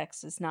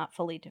cortex is not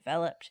fully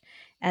developed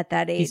at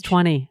that age. He's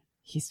 20.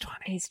 He's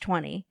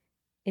 20.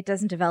 It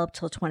doesn't develop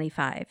till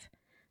 25.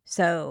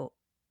 So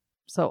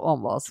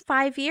almost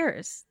 5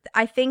 years.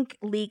 I think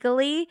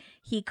legally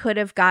he could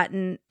have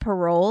gotten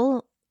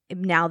parole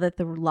now that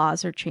the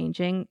laws are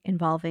changing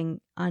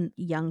involving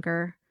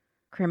younger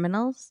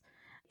criminals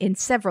in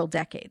several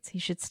decades. He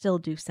should still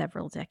do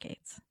several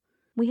decades.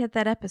 We had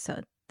that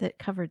episode that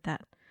covered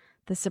that.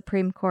 The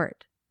Supreme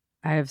Court.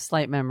 I have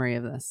slight memory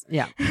of this.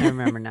 Yeah, I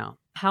remember now.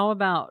 How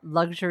about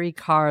luxury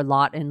car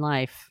lot in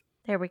life?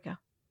 There we go.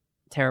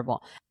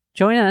 Terrible.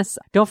 Join us.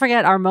 Don't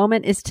forget, our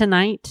moment is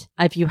tonight.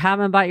 If you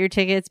haven't bought your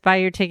tickets, buy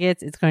your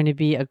tickets. It's going to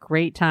be a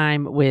great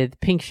time with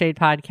Pink Shade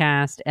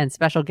Podcast and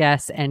special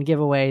guests and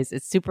giveaways.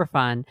 It's super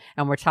fun.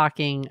 And we're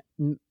talking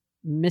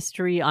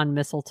Mystery on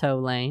Mistletoe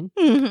Lane.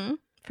 Mm-hmm.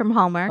 From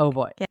Hallmark. Oh,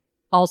 boy. Yeah.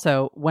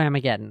 Also,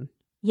 Whamageddon.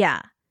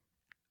 Yeah.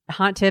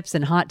 Hot tips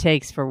and hot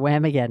takes for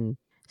Whamageddon.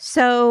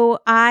 So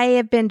I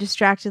have been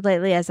distracted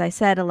lately. As I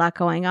said, a lot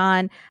going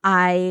on.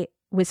 I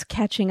was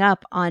catching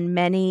up on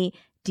many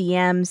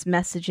DMs,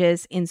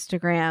 messages,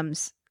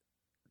 Instagrams,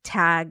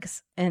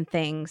 tags, and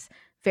things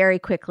very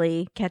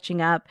quickly,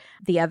 catching up.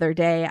 The other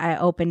day, I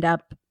opened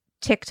up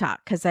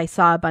TikTok because I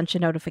saw a bunch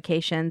of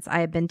notifications.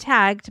 I had been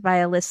tagged by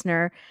a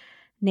listener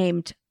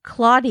named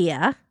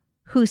Claudia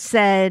who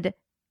said,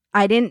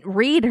 I didn't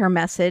read her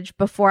message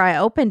before I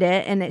opened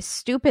it, and it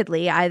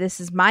stupidly, this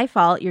is my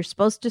fault. You're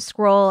supposed to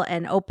scroll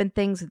and open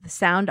things with the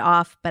sound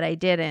off, but I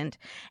didn't.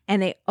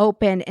 And it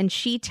opened, and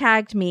she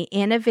tagged me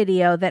in a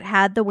video that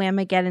had the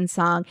Whamageddon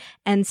song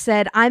and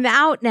said, I'm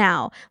out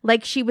now,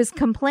 like she was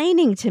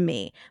complaining to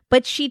me,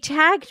 but she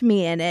tagged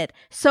me in it,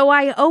 so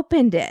I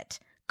opened it.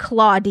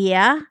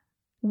 Claudia,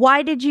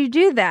 why did you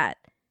do that?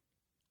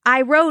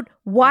 I wrote,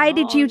 why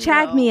did you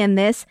tag me in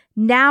this?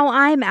 Now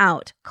I'm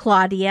out,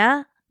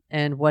 Claudia.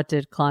 And what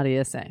did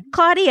Claudia say?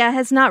 Claudia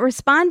has not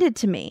responded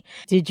to me.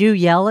 Did you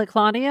yell at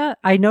Claudia?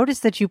 I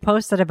noticed that you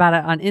posted about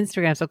it on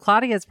Instagram. So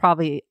Claudia is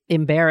probably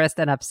embarrassed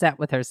and upset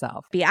with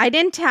herself. I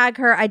didn't tag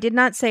her. I did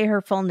not say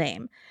her full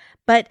name.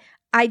 But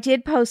I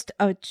did post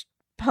a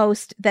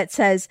post that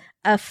says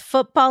a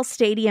football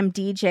stadium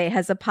DJ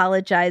has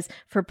apologized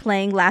for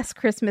playing Last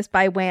Christmas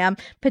by Wham,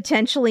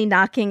 potentially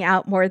knocking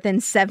out more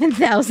than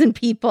 7,000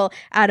 people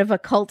out of a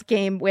cult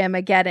game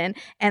Whamageddon.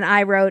 And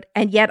I wrote,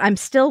 and yet I'm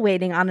still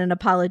waiting on an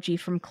apology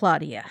from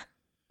Claudia.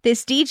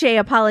 This DJ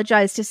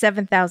apologized to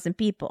 7,000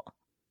 people.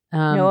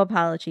 No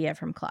apology yet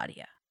from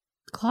Claudia.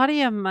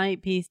 Claudia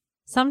might be,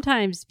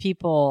 sometimes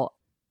people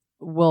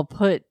will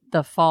put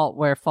the fault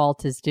where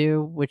fault is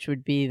due, which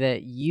would be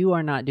that you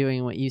are not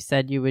doing what you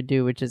said you would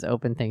do, which is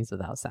open things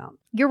without sound.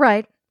 You're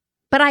right.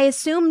 But I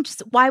assumed,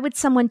 why would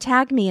someone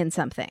tag me in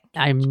something?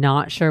 I'm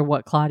not sure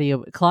what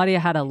Claudia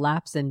had a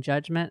lapse in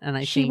judgment,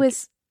 and she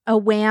was a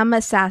wham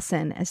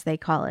assassin, as they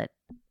call it.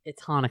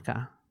 It's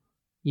Hanukkah.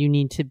 You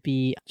need to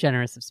be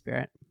generous of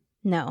spirit.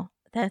 No,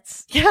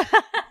 that's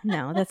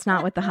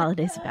not what the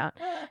holiday's about.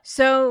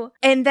 So,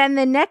 and then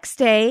the next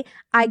day,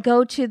 I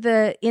go to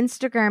the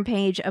Instagram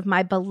page of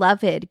my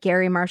beloved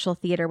Gary Marshall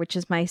Theater, which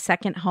is my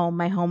second home,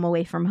 my home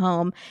away from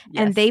home.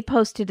 Yes. And they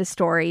posted a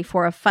story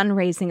for a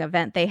fundraising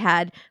event they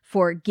had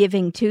for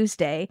Giving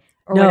Tuesday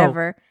or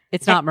whatever.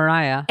 It's not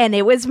Mariah. And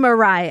it was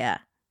Mariah.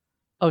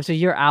 Oh, so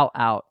you're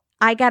out.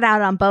 I got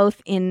out on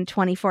both in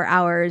 24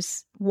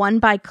 hours, one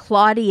by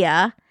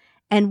Claudia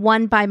and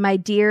one by my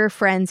dear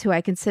friends who I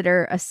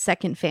consider a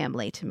second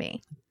family to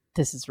me.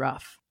 This is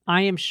rough.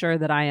 I am sure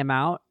that I am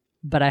out,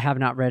 but I have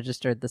not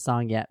registered the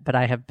song yet. But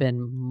I have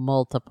been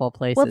multiple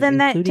places. Well, then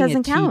that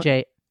doesn't count.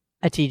 A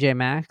TJ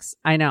Maxx.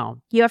 I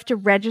know. You have to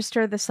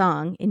register the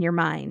song in your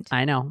mind.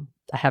 I know.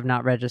 I have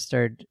not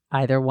registered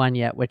either one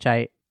yet,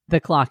 the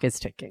clock is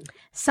ticking.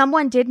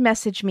 Someone did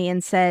message me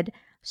and said,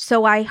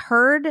 so I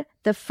heard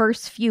the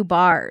first few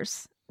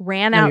bars,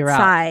 ran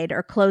outside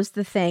or closed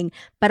the thing,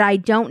 but I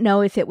don't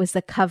know if it was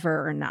the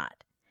cover or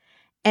not.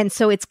 And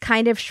so it's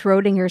kind of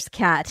Schrodinger's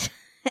cat.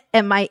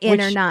 Am I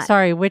in or not?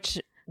 Sorry, which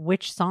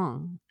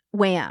song?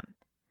 Wham.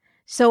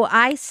 So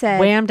I said...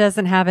 Wham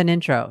doesn't have an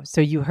intro,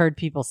 so you heard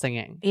people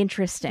singing.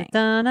 Interesting.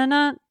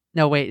 Da-na-na.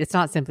 No, wait, it's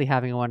not Simply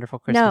Having a Wonderful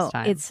Christmas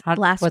Time. No, it's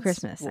Last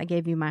Christmas. I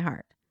Gave You My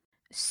Heart.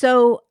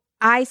 So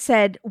I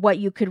said what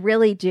you could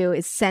really do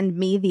is send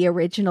me the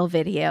original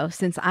video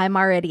since I'm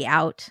already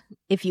out.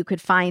 If you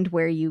could find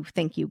where you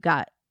think you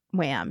got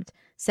whammed,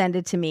 send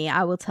it to me.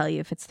 I will tell you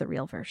if it's the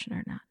real version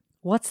or not.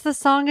 What's the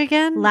song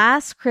again?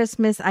 Last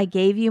Christmas, I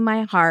gave you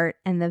my heart,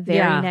 and the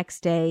very next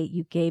day,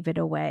 you gave it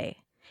away.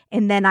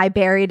 And then I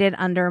buried it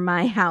under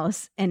my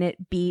house, and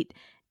it beat,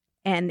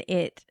 and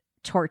it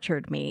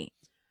tortured me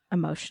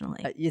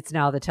emotionally. It's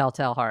now the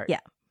Telltale Heart.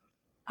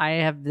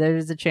 Yeah.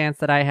 There's a chance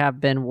that I have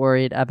been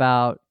worried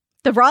about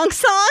the wrong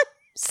song?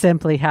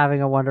 Simply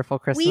Having a Wonderful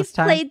Christmas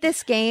Time. We've played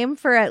this game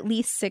for at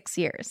least 6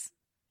 years.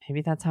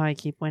 Maybe that's how I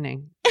keep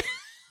winning.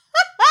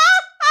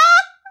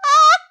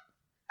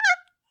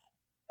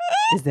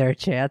 Is there a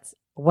chance?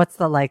 What's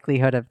the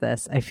likelihood of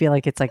this? I feel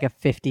like it's like a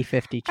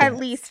 50-50 chance. At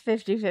least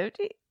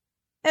 50-50.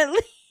 At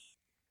least.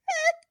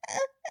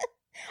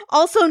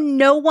 Also,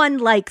 no one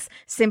likes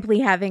Simply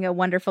Having a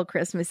Wonderful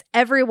Christmas.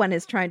 Everyone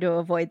is trying to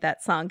avoid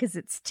that song because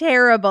it's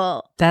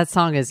terrible. That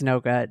song is no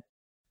good.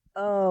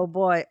 Oh,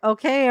 boy.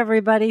 Okay,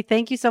 everybody.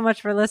 Thank you so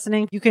much for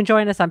listening. You can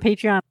join us on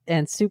Patreon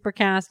and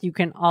Supercast. You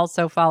can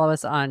also follow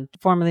us on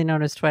formerly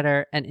known as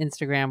Twitter and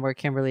Instagram, where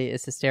Kimberly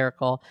is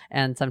hysterical,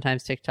 and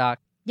sometimes TikTok.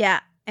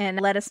 Yeah.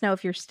 And let us know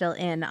if you're still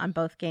in on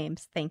both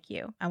games. Thank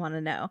you. I want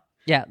to know.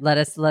 Yeah.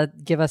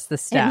 Give us the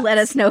stats. And let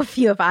us know if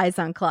you have eyes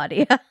on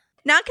Claudia.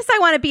 Not because I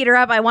want to beat her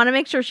up. I want to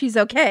make sure she's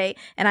okay.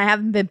 And I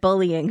haven't been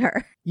bullying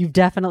her. You've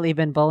definitely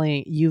been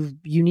bullying. You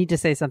need to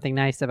say something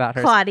nice about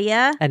her.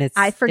 Claudia, and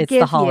I forgive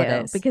the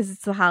holidays. you because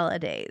it's the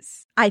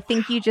holidays. I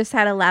think you just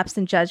had a lapse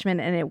in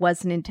judgment and it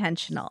wasn't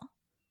intentional.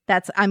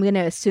 I'm going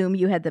to assume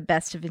you had the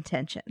best of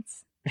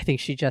intentions. I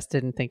think she just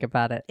didn't think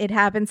about it. It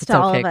happens to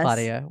all of us.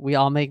 Claudia. We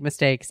all make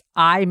mistakes.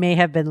 I may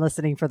have been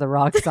listening for the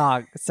wrong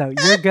song. So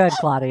you're good,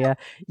 Claudia.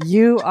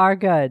 You are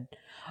good.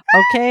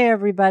 Okay,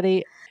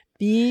 everybody.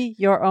 Be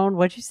your own,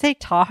 what'd you say,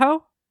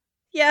 Tahoe?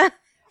 Yeah.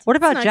 What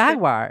about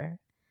Jaguar?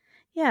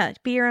 Good. Yeah,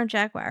 be your own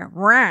Jaguar.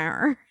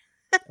 Rawr.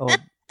 Oh,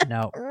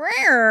 no.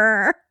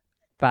 Rawr.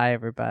 Bye,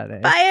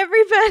 everybody. Bye,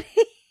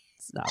 everybody.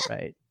 It's not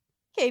right.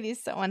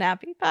 Katie's so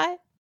unhappy. Bye.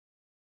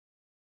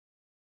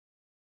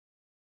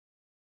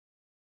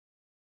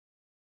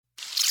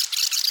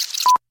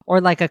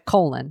 Or like a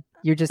colon.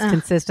 You're just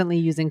consistently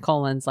using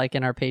colons like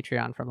in our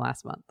Patreon from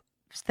last month.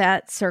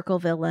 That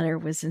Circleville letter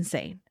was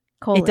insane.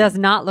 Colon. It does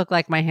not look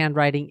like my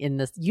handwriting in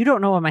this. You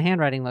don't know what my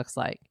handwriting looks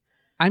like.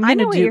 I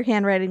know what your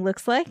handwriting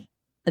looks like.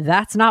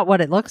 That's not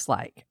what it looks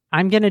like.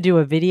 I'm going to do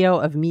a video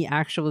of me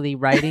actually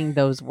writing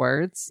those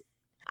words.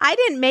 I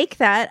didn't make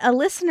that. A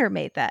listener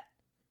made that.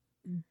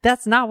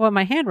 That's not what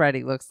my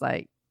handwriting looks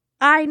like.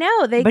 I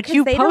know. But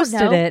you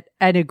posted it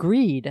and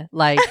agreed.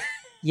 Like,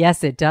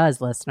 yes, it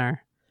does,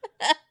 listener.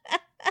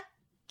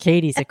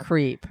 Katie's a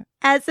creep.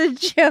 As a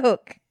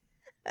joke.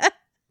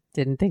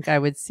 Didn't think I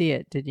would see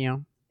it, did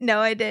you? No,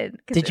 I did.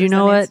 Did you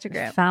know what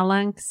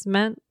phalanx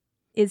meant?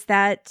 Is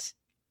that...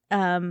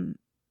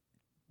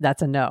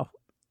 That's a no.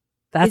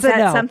 Is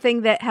that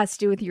something that has to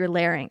do with your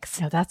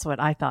larynx? No, that's what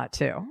I thought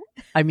too.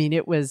 I mean,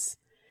 it was...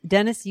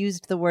 Dennis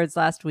used the words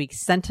last week,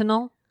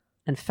 sentinel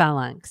and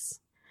phalanx.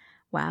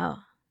 Wow.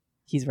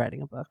 He's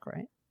writing a book,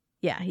 right?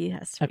 Yeah, he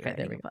has to be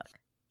writing a book.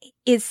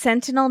 Is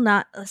sentinel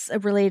not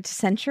related to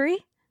century?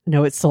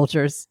 No, it's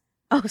soldiers.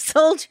 Oh,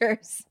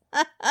 soldiers.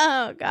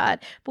 Oh, God.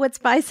 But what's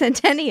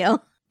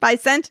bicentennial?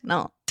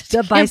 Bicentennial.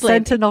 The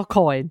bicentennial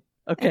coin.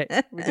 Okay,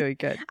 we're doing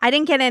good. I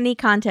didn't get any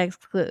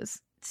context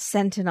clues.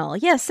 Sentinel.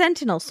 Yeah,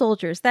 Sentinel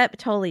soldiers. That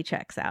totally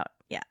checks out.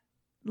 Yeah.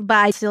 But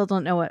I still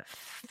don't know what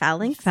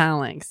phalanx.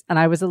 Phalanx. And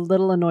I was a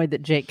little annoyed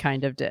that Jake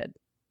kind of did.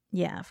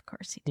 Yeah, of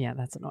course he did. Yeah,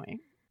 that's annoying.